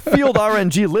 Your field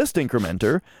RNG list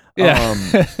incrementer. Yeah.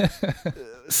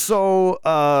 So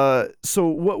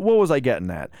what was I getting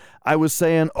at? I was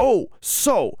saying,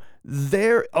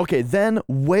 then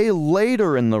way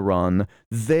later in the run,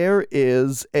 there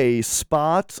is a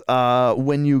spot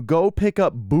when you go pick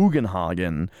up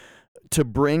Bugenhagen to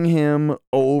bring him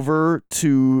over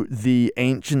to the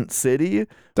ancient city.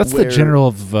 That's the general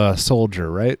of Soldier,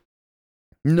 right?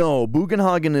 No,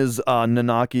 Bugenhagen is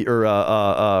Nanaki or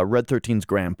Red 13's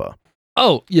grandpa.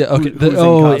 Oh, yeah, okay.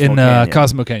 Who's in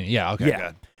Cosmo Canyon. Yeah, okay, yeah.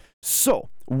 good. So,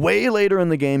 way later in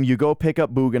the game, you go pick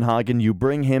up Bugenhagen, you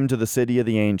bring him to the City of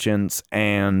the Ancients,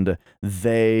 and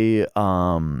they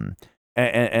and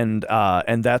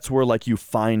that's where like you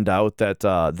find out that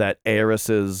that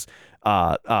Eris's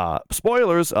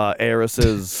spoilers,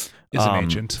 Eris's is an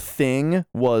ancient thing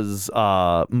was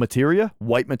materia,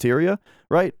 white materia,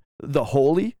 right?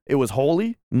 It was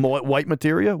holy. White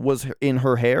materia was in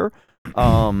her hair.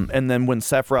 And then when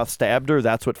Sephiroth stabbed her,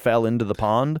 that's what fell into the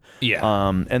pond. Yeah.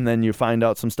 And then you find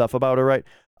out some stuff about her, right?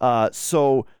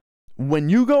 So when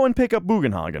you go and pick up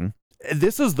Bugenhagen,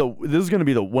 this is going to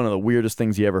be one of the weirdest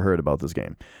things you ever heard about this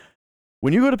game.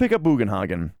 When you go to pick up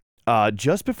Bugenhagen,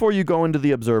 just before you go into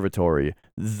the observatory,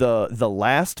 the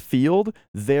last field,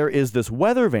 there is this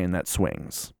weather vane that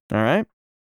swings. All right.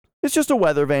 It's just a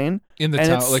weather vane in the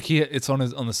tower. Like it's on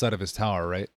the side of his tower,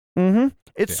 right? Mm-hmm.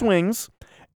 It swings,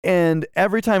 and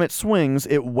every time it swings,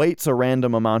 it waits a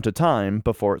random amount of time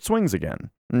before it swings again.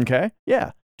 Okay?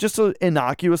 Yeah, just an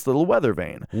innocuous little weather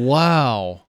vane.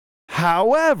 Wow.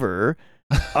 However,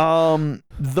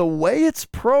 the way it's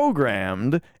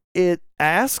programmed, it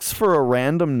asks for a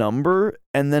random number,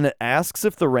 and then it asks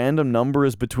if the random number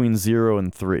is between 0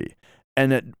 and 3.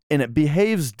 And it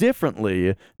behaves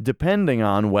differently depending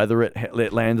on whether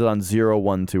it landed on 0,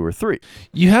 1, 2, or 3.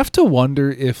 You have to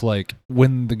wonder if, like,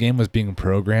 when the game was being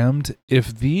programmed,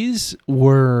 if these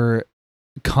were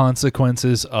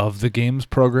consequences of the game's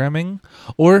programming,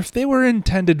 or if they were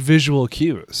intended visual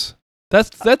cues.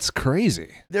 That's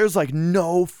crazy. There's like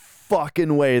no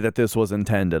fucking way that this was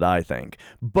intended, I think.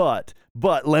 But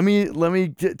let me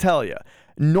tell you.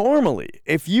 Normally,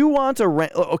 if you want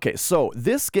to so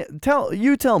this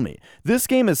tell me, this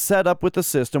game is set up with a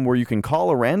system where you can call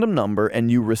a random number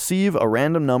and you receive a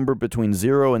random number between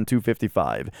 0 and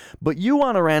 255, but you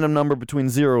want a random number between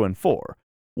 0 and 4.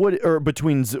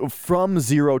 From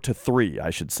 0 to 3, I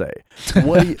should say.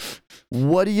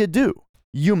 What do you do?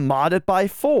 You mod it by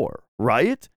 4,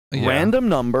 right? Yeah. Random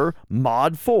number,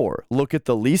 mod 4. Look at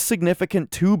the least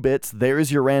significant 2 bits. There's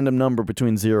your random number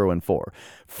between 0 and 4.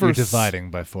 You're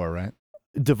dividing by 4, right?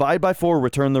 Divide by 4,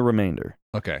 return the remainder.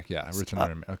 Okay, yeah, return the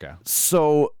remainder. Okay.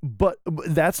 So, but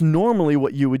that's normally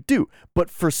what you would do. But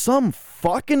for some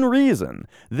fucking reason,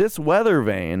 this weather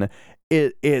vane,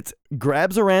 it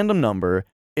grabs a random number.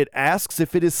 It asks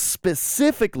if it is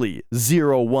specifically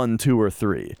 0, 1, 2, or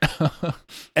 3.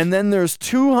 And then there's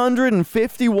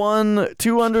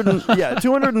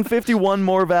 251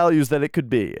 more values that it could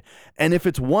be. And if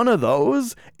it's one of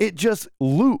those, it just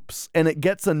loops and it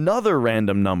gets another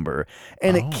random number.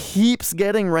 And it keeps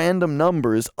getting random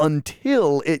numbers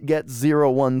until it gets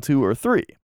 0, 1, 2, or 3.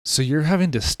 So you're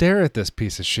having to stare at this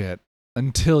piece of shit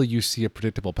until you see a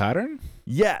predictable pattern?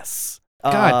 Yes.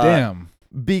 God damn.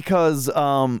 Because,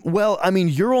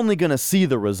 you're only going to see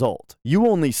the result. You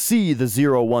only see the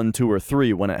 0, 1, 2, or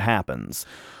 3 when it happens.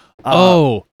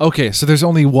 So Okay, so there's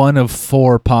only one of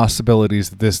 4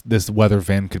 possibilities that this weather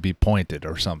vane could be pointed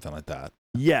or something like that.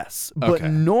 Yes, but Okay.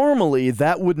 normally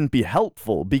that wouldn't be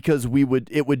helpful because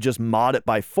it would just mod it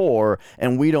by 4,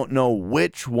 and we don't know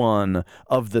which one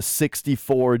of the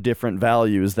 64 different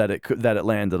values that it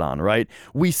landed on, right?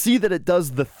 We see that it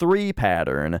does the 3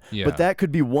 pattern, Yeah. but that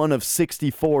could be one of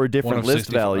 64 different of list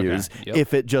 64, okay. values Yep.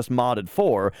 if it just modded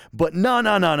 4. But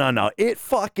no. It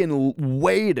fucking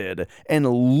waited and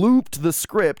looped the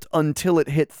script until it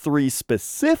hit 3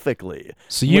 specifically.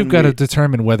 So you've when got to we-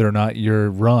 determine whether or not your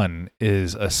run is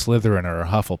a Slytherin or a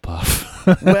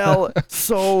Hufflepuff. Well,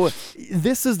 so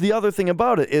this is the other thing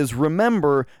about it is,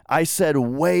 remember I said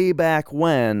way back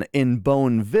when in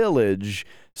Bone Village,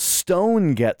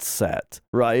 stone gets set,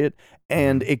 right?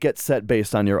 And it gets set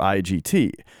based on your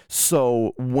IGT.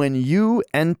 So when you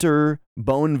enter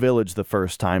Bone Village the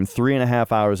first time,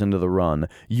 3.5 hours into the run,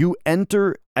 you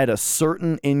enter at a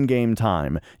certain in-game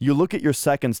time. You look at your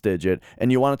seconds digit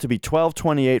and you want it to be 12,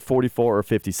 28, 44, or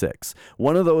 56.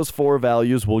 One of those 4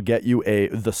 values will get you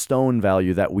the stone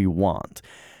value that we want.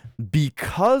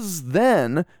 Because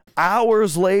then,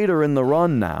 hours later in the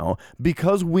run now,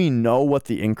 because we know what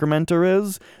the incrementer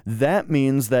is, that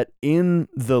means that in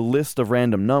the list of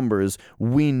random numbers,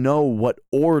 we know what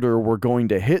order we're going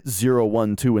to hit 0,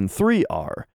 1, 2, and 3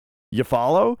 are. You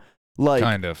follow? Like,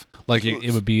 Kind of. Like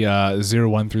it would be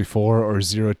 0134 or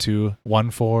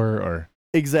 0214 or...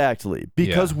 exactly.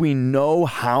 Because Yeah. we know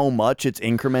how much it's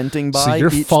incrementing by So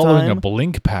you're each following time. a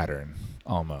blink pattern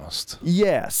almost.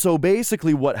 Yeah, so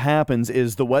basically what happens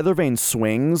is the weather vane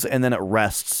swings and then it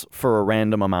rests for a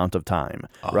random amount of time,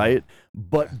 right?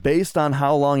 But based on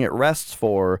how long it rests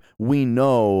for, we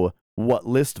know what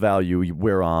list value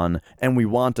we're on, and we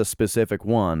want a specific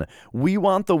one. We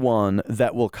want the one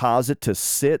that will cause it to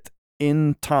sit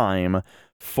in time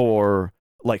for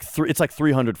like it's like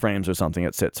 300 frames or something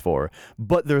it sits for.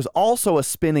 But there's also a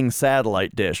spinning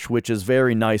satellite dish, which is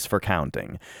very nice for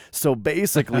counting. So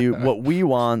basically what we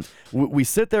want, we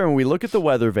sit there and we look at the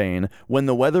weather vane. When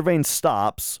the weather vane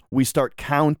stops, we start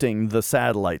counting the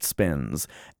satellite spins.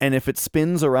 And if it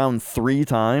spins around 3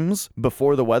 times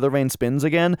before the weather vane spins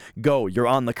again, go, you're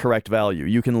on the correct value.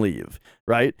 You can leave,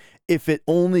 right? If it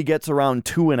only gets around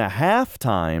 2.5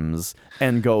 times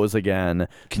and goes again,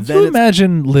 Can then you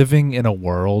imagine living in a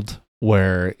world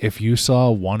where if you saw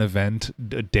one event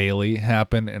daily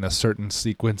happen in a certain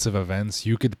sequence of events,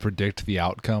 you could predict the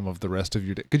outcome of the rest of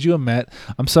your day? Could you imagine?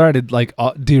 I'm sorry to like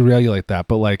derail you like that,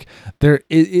 but like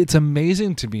it's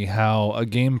amazing to me how a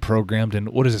game programmed in,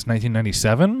 what is this,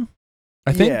 1997?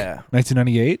 I think Yeah.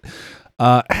 1998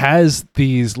 has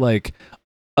these like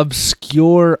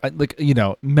obscure, like, you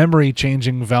know, memory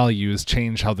changing values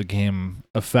change how the game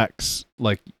affects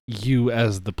like you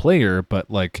as the player, but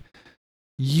like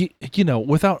you know,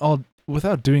 without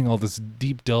doing all this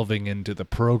deep delving into the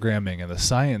programming and the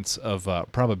science of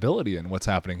probability and what's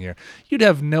happening here, you'd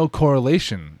have no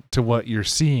correlation to what you're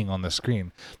seeing on the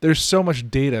screen. There's so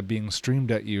much data being streamed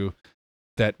at you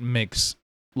that makes,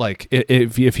 like,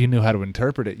 if you knew how to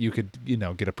interpret it, you could, you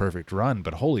know, get a perfect run.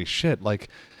 But holy shit, like,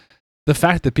 the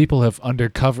fact that people have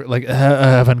uncovered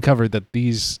that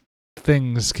these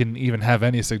things can even have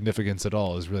any significance at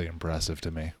all is really impressive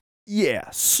to me. Yeah.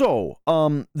 So,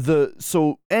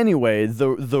 anyway,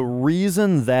 the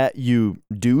reason that you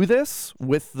do this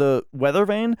with the weather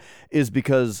vane is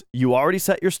because you already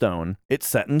set your stone. It's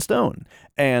set in stone,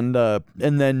 and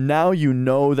then now you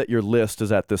know that your list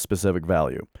is at this specific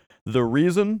value. The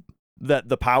reason that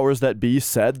the powers that be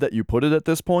said that you put it at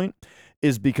this point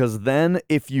is because then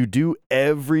if you do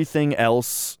everything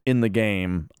else in the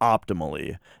game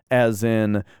optimally, as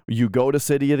in you go to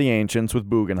City of the Ancients with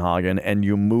Bugenhagen and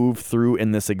you move through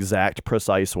in this exact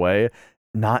precise way,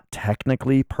 not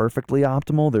technically perfectly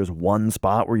optimal. There's one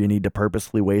spot where you need to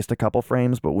purposely waste a couple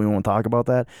frames, but we won't talk about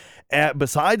that.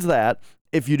 Besides that,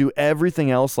 if you do everything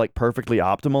else like perfectly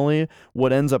optimally,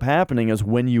 what ends up happening is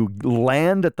when you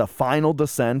land at the final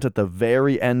descent at the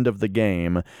very end of the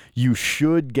game, you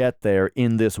should get there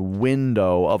in this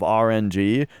window of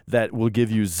RNG that will give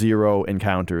you 0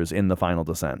 encounters in the final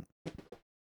descent.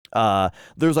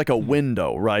 There's like a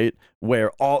window, right,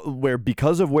 where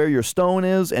because of where your stone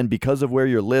is and because of where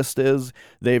your list is,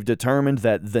 they've determined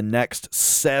that the next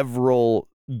several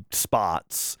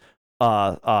spots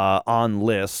on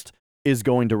list is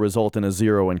going to result in a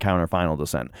 0 encounter final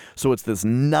descent. So it's this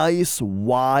nice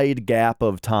wide gap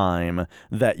of time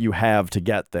that you have to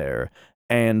get there.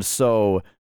 And so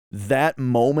that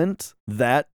moment,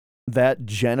 that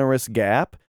generous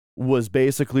gap was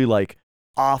basically like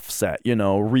offset, you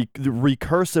know,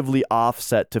 recursively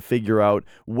offset to figure out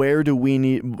where do we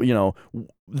need, you know,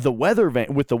 the weather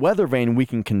vane, with the weather vane, we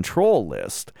can control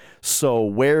list. So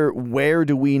where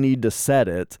do we need to set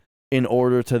it in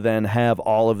order to then have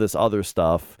all of this other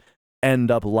stuff end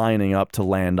up lining up to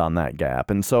land on that gap?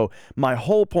 And so my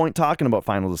whole point talking about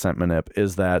Final Descent Manip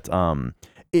is that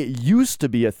it used to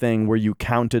be a thing where you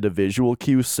counted a visual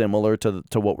cue similar to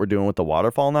what we're doing with the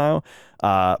waterfall now,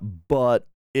 but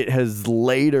it has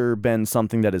later been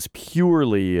something that is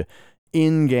purely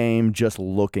in-game, just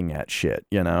looking at shit.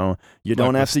 You know, you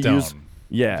don't have to use.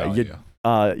 Yeah,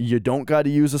 you don't got to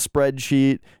use a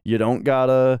spreadsheet. You don't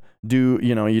gotta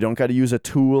you don't got to use a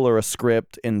tool or a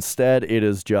script. Instead, it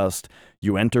is just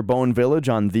you enter Bone Village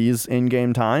on these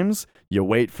in-game times. You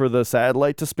wait for the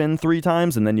satellite to spin 3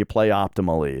 times, and then you play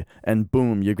optimally, and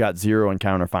boom, you've got 0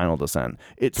 encounter Final Descent.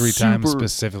 It's 3 times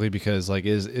specifically because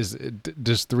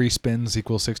does 3 spins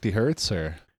equal 60 hertz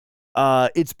or?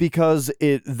 It's because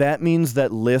that means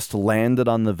that list landed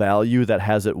on the value that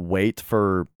has it wait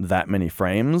for that many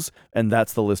frames, and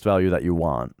that's the list value that you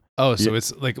want. Oh, so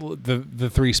it's like the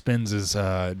 3 spins is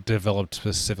developed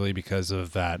specifically because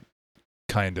of that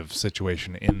kind of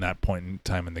situation in that point in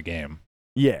time in the game.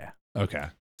 Yeah. Okay.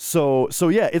 So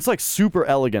yeah, it's like super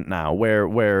elegant now,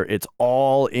 where it's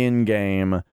all in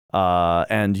game.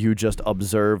 And you just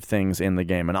observe things in the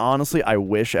game. And honestly, I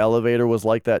wish Elevator was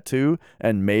like that too,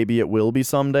 and maybe it will be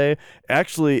someday.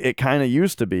 Actually, it kind of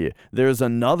used to be. There's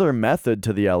another method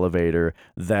to the Elevator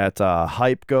that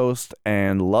Hype Ghost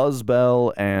and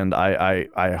Luzbel, and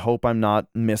I hope I'm not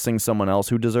missing someone else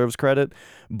who deserves credit,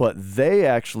 but they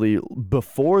actually,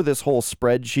 before this whole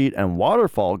spreadsheet and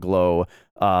waterfall glow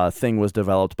thing was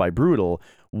developed by Brutal,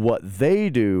 what they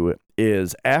do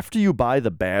is after you buy the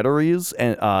batteries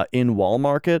and in Wall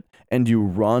Market and you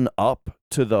run up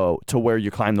to where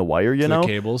you climb the wire, the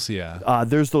cables, yeah.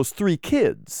 There's those 3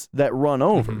 kids that run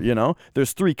over,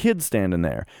 There's 3 kids standing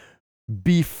there.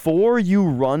 Before you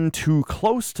run too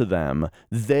close to them,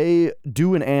 they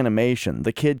do an animation.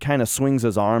 The kid kind of swings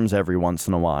his arms every once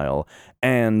in a while,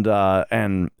 and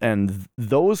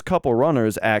those couple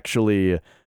runners actually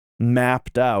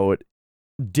mapped out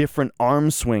different arm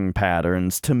swing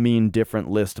patterns to mean different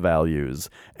list values,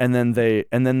 and then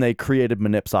they created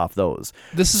manips off those.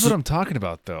 This is what I'm talking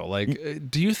about, though. Like,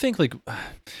 do you think, like,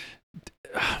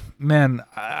 man,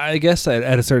 I guess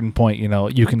at a certain point,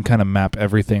 you can kind of map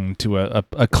everything to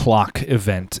a clock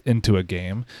event into a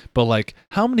game, but like,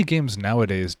 how many games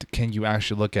nowadays can you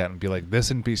actually look at and be like,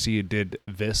 this NPC did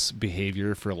this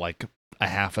behavior for like a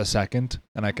half a second,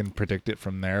 and I can predict it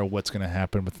from there what's going to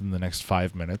happen within the next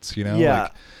 5 minutes, Yeah,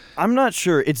 like, I'm not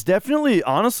sure. It's definitely,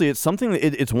 honestly, it's something that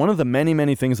it's one of the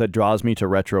many things that draws me to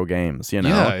retro games,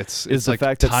 Yeah, it's the like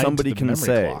fact that somebody can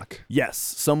say, clock. Yes,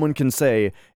 someone can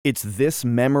say, it's this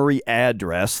memory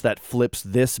address that flips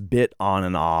this bit on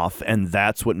and off, and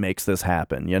that's what makes this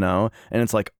happen, And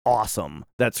it's like, awesome.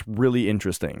 That's really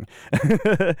interesting.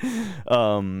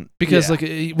 Because, like,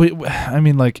 I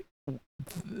mean, like,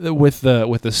 with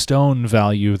the stone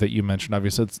value that you mentioned,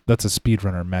 obviously that's a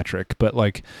speedrunner metric, but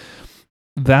like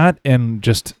that and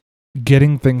just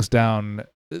getting things down.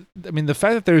 I mean, the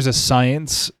fact that there's a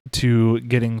science to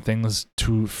getting things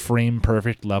to frame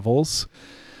perfect levels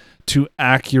to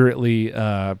accurately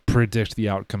predict the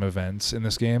outcome events in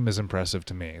this game is impressive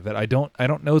to me. That I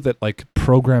don't know that like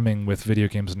programming with video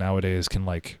games nowadays can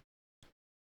like.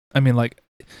 I mean, like,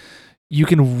 you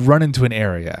can run into an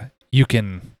area, you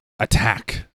can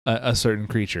attack a certain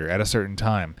creature at a certain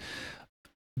time.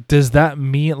 Does that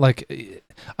mean, like,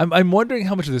 I'm wondering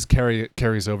how much of this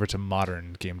carries over to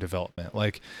modern game development?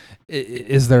 Like,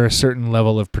 is there a certain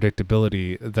level of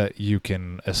predictability that you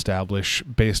can establish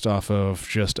based off of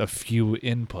just a few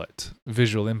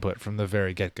visual input from the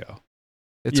very get-go?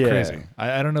 It's crazy.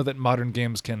 I don't know that modern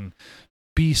games can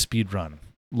be speedrun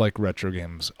like retro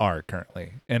games are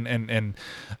currently. And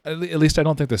at least I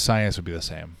don't think the science would be the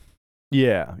same.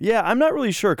 Yeah, I'm not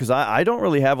really sure because I don't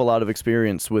really have a lot of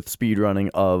experience with speedrunning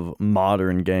of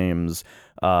modern games.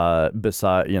 I've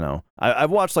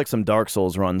watched like some Dark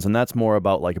Souls runs, and that's more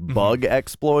about like bug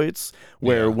exploits,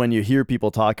 where when you hear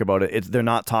people talk about it, they're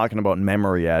not talking about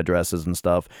memory addresses and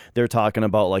stuff. They're talking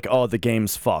about like, oh, the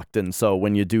game's fucked, and so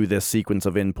when you do this sequence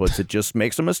of inputs, it just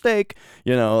makes a mistake,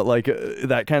 like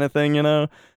that kind of thing,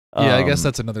 Yeah, I guess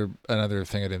that's another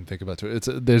thing I didn't think about too.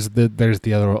 There's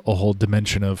the other a whole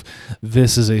dimension of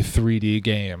this is a 3D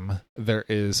game. There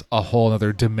is a whole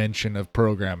other dimension of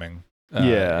programming.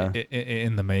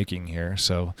 In the making here.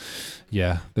 So,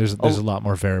 yeah, there's a lot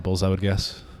more variables, I would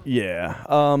guess. Yeah.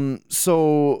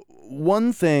 So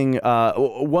one thing,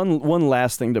 one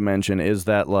last thing to mention is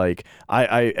that like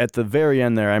I at the very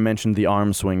end there I mentioned the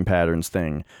arm swing patterns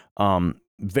thing.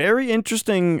 very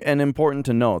interesting and important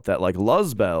to note that like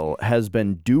Luzbel has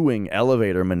been doing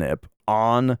elevator manip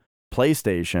on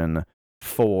PlayStation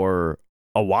for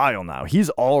a while now. He's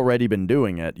already been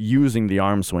doing it using the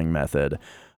arm swing method.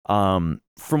 From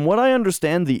what I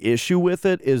understand, the issue with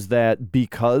it is that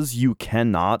because you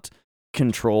cannot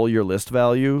control your list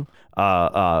value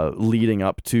leading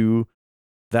up to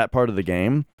that part of the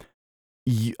game,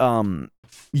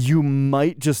 you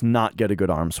might just not get a good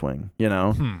arm swing, you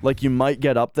know? Like, you might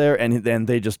get up there and then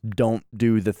they just don't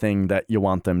do the thing that you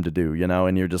want them to do, you know?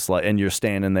 And you're just like, and you're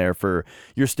standing there for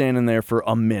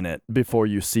a minute before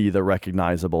you see the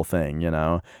recognizable thing, you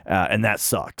know? And that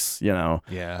sucks, you know?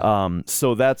 Yeah.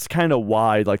 So that's kind of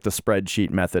why, like, the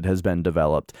spreadsheet method has been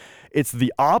developed. It's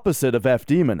the opposite of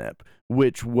FD manip,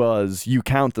 which was you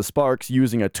count the sparks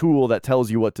using a tool that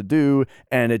tells you what to do,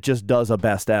 and it just does a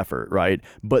best effort, right?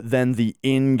 But then the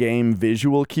in-game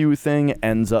visual cue thing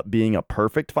ends up being a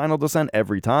perfect Final Descent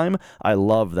every time. I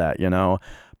love that, you know?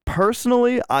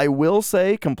 Personally, I will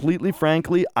say, completely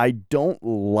frankly, I don't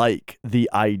like the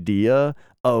idea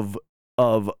of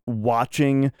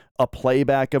watching a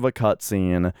playback of a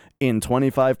cutscene in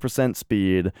 25%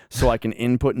 speed so I can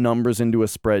input numbers into a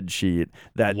spreadsheet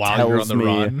that While tells you're on the me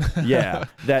run. yeah,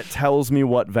 that tells me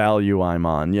what value I'm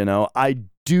on, you know? I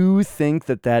do think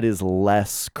that is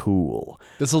less cool.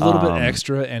 That's a little bit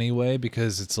extra anyway,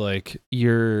 because it's like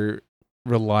you're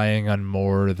relying on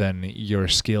more than your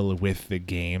skill with the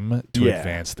game to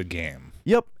advance the game.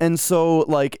 Yep, and so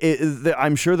like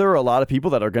I'm sure there are a lot of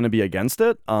people that are going to be against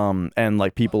it, and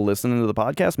like people listening to the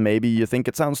podcast, maybe you think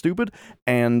it sounds stupid,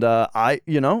 and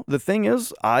the thing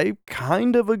is, I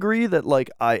kind of agree that like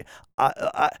I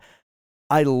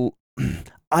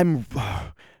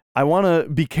want to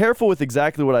be careful with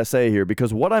exactly what I say here,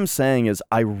 because what I'm saying is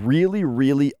I really,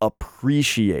 really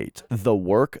appreciate the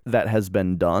work that has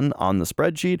been done on the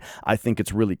spreadsheet. I think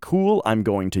it's really cool. I'm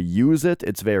going to use it.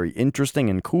 It's very interesting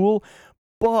and cool.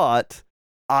 But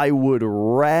I would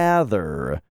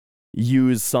rather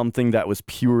use something that was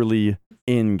purely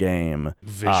in-game,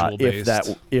 visual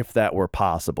based, if that were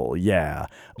possible. Yeah.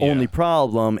 Only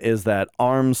problem is that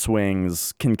arm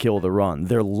swings can kill the run.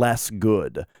 They're less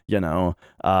good, you know.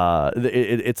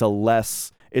 It's a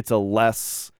less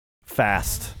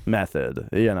fast method,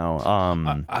 you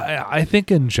know. I think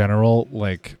in general,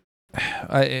 like,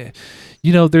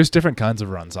 there's different kinds of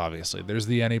runs, obviously. There's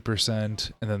the any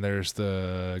percent, and then there's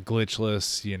the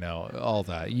glitchless, you know, all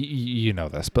that. You know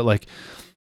this. But, like,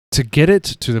 to get it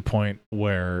to the point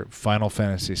where Final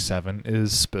Fantasy VII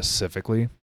is specifically,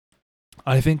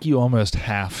 I think you almost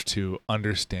have to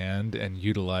understand and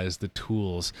utilize the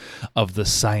tools of the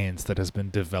science that has been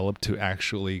developed to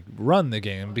actually run the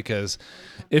game, because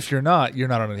if you're not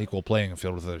on an equal playing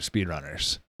field with other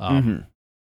speedrunners.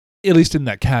 At least in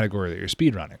that category that you're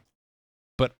speedrunning.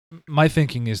 But my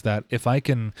thinking is that if I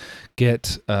can get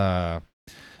to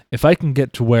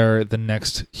where the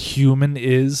next human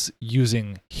is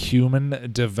using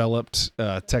human developed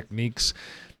techniques,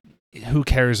 who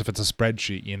cares if it's a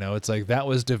spreadsheet? You know, it's like that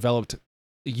was developed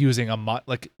using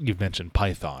like you've mentioned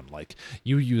Python. Like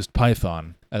you used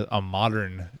Python, a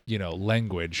modern, you know,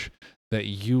 language that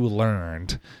you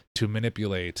learned to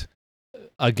manipulate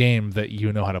a game that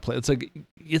you know how to play. It's like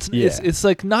it's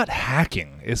like not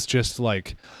hacking. It's just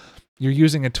like you're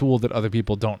using a tool that other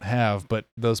people don't have, but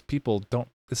those people don't.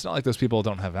 It's not like those people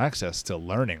don't have access to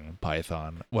learning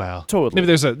Python. Well, totally. Maybe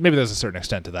there's a certain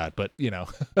extent to that, but you know.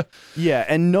 Yeah,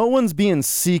 and no one's being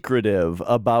secretive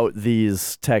about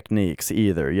these techniques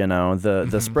either. You know, the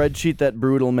spreadsheet that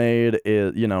Brutal made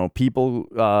is, you know, people.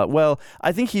 Well,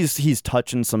 I think he's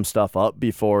touching some stuff up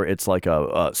before it's like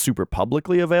a super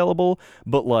publicly available.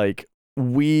 But like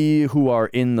we who are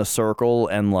in the circle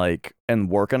and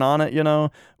working on it, you know,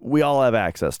 we all have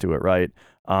access to it, right?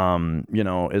 You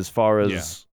know, as far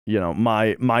as you know,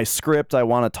 my script, I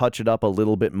want to touch it up a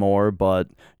little bit more, but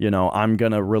you know, I'm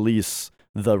gonna release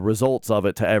the results of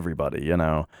it to everybody, you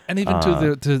know. And even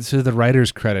to the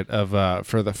writer's credit of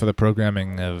for the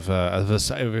programming of even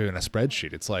a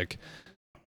spreadsheet, it's like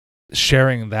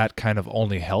sharing that kind of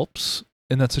only helps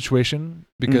in that situation,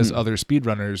 because other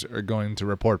speedrunners are going to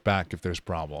report back if there's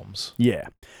problems. Yeah.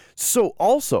 So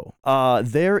also,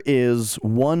 there is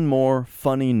one more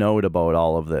funny note about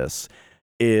all of this,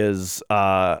 is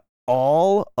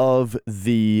all of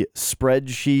the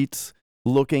spreadsheets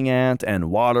looking at and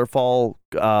waterfall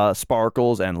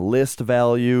sparkles and list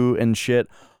value and shit,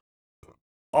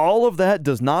 all of that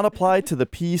does not apply to the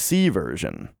PC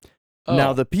version.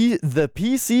 Now, the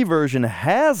PC version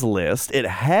has list, it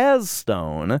has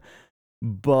stone,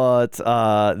 But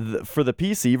for the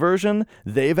PC version,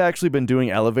 they've actually been doing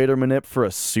elevator manip for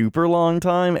a super long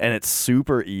time, and it's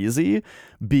super easy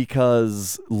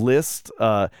because list.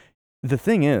 The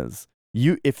thing is,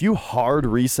 if you hard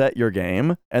reset your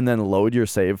game and then load your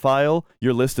save file,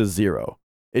 your list is 0.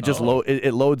 It just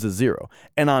it loads as 0.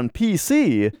 And on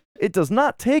PC, it does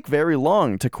not take very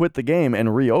long to quit the game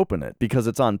and reopen it because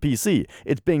it's on PC.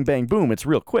 It's bing bang boom. It's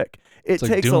real quick. It's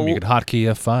like Doom. You could hotkey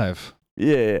F5.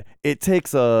 Yeah, it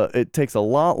takes a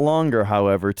lot longer,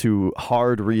 however, to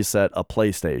hard reset a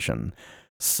PlayStation.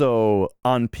 So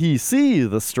on PC,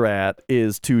 the strat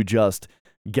is to just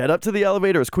get up to the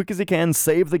elevator as quick as you can,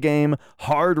 save the game,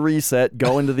 hard reset,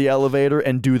 go into the elevator,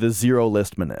 and do the 0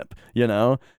 list manip. You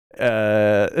know.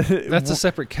 That's a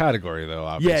separate category, though.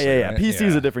 Obviously, yeah. Right? PC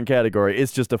is a different category.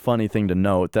 It's just a funny thing to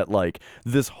note that like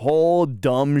this whole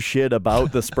dumb shit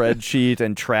about the spreadsheet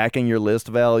and tracking your list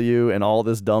value and all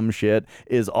this dumb shit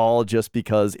is all just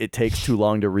because it takes too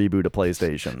long to reboot a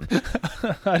PlayStation.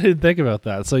 I didn't think about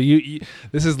that. So you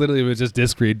this is literally just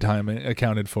disk read time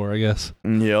accounted for, I guess.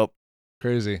 Yep.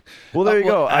 Crazy. Well, there you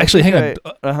go. Actually, hang on.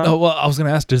 Well, I was going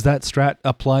to ask, does that strat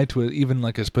apply to even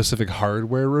like a specific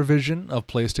hardware revision of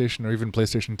PlayStation or even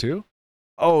PlayStation 2?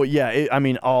 Oh, yeah. I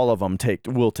mean, all of them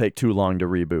will take too long to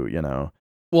reboot, you know.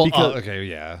 Well, okay,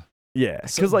 yeah. Yeah,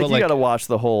 because you got to watch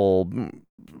the whole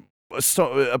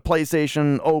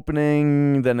PlayStation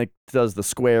opening, then it does the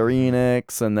Square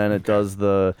Enix, and then it does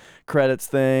the credits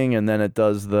thing, and then it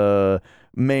does the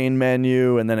main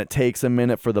menu, and then it takes a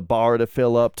minute for the bar to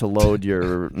fill up to load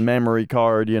your memory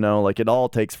card, you know, like it all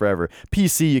takes forever.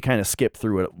 PC, you kind of skip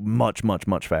through it much, much,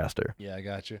 much faster. Yeah, I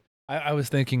got you. I was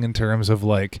thinking in terms of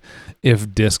like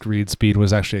if disk read speed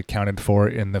was actually accounted for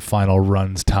in the final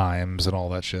runs times and all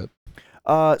that shit.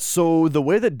 So the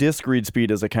way that disk read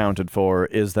speed is accounted for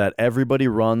is that everybody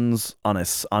runs on a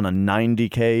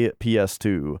 90K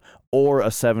PS2 or a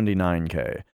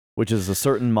 79K. Which is a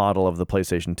certain model of the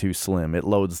PlayStation 2 Slim. It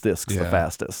loads discs the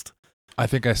fastest. I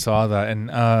think I saw that,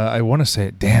 and I want to say,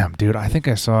 damn, dude, I think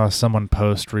I saw someone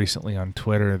post recently on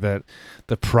Twitter that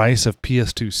the price of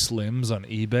PS2 Slims on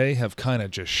eBay have kind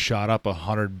of just shot up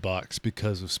 $100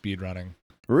 because of speedrunning.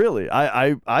 Really?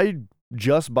 I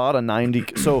just bought a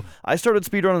 90. So I started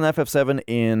speedrunning FF7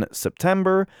 in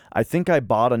September. I think I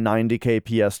bought a 90K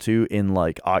PS2 in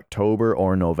like October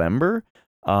or November.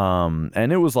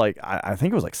 And it was like I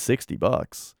think it was like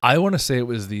 $60. I want to say it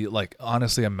was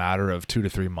honestly a matter of 2 to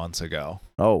 3 months ago.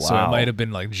 Oh wow! So it might have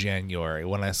been like January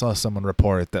when I saw someone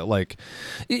report that like,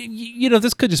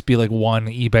 this could just be like one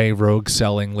eBay rogue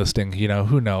selling listing. You know,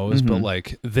 who knows? But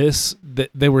like this,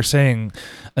 they were saying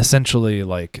essentially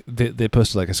like they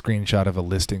posted like a screenshot of a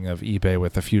listing of eBay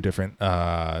with a few different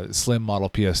slim model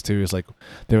PS2s. Like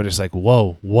they were just like,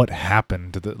 whoa, what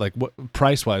happened? What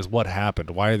price wise, what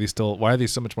happened? Why are these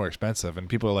so much more expensive? And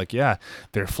people are like, yeah,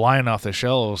 they're flying off the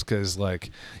shelves because like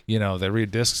they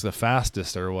read discs the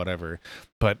fastest or whatever.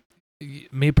 But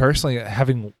me personally,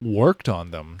 having worked on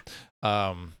them,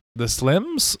 the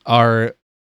Slims are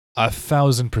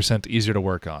 1,000% easier to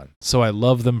work on. So I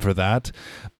love them for that.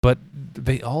 But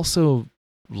they also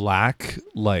lack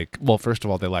first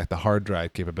of all, they lack the hard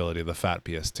drive capability of the fat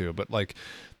PS2. But like,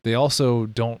 they also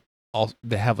don't.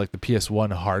 They have like the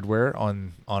PS1 hardware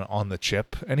on the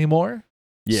chip anymore.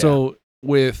 Yeah. So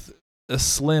with a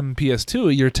slim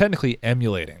PS2, you're technically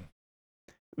emulating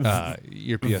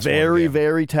your PS1 very game.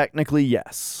 Very technically,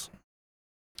 yes.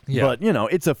 Yeah. But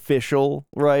it's official,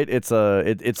 right? It's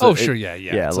sure, yeah.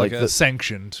 It's like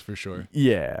sanctioned for sure.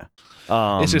 Yeah.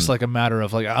 It's just like a matter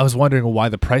of like, I was wondering why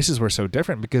the prices were so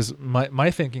different, because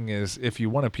my thinking is if you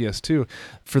want a PS2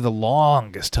 for the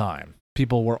longest time,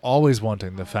 people were always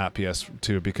wanting the fat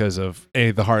PS2 because of A,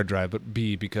 the hard drive, but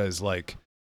B, because like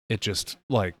it just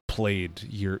like played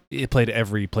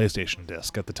every PlayStation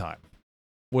disc at the time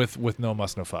with no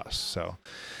muss, no fuss. So,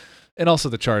 and also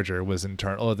the charger was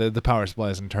internal. Oh, the power supply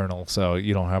is internal, so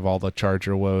you don't have all the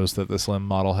charger woes that the Slim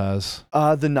model has.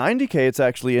 The 90K, it's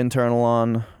actually internal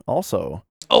on also.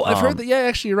 Oh, I've heard that. Yeah,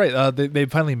 actually, you're right. They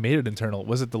finally made it internal.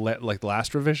 Was it the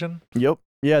last revision? Yep.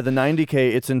 Yeah, the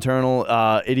 90K, it's internal.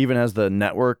 It even has the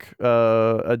network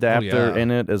adapter in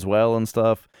it as well and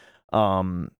stuff.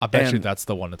 I bet you that's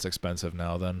the one that's expensive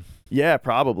now then. Yeah,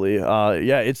 probably.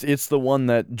 Yeah, it's the one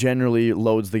that generally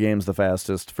loads the games the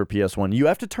fastest for PS1. You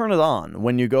have to turn it on.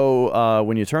 When you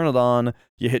turn it on,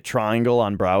 you hit triangle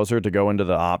on browser to go into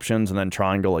the options, and then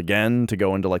triangle again to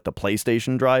go into like the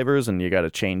PlayStation drivers, and you got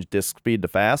to change disk speed to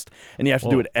fast, and you have to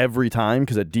do it every time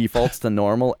because it defaults to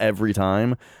normal every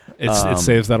time. It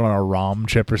saves that on a ROM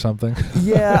chip or something.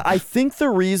 Yeah, I think the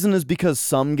reason is because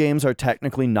some games are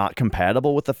technically not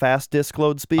compatible with the fast disk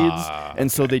load speeds,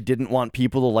 and so they didn't want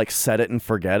people to like set it and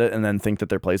forget it and then think that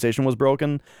their PlayStation was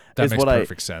broken. That is makes what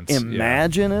perfect sense.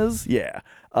 Imagine is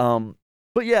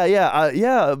but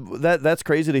that's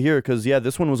crazy to hear because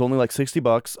this one was only like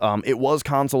 $60. It was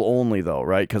console only though,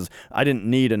 right? Because I didn't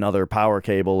need another power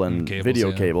cable and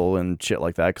video cable and shit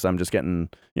like that because I'm just getting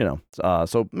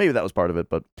so maybe that was part of it.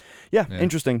 But yeah.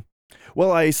 Interesting.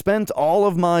 Well, I spent all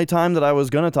of my time that I was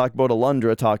going to talk about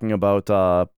Alundra talking about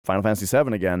Final Fantasy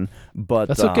VII again, but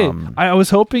that's okay. I was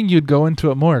hoping you'd go into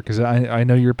it more because I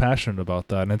know you're passionate about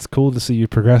that, and it's cool to see you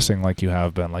progressing like you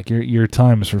have been. Like your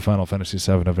times for Final Fantasy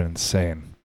VII have been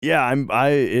insane. Yeah,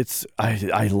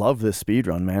 I love this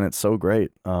speedrun, man. It's so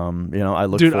great.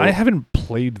 I haven't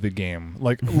played the game,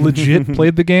 like legit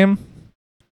played the game.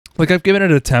 Like, I've given it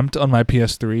an attempt on my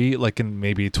PS3, like in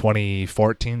maybe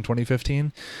 2014,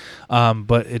 2015,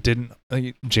 but it didn't.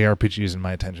 JRPGs in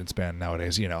my attention span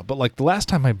nowadays, But like the last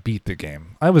time I beat the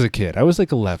game, I was a kid. I was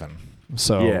like 11.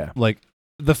 So like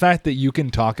the fact that you can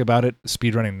talk about it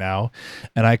speedrunning now,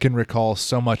 and I can recall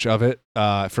so much of it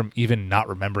from even not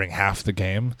remembering half the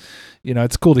game,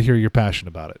 it's cool to hear your passion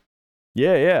about it.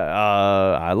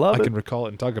 I love it. I can recall it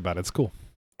and talk about it. It's cool.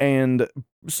 And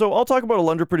so I'll talk about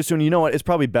Alundra pretty soon. You know what? It's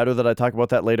probably better that I talk about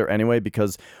that later anyway,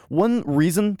 because one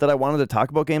reason that I wanted to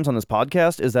talk about games on this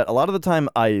podcast is that a lot of the time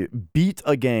I beat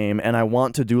a game and I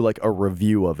want to do like a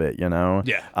review of it,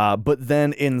 Yeah. But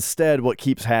then instead what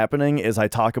keeps happening is I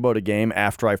talk about a game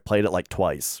after I've played it like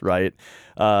twice, right?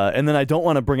 And then I don't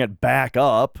want to bring it back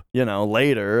up,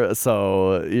 later.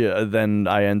 So then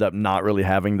I end up not really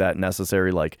having that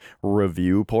necessary like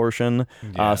review portion.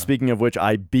 Yeah. Speaking of which,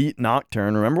 I beat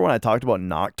Nocturne. Remember when I talked about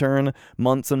Nocturne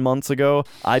months and months ago?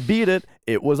 I beat it.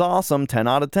 It was awesome. 10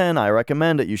 out of 10. I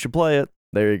recommend it. You should play it.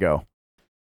 There you go.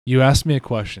 You asked me a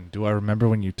question. Do I remember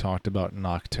when you talked about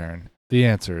Nocturne? The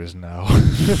answer is no.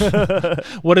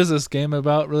 What is this game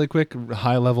about, really quick?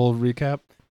 High-level recap?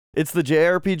 It's the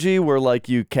JRPG where like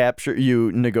you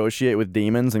negotiate with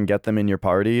demons and get them in your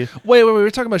party. Wait, we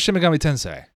were talking about Shin Megami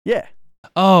Tensei. Yeah.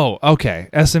 Oh, okay.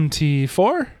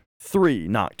 SMT4? 3,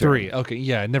 Nocturne. 3, okay.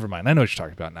 Yeah, never mind. I know what you're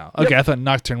talking about now. Okay, yep. I thought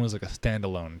Nocturne was like a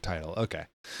standalone title. Okay.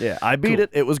 Yeah, I beat it.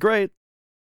 It was great.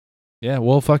 Yeah,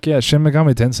 well, fuck yeah. Shin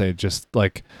Megami Tensei, just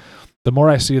like, the more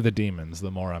I see the demons, the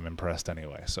more I'm impressed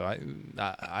anyway. So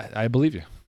I believe you.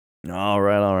 All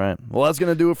right. Well, that's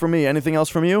going to do it for me. Anything else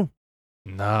from you?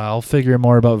 Nah, I'll figure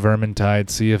more about Vermintide,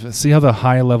 see how the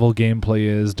high level gameplay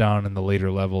is down in the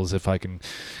later levels, if I can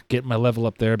get my level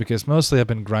up there, because mostly I've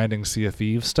been grinding Sea of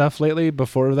Thieves stuff lately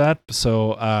before that,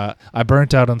 so I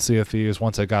burnt out on Sea of Thieves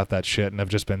once I got that shit, and I've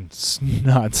just been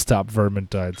non-stop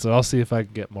Vermintide, so I'll see if I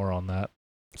can get more on that.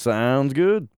 Sounds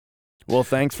good. Well,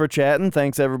 thanks for chatting.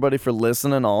 Thanks everybody for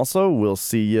listening also. We'll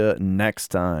see you next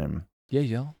time. Yeah,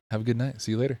 y'all. Have a good night.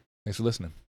 See you later. Thanks for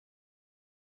listening.